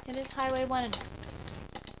 It is Highway 1.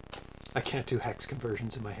 I can't do hex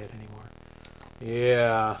conversions in my head anymore.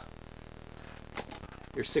 Yeah.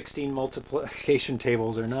 Your 16 multiplication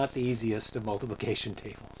tables are not the easiest of multiplication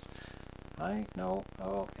tables. I know.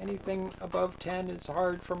 Oh, anything above 10 is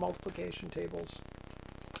hard for multiplication tables.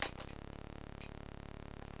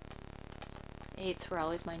 8s were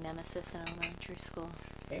always my nemesis in elementary school.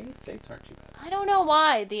 Eights aren't too bad. I don't know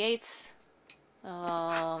why. The 8s...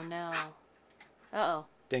 Oh, no. Uh-oh.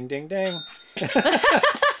 Ding, ding, ding.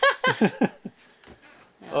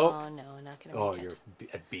 Oh, no, I'm not going to Oh, make you're it.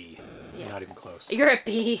 at B. Yeah. Not even close. You're a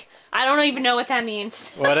B. I don't even know what that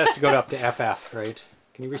means. Well, it has to go up to FF, right?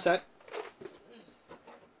 Can you reset?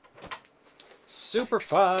 Super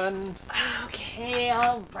fun. Okay,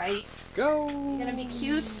 all right. Go. You gonna be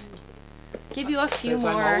cute? Give you a few Says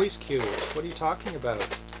more. I'm always cute. What are you talking about?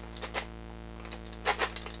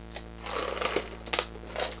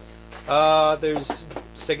 There's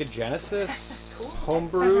Sega Genesis, Cool.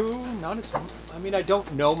 Homebrew. Not as. I mean, I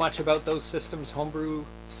don't know much about those systems' homebrew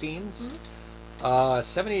scenes.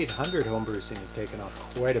 7800 homebrew scene has taken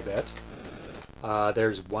off quite a bit.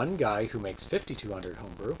 There's one guy who makes 5200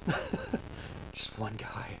 homebrew. Just one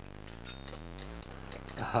guy.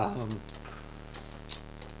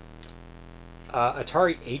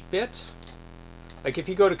 Atari 8-bit. Like, if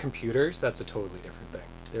you go to computers, that's a totally different thing.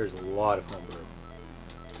 There's a lot of homebrew.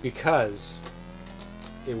 Because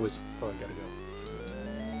it was... Oh, I gotta go.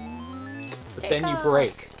 But Take then you off.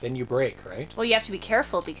 break. Then you break, right? Well, you have to be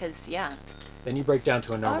careful because, yeah. Then you break down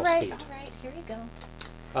to a normal speed. All right, here we go.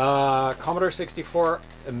 Commodore 64,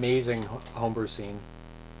 amazing homebrew scene.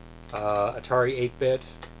 Atari 8-bit,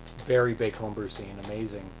 very big homebrew scene,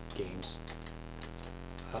 amazing games.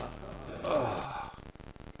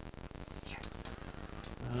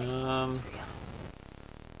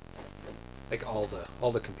 Like all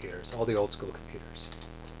the computers, all the old school computers.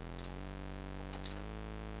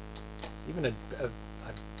 Even I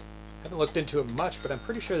haven't looked into it much, but I'm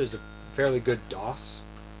pretty sure there's a fairly good DOS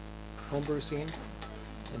homebrew scene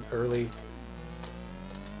in early.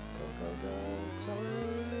 Go,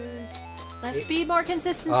 accelerate. Less speed, more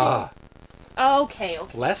consistency. Ah, Okay.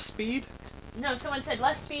 less speed? No, someone said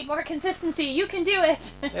less speed, more consistency. You can do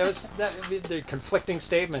it. It was they're conflicting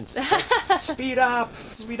statements. Like, speed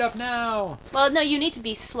up now. Well, no, you need to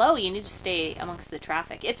be slow. You need to stay amongst the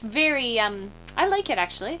traffic. It's very I like it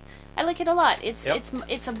actually. I like it a lot. It's Yep.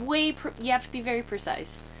 it's a way you have to be very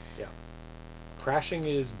precise. Yeah, crashing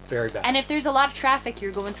is very bad. And if there's a lot of traffic,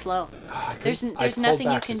 you're going slow. There's pulled nothing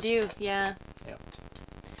you back can as- do. Yeah. Yeah.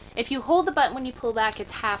 If you hold the button when you pull back,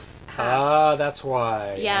 it's half. Ah, that's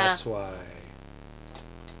why. Yeah. That's why.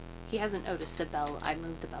 He hasn't noticed the bell. I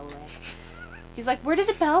moved the bell away. He's like, where did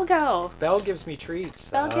the bell go? Bell gives me treats.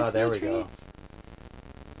 Bell gives there me we go. treats.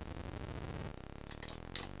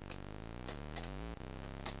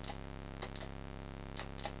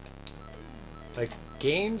 Like,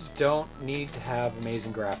 games don't need to have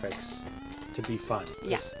amazing graphics to be fun.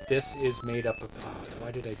 Yeah. This is made up of... Oh,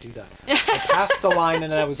 why did I do that? I passed the line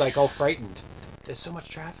and then I was like all frightened. There's so much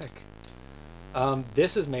traffic.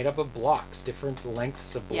 This is made up of blocks, different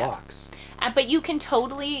lengths of Yeah. blocks. But you can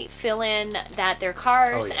totally fill in that they're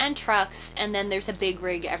cars Oh, yeah. and trucks, and then there's a big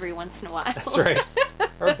rig every once in a while. That's right.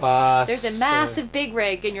 Or bus. There's a massive big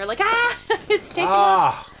rig, and you're like, ah, it's taking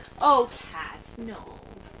off. Ah! Oh, cats, no. No,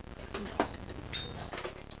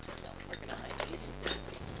 we're gonna hide these.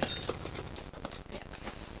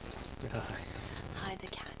 Yeah, hide the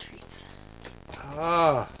cat treats.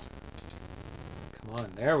 Ah! Come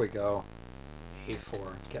on, there we go.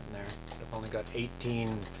 A4, getting there. I've only got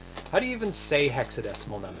 18. How do you even say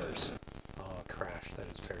hexadecimal numbers? Oh, crash. That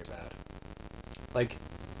is very bad. Like,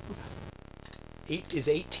 is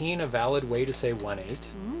 18 a valid way to say 1/8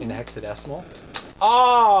 in hexadecimal?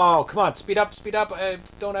 Oh, come on, speed up, speed up. I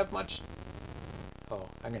don't have much. Oh,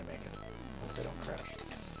 I'm gonna make it. As long as I don't crash.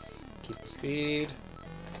 Keep the speed.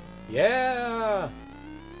 Yeah!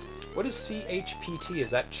 What is CHPT? Is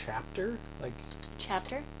that chapter? Like,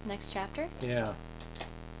 Chapter? Next chapter? yeah.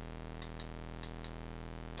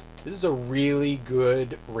 This is a really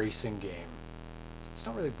good racing game. It's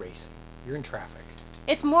not really racing. You're in traffic.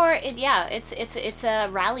 It's more, yeah, it's a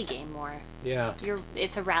rally game more. Yeah.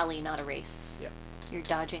 It's a rally, not a race. Yeah. You're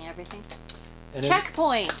dodging everything. And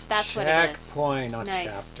Checkpoint, that's what it is. Checkpoint, not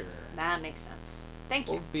Nice. chapter. That makes sense. Thank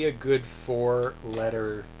What you. would be a good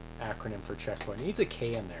 4-letter acronym for checkpoint? It needs a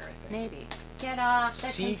K in there, I think. Maybe. Get off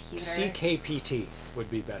the computer. CKPT would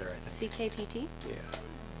be better, I think. CKPT? Yeah.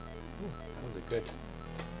 Ooh, that was a good.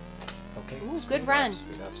 Okay. Ooh, speed good up, run.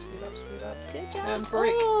 Speed up, speed up, speed up. Good job. And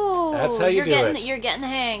break. Ooh, That's how you you're do getting, it. You're getting the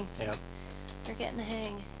hang. Yeah. You're getting the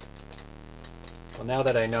hang. Well, now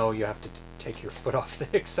that I know you have to take your foot off the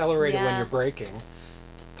accelerator when Yeah. you're braking,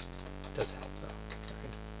 it does help though.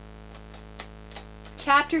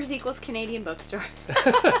 Chapters equals Canadian bookstore.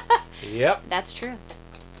 Right? Yep. That's true.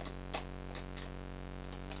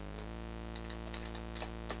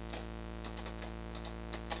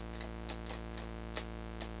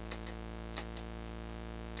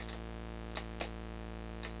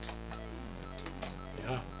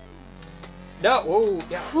 Yeah. No. Whoa.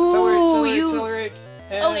 Yeah. Ooh, Accelerate. you- Accelerate.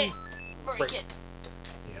 And Okay. break. Break it.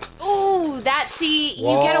 Yeah. Ooh, you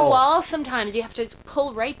get a Wall. wall sometimes. You have to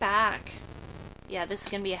pull right back. Yeah, this is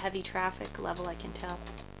going to be a heavy traffic level, I can tell.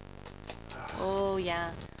 Oh,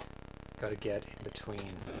 yeah. Gotta get in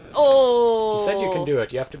between. Oh! You said you can do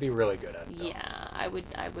it. You have to be really good at it. Though. Yeah, I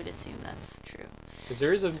would assume that's true. Because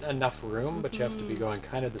there is enough room, but you have to be going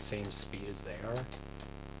kind of the same speed as they are.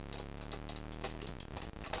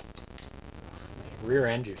 Rear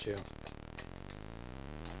end you too.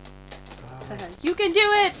 You can do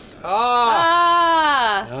it!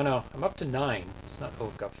 Ah! Ah! No, I'm up to 9. It's not. Oh,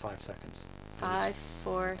 I've got 5 seconds. 5,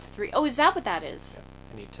 4, 3. Oh, is that what that is?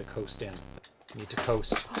 I need to coast in. I need to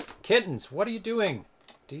coast. Kittens, what are you doing?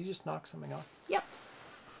 Did you just knock something off? Yep.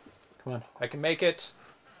 Come on, I can make it.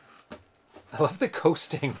 I love the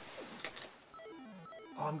coasting.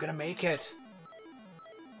 Oh, I'm gonna make it.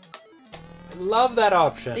 I love that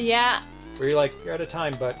option. Yeah. Where you're like, you're out of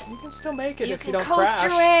time, but you can still make it if you don't can coast crash.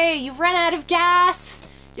 your way. You've run out of gas.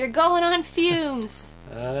 You're going on fumes.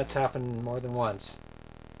 That's happened more than once.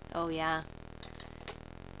 Oh, yeah.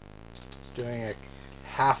 I was doing a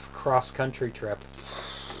half cross-country trip,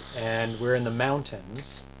 and we're in the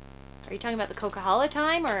mountains. Are you talking about the Coca-Cola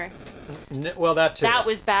time, or? Well, that too. That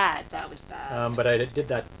was bad. That was bad. But I did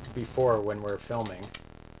that before when we were filming,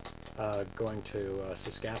 going to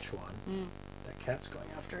Saskatchewan. That cat's going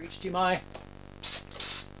after HDMI. Psst,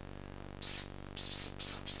 psst. Psst, psst,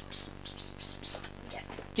 psst, psst, psst, psst, psst,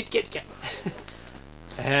 psst. Get.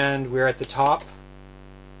 And we're at the top.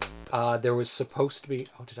 There was supposed to be...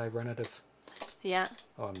 Oh, did I run out of... Yeah.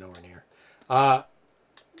 Oh, I'm nowhere near.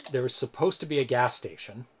 There was supposed to be a gas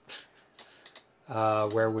station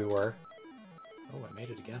where we were. Oh, I made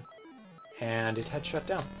it again. And it had shut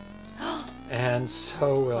down. And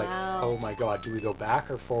so we're like, Wow. oh my god, do we go back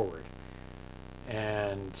or forward?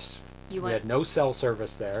 And we went- had no cell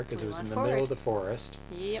service there because We it was in went the middle forward. of the forest.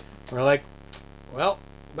 Yep. We're like, well,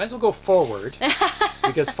 might as well go forward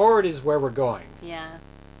because forward is where we're going. Yeah.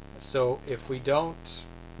 So if we don't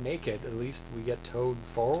make it, at least we get towed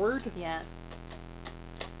forward. Yeah.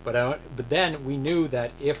 But then we knew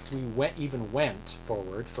that if we went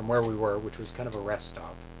forward from where we were, which was kind of a rest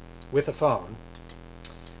stop, with a phone,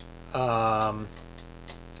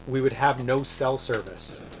 we would have no cell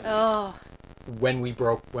service Oh. when we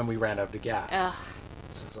ran out of gas. Ugh.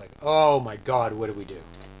 So it's like, oh my god, what do we do?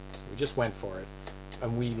 So we just went for it,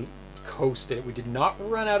 and we coasted. We did not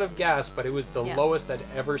run out of gas, but it was the Yeah. lowest I'd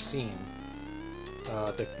ever seen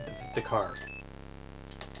the car.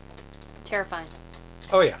 Terrifying.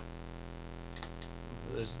 Oh yeah.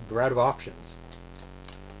 We're out of options.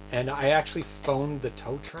 And I actually phoned the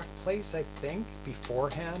tow truck place, I think,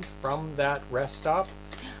 beforehand from that rest stop.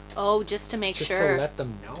 Oh, just to make Just sure. to let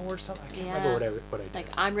them know or something. I can't Yeah. remember what I did. Like,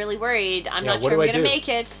 I'm really worried. I'm Yeah, not what sure do I'm I going to do? make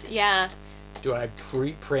it. Yeah. Do I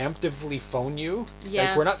preemptively phone you? Yeah.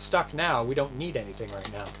 Like, we're not stuck now. We don't need anything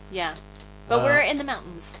right now. Yeah. But we're in the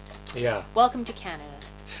mountains. Yeah. Welcome to Canada.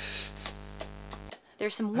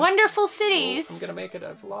 There's some wonderful cities. I'm gonna make it. I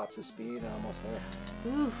have lots of speed. I'm almost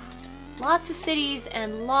there. Ooh. Lots of cities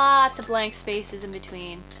and lots of blank spaces in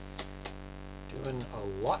between. Doing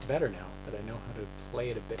a lot better now that I know how to play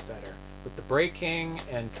it a bit better. With the braking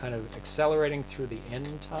and kind of accelerating through the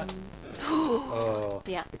end time. Oh.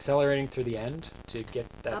 Yeah. Accelerating through the end to get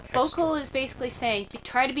that extra. Bokel is basically saying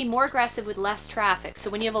try to be more aggressive with less traffic. So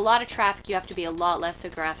when you have a lot of traffic, you have to be a lot less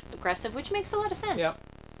aggressive, which makes a lot of sense. Yep.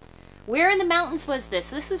 Where in the mountains was this?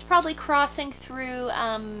 This was probably crossing through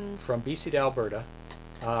From BC to Alberta.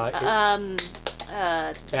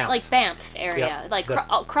 Banff. like Banff area, Yep. like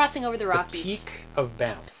crossing over the The Rockies. peak of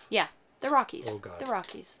Banff. Yeah, the Rockies. Oh, God. The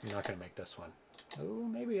Rockies. I'm not going to make this one. Oh,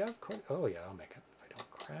 maybe I've... Oh, yeah, I'll make it. If I don't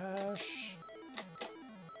crash...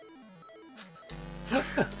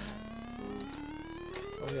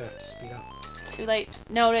 Oh, yeah, I have to speed up. Too late.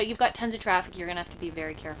 No, you've got tons of traffic. You're going to have to be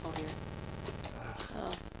very careful here.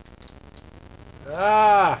 Oh.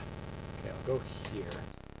 Ah! Okay, I'll go here.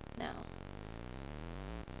 Now.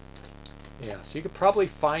 Yeah, so you could probably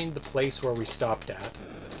find the place where we stopped at.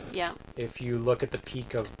 Yeah. If you look at the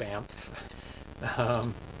peak of Banff.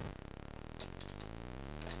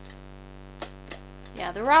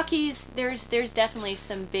 Yeah, the Rockies, there's definitely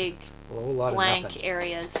some big A whole lot of blank nothing.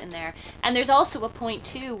 areas in there. And there's also a point,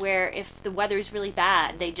 too, where if the weather's really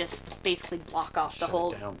bad, they just basically block off Shut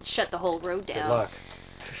the whole road down. Good luck.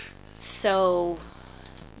 So,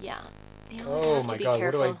 yeah. You always Oh have to my be god,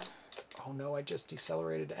 careful. what do I... Oh no, I just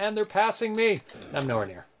decelerated. And they're passing me! I'm nowhere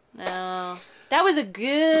near. No. That was a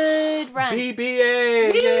good run.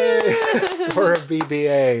 BBA! Yay! Score of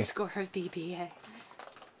BBA. Score of BBA.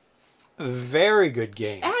 Very good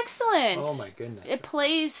game. Excellent. Oh my goodness. It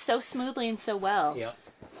plays so smoothly and so well. Yeah.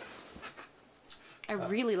 I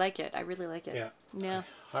really like it. I really like it. Yeah. Yeah.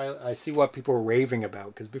 I see what people were raving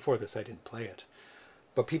about, because before this I didn't play it.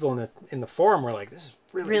 But people in the forum were like, this is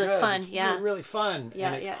really good. Fun, it's yeah. really, really fun. Yeah,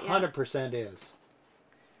 and it yeah. 100% is.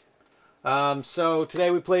 So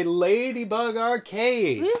today we played Ladybug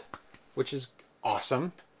Arcade, which is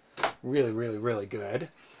awesome. Really, really, really good.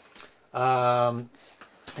 And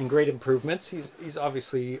great improvements. He's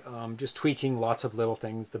obviously just tweaking lots of little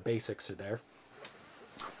things. The basics are there.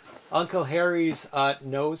 Uncle Harry's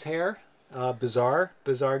Nosehair,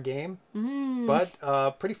 bizarre game,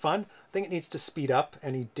 but pretty fun. I think it needs to speed up,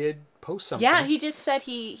 and he did post something. Yeah, he just said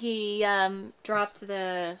he dropped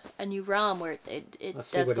a new ROM where it Let's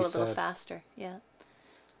see does what go he a little said. faster. Yeah.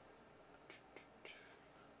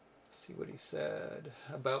 See what he said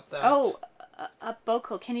about that. Oh,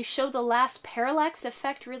 Bokel, can you show the last parallax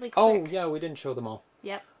effect really quick? Oh, yeah, we didn't show them all.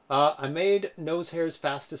 Yep. I made Nosehair's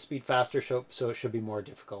fastest speed faster, so it should be more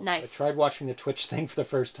difficult. Nice. I tried watching the Twitch thing for the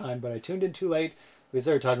first time, but I tuned in too late because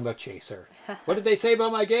they were talking about Chaser. What did they say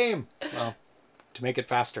about my game? Well, to make it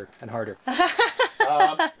faster and harder.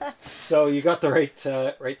 So you got the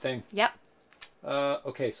right thing. Yep.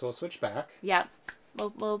 Okay, so I'll switch back. Yep.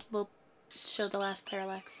 We'll show the last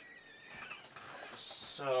parallax.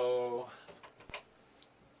 So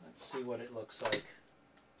let's see what it looks like.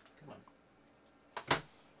 Come on.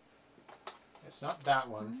 It's not that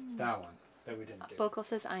one. It's that one that we didn't do. Bokel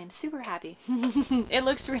says, I am super happy. It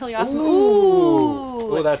looks really awesome.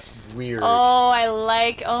 Ooh. Oh, that's weird.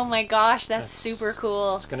 Oh my gosh, that's super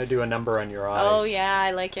cool. It's going to do a number on your eyes. Oh yeah,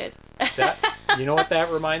 I like it. You know what that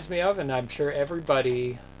reminds me of? And I'm sure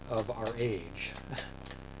everybody of our age,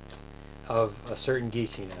 of a certain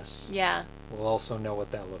geekiness, Yeah, will also know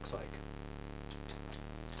what that looks like.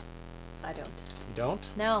 I don't. You don't?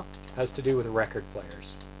 No. Has to do with record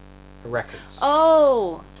players. Records.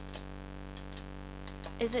 Oh!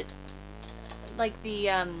 Is it like the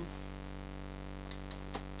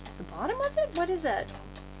bottom of it? What is that?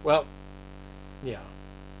 Well, yeah.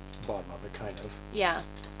 Bottom of it, kind of. Yeah,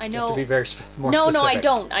 I You know. have to be very more No, specific.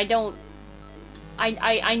 I don't.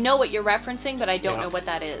 I know what you're referencing, but I don't Yeah. know what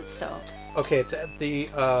that is. So. Okay, it's at the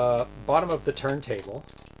bottom of the turntable.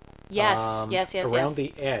 Yes, yes. Around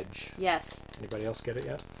the edge. Yes. Anybody else get it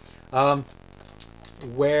yet?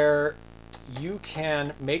 Where you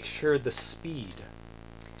can make sure the speed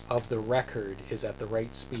of the record is at the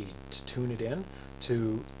right speed to tune it in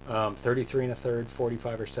to 33 1/3,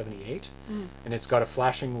 45 or 78. And it's got a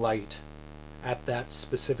flashing light at that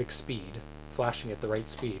specific speed, flashing at the right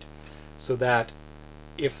speed, so that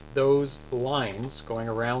if those lines going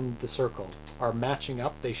around the circle are matching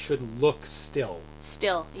up, they should look still.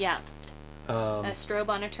 Still, yeah. A strobe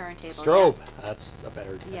on a turntable. Strobe. That's a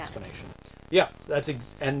better Yeah. explanation. Yeah, that's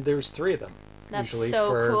and there's 3 of them. That's usually so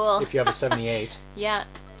for cool. if you have a 78, Yeah.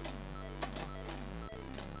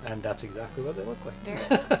 and that's exactly what they look like. Very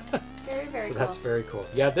cool. Very So cool. that's very cool.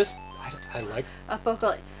 Yeah, this I like.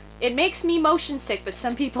 Bokel. It makes me motion sick, but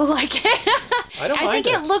some people like it. I don't I mind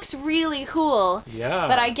think it. it looks really cool. Yeah.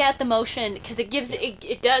 But I get the motion because it gives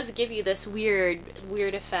it does give you this weird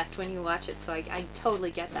effect when you watch it. So I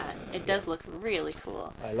totally get that. It does look really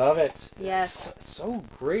cool. I love it. Yes. It's so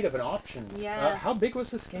great of an option. Yeah. How big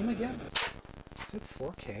was this game again? Is it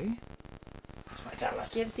 4K? Where's my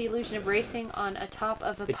tablet? Gives the illusion of racing on a top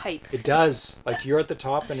of a pipe. It does. Like you're at the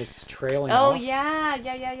top and it's trailing Oh off.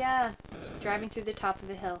 yeah. Driving through the top of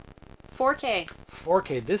a hill. 4K.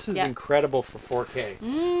 4K. This is Yeah. incredible for 4K.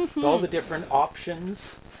 With all the different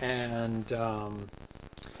options, and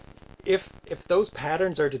if those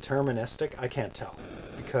patterns are deterministic, I can't tell,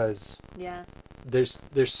 because Yeah. they're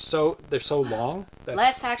so long. That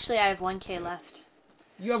Les, actually, I have 1K left.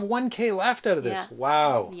 you have 1K left out of this. Yeah.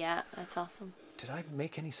 Wow. Yeah, that's awesome. Did I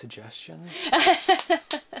make any suggestions?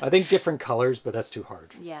 I think different colors, but that's too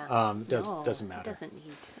hard. Yeah. Doesn't matter. It doesn't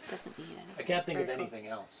need anything. I can't It's think of very cool. anything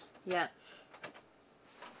else. Yeah.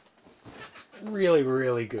 Really,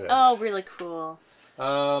 really good. Oh, really cool.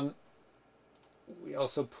 We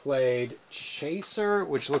also played Chaser,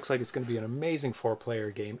 which looks like it's going to be an amazing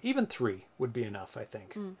 4-player game. Even 3 would be enough, I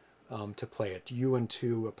think, to play it. You and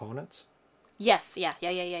 2 opponents. Yes, yeah.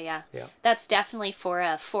 Yeah. That's definitely for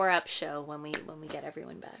a 4-up show when we get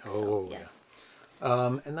everyone back. Oh, so,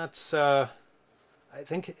 yeah. And that's, I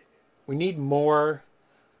think we need more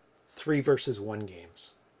 3 versus 1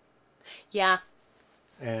 games. Yeah.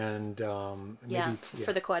 And maybe,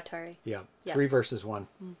 for the Quatari. Yeah, Yeah. 3 versus 1.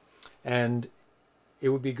 And it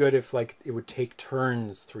would be good if, like, it would take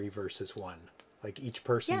turns 3 versus 1. Like, each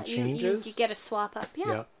person changes. You get a swap up.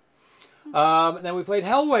 Yeah. And then we played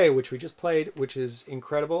Hellway, which we just played, which is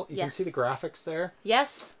incredible. You can Yes. see the graphics there.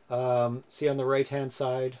 Yes. See on the right-hand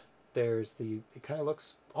side, there's it kind of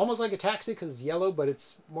looks almost like a taxi because it's yellow, but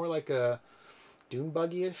it's more like a dune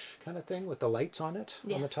buggy-ish kind of thing with the lights on it, on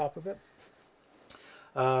the Yes. top of it.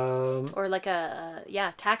 Or like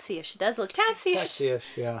taxi-ish. It does look taxi-ish.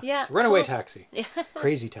 Taxi-ish, yeah. Yeah, It's a Runaway cool. Taxi.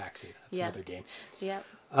 Crazy Taxi. That's Yeah. another game. Yeah.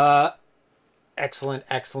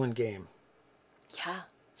 Excellent game. Yeah.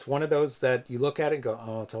 It's one of those that you look at it and go,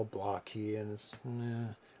 oh, it's all blocky, and it's,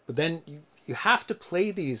 but then you have to play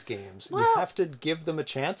these games. You Well- have to give them a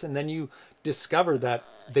chance, and then you discover that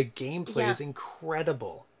the gameplay is Yeah.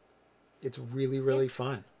 incredible. It's really, really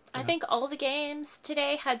fun. I think all the games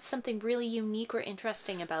today had something really unique or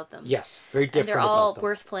interesting about them. Yes, very different. And they're all about them.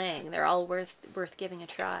 worth playing. They're all worth giving a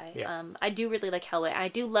try. Yeah. I do really like Hellway. I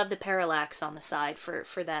do love the parallax on the side for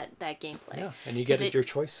that gameplay. Yeah, and you get 'Cause your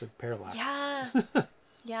choice of parallax. Yeah.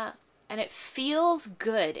 Yeah. And it feels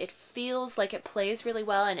good. It feels like it plays really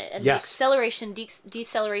well, and the Yes. acceleration,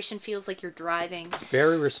 deceleration feels like you're driving.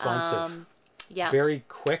 Very responsive. Yeah. Very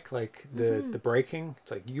quick, like the braking.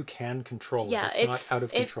 It's like you can control it. Yeah, It's not out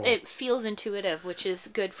of control. It feels intuitive, which is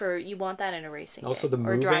good for, you want that in a racing Also, game. the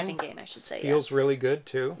moving or driving game, I should say. feels really good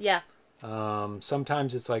too. Yeah.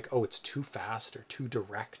 Sometimes it's like, oh, it's too fast or too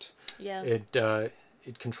direct. Yeah.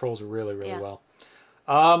 It controls really, really Yeah. well.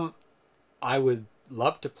 I would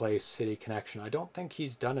love to play City Connection. I don't think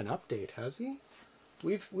he's done an update, has he?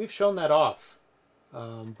 We've shown that off,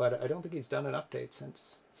 but I don't think he's done an update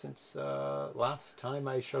since last time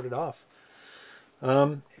I showed it off.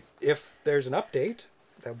 If there's an update,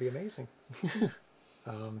 that would be amazing.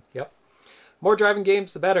 Yep. More driving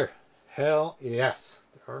games, the better. Hell yes.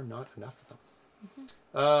 There are not enough of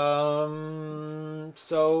them.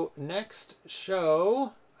 So next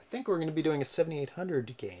show, I think we're going to be doing a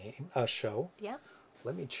 7800 game show. Yeah.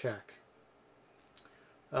 Let me check.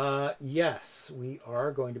 Yes, we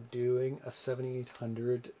are going to be doing a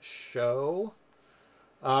 7800 show.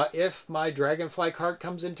 If my Dragonfly cart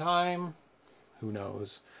comes in time, who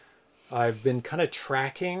knows? I've been kind of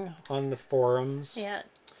tracking on the forums. Yeah.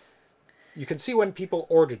 You can see when people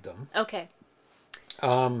ordered them. Okay.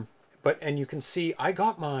 And you can see I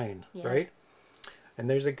got mine, right? And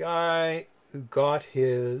there's a guy who got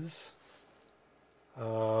his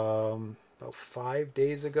about 5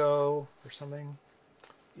 days ago or something.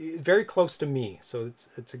 Very close to me, so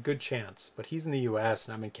it's a good chance. But he's in the U.S.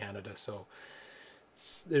 and I'm in Canada, so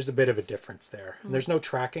there's a bit of a difference there. And there's no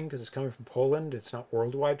tracking because it's coming from Poland. It's not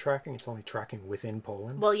worldwide tracking. It's only tracking within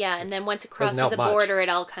Poland. Well, yeah, and then once it crosses help a much. border, it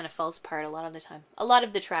all kind of falls apart a lot of the time. A lot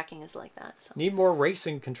of the tracking is like that. So. Need more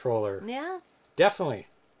racing controller. Yeah. Definitely.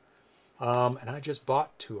 And I just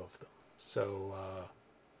bought 2 of them. So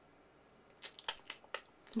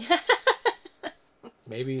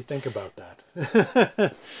maybe think about that.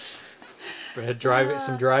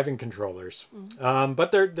 Some driving controllers.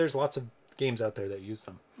 But there's lots of games out there that use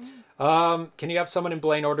them. Can you have someone in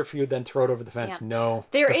Blaine order for you, then throw it over the fence? Yeah. No.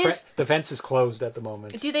 The fence is closed at the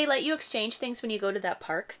moment. Do they let you exchange things when you go to that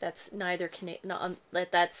park? That's neither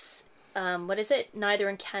what is it? Neither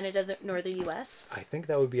in Canada nor the U.S. I think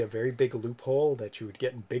that would be a very big loophole that you would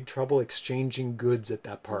get in big trouble exchanging goods at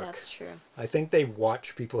that park. That's true. I think they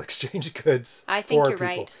watch people exchange goods. I think for you're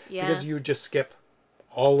people, right. Yeah. Because you would just skip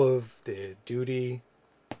all of the duty,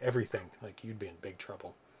 everything. Like you'd be in big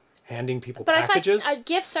trouble. Handing people packages. I thought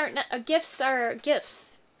gifts are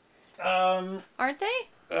gifts. Aren't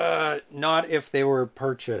they? Not if they were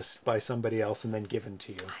purchased by somebody else and then given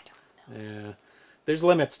to you. I don't know. Yeah. There's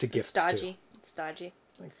limits to gifts It's dodgy. too. It's dodgy.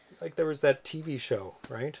 Like there was that TV show,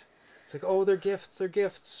 right? It's like, oh, they're gifts,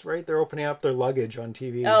 right? They're opening up their luggage on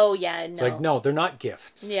TV. Oh yeah, no. It's like, no, they're not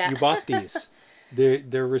gifts. Yeah. You bought these.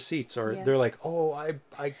 Their receipts are, Yeah. they're like, oh,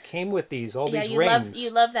 I came with these, all Yeah, these you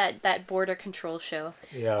rings. love that border control show.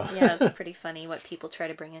 Yeah. Yeah, it's pretty funny what people try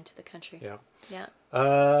to bring into the country. Yeah. Yeah.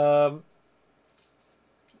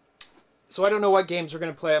 So I don't know what games we're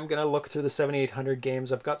going to play. I'm going to look through the 7800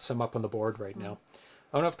 games. I've got some up on the board right now.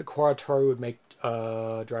 I don't know if the Quad Atari would make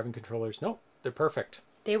driving controllers. No, they're perfect.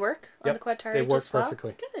 They work on Yep, the Quad Atari they work just well?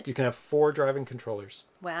 perfectly. Good. You can have 4 driving controllers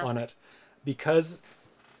Wow. on it because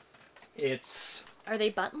it's Are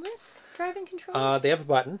they buttonless driving controllers? they have a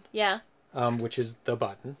button, Yeah. which is the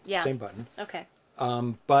button, Yeah. same button. Okay.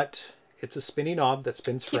 But it's a spinny knob that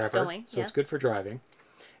spins Keeps forever, going, so yeah. it's good for driving.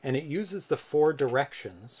 And it uses the 4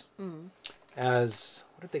 directions as,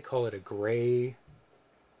 what did they call it, a gray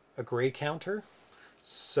counter.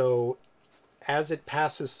 So as it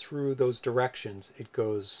passes through those directions, it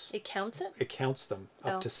counts it? it counts them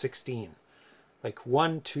up Oh. to 16. Like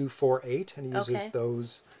 1, 2, 4, 8, and it uses Okay.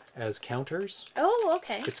 those as counters. Oh,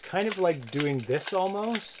 okay. It's kind of like doing this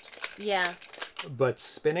almost, Yeah. but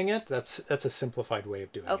spinning it, that's a simplified way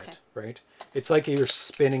of doing Okay. it, right? It's like you're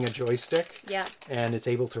spinning a joystick, Yeah. and it's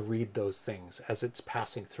able to read those things as it's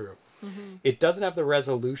passing through. Mm-hmm. It doesn't have the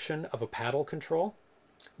resolution of a paddle control,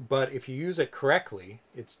 but if you use it correctly,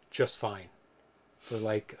 it's just fine. For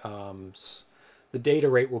like, the data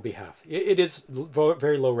rate will be half. It is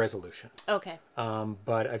very low resolution, Okay.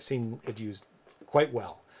 but I've seen it used quite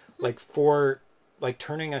well. Like for like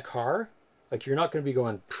turning a car, like you're not going to be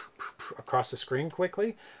going across the screen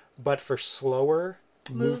quickly, but for slower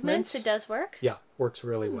movements, It does work? yeah, works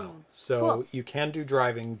really well. So Cool. you can do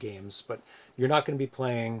driving games, but you're not going to be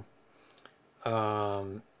playing,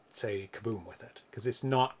 say, Kaboom with it because it's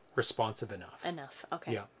not responsive enough. Enough.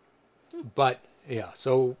 Okay. Yeah. But yeah,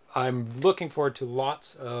 so I'm looking forward to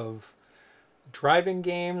lots of driving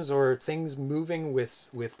games or things moving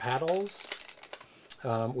with paddles,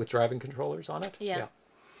 with driving controllers on it. Yeah.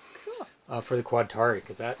 Cool. For the Quad Atari,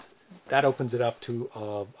 because that opens it up to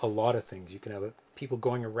a lot of things. You can have people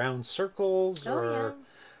going around circles Oh, or yeah.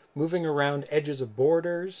 moving around edges of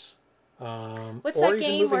borders. What's or that even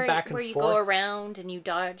game moving where, back and where you forth. go around and you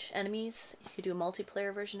dodge enemies? You could do a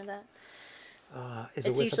multiplayer version of that. Is It's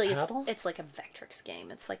it with usually a paddle? it's like a Vectrix game.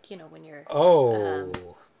 It's like, when you're Oh,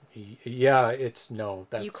 yeah. It's no.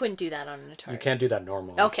 That's, you couldn't do that on an Atari. you can't do that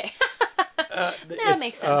normally. Okay. That It's,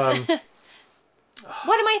 makes sense.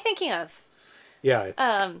 What am I thinking of? Yeah,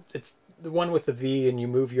 it's the one with the V, and you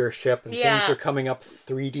move your ship, and Yeah. things are coming up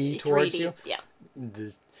 3D towards 3D. you. Yeah.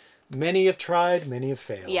 Many have tried, many have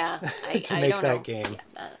failed. Yeah. to I make don't that know. game.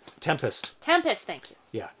 Yeah. Tempest. Tempest, thank you.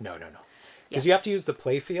 Yeah, no. Because Yeah. you have to use the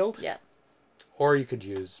play field, Yeah. or you could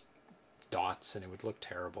use dots, and it would look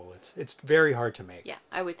terrible. It's very hard to make. Yeah,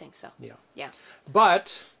 I would think so. Yeah. Yeah.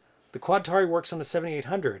 But the Quad Atari works on the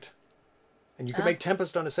 7800, and you can make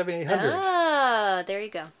Tempest on a 7800. Ah, there you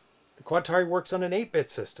go. The Quad Atari works on an 8-bit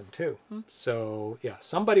system too. So yeah,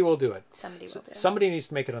 somebody will do it. Somebody will do it. Somebody needs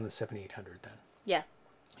to make it on the 7800 then. Yeah.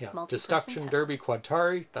 Yeah, Multi-person Destruction Derby titles. Quad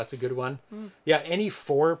Atari, that's a good one. Yeah, any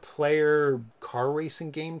 4-player car racing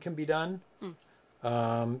game can be done.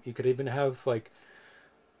 You could even have like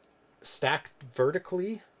stacked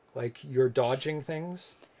vertically, like you're dodging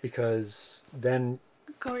things, because then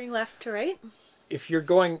Going left to right? if you're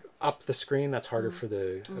going up the screen, that's harder for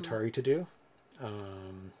the Atari to do,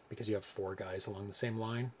 because you have 4 guys along the same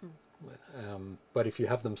line. But if you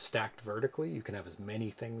have them stacked vertically, you can have as many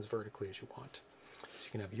things vertically as you want. So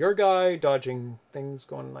you can have your guy dodging things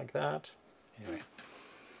going like that. Anyway,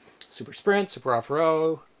 Super Sprint, Super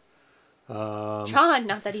Off-Road. John,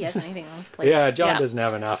 not that he has anything on his plate. Yeah, John doesn't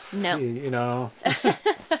have enough. No. You know.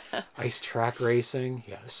 Ice track racing.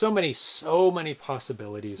 Yeah, there's so many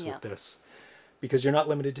possibilities Yeah. with this, because you're not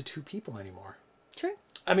limited to 2 people anymore. True.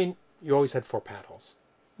 I mean, you always had 4 paddles,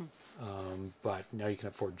 but now you can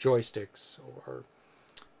have 4 joysticks or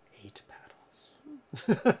 8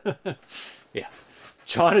 paddles. Yeah,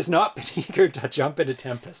 John has not been eager to jump into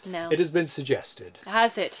Tempest. No. It has been suggested.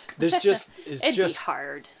 Has it? There's just It'd be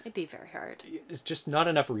hard. It'd be very hard. it's just not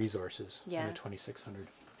enough resources Yeah. in the 2600.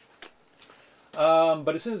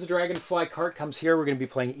 But as soon as the Dragonfly cart comes here, we're going to be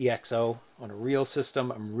playing EXO on a real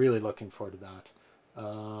system. I'm really looking forward to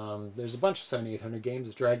that. There's a bunch of 7800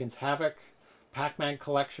 games. Dragon's Havoc, Pac-Man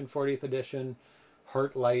Collection 40th Edition,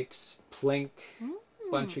 Heartlight, Plink,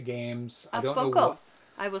 bunch of games. I don't know Bokel. what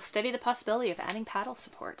I will study the possibility of adding paddle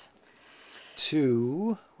support.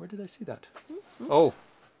 to... Where did I see that?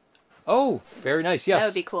 Oh, very nice. Yes. That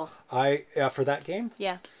would be cool. For that game,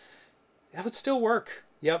 Yeah. that would still work.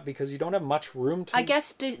 Yep, because you don't have much room to... I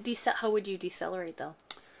guess, how would you decelerate, though?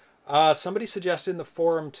 Somebody suggested in the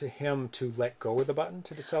forum to him to let go of the button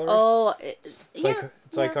to decelerate. Oh, It's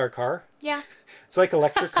like our car. Yeah. It's like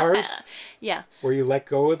electric cars Yeah. where you let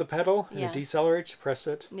go of the pedal and Yeah. it decelerates, you press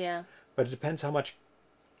it. Yeah. But it depends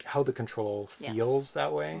how the control feels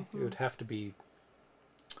that way. It would have to be,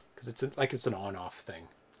 because it's an on-off thing.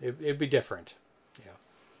 It'd be different. Yeah.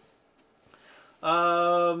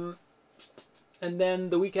 And then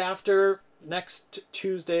the week after, next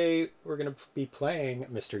Tuesday, we're going to be playing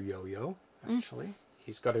Mr. Yo-Yo, actually.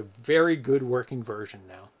 He's got a very good working version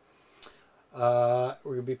now.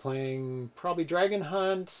 We're going to be playing probably Dragon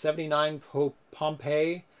Hunt, 79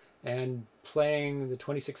 Pompeii, and playing the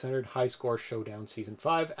 2600 High Score Showdown Season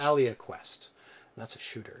 5, Alia Quest. That's a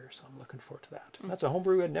shooter, so I'm looking forward to that. That's a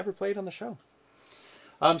homebrew I'd never played on the show.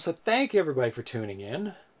 So thank you, everybody, for tuning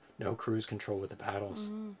in. No cruise control with the paddles.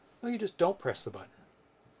 No, you just don't press the button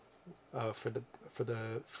for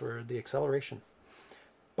the acceleration.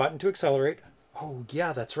 Button to accelerate. Oh,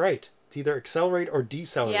 yeah, that's right. It's either accelerate or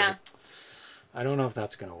decelerate. Yeah. I don't know if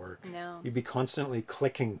that's going to work. No. You'd be constantly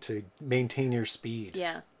clicking to maintain your speed.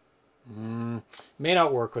 Yeah. May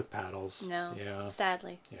not work with paddles. No. Yeah.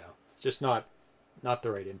 Sadly. Yeah. Just not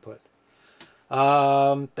the right input.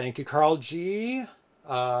 Thank you, Karl G.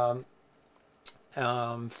 For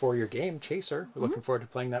your game, Chaser. We're looking forward to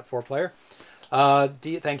playing that 4-player.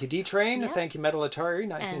 Thank you, D-Train. Yeah. Thank you, Metal Atari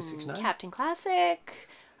 1969. And Captain Classic.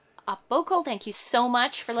 Bokel, thank you so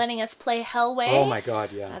much for letting us play Hellway. Oh my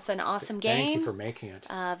god, yeah. That's an awesome game. Thank you for making it.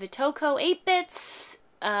 Vitoko 8-Bits.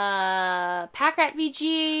 Packrat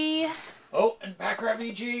VG. Oh, and Packrat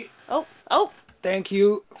VG. Oh. Thank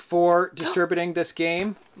you for distributing this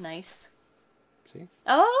game. Nice. See?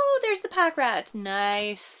 Oh, there's the Packrat.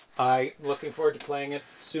 Nice. I'm looking forward to playing it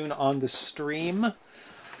soon on the stream.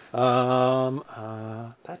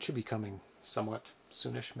 That should be coming somewhat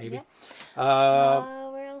soonish, maybe. Yeah.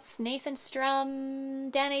 Where else? Nathan Strum,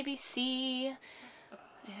 Dan ABC.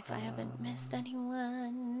 If I haven't missed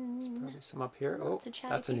anyone. Probably some up here. Lots Oh, of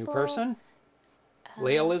chatty that's a new people. person.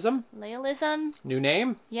 Lealism. Lealism. New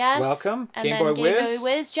name. Yes. Welcome. And Game then Boy Game Whiz. Boy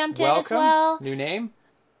Whiz jumped in Welcome. as well. New name.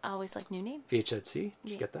 I always like new names. VHZC.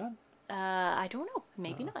 Did you get that? I don't know.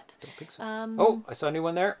 Maybe not. Don't think so. Oh, I saw a new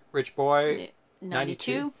one there. Rich Boy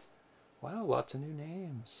 92. Wow, lots of new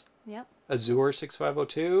names. Yep. Azure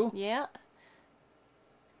 6502. Yeah.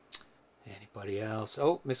 Anybody else?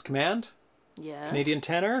 Oh, Miss Command. Yes. Canadian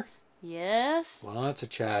Tenor. Yes. Lots of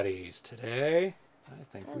chatties today. I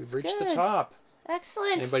think That's we've reached good. the top.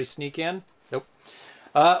 Excellent. Anybody sneak in? Nope.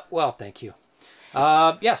 Well, thank you.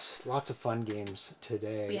 Yes, lots of fun games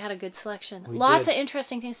today. We had a good selection. We Lots did. of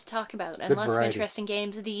interesting things to talk about and Good lots variety. of interesting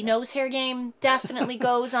games. The Nosehair game definitely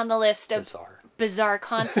goes on the list of Bizarre.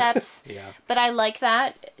 concepts. Yeah. But I like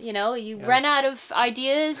that. You know, you run out of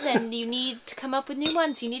ideas and you need to come up with new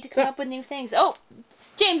ones. You need to come up with new things. Oh,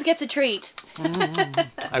 James gets a treat.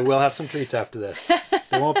 I will have some treats after this.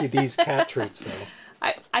 There won't be these cat treats, though.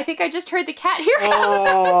 I think I just heard the cat. Here comes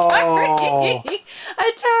Oh. Atari.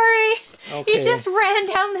 Atari. Okay. He just ran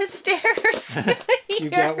down the stairs. You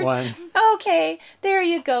get one. Okay, there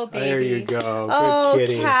you go, baby. There you go. Good Oh,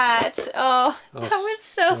 kitty. cat. Oh, that was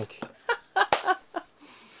so...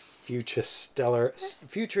 Future Stellar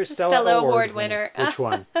Award winner. Which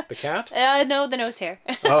one? The cat? No, the Nosehair.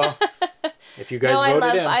 Oh, if you guys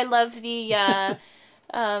voted in. I love the,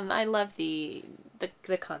 I love the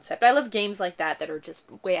concept. I love games like that are just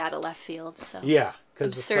way out of left field. So Yeah,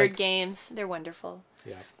 because absurd games, they're wonderful.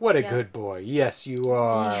 Yeah, what a good boy. Yes, you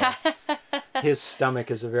are. Yeah. His stomach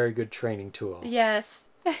is a very good training tool. Yes.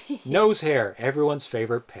 Nosehair, everyone's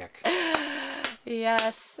favorite pick.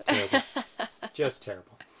 Yes. Terrible. Just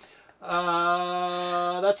terrible.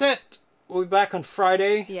 That's it. We'll be back on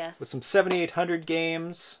Friday with some 7800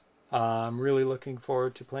 games. I'm really looking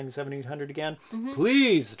forward to playing 7800 again.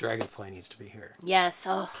 Please, the Dragonfly needs to be here. Yes.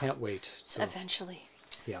 Oh. Can't wait. So, eventually.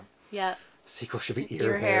 Yeah. Yeah. Sequel should be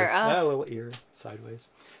ear hair. Yeah, a little ear sideways.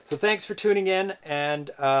 So thanks for tuning in, and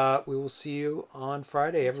we will see you on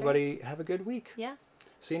Friday. Everybody have a good week. Yeah.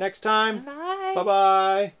 See you next time. Bye.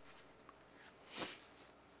 Bye-bye.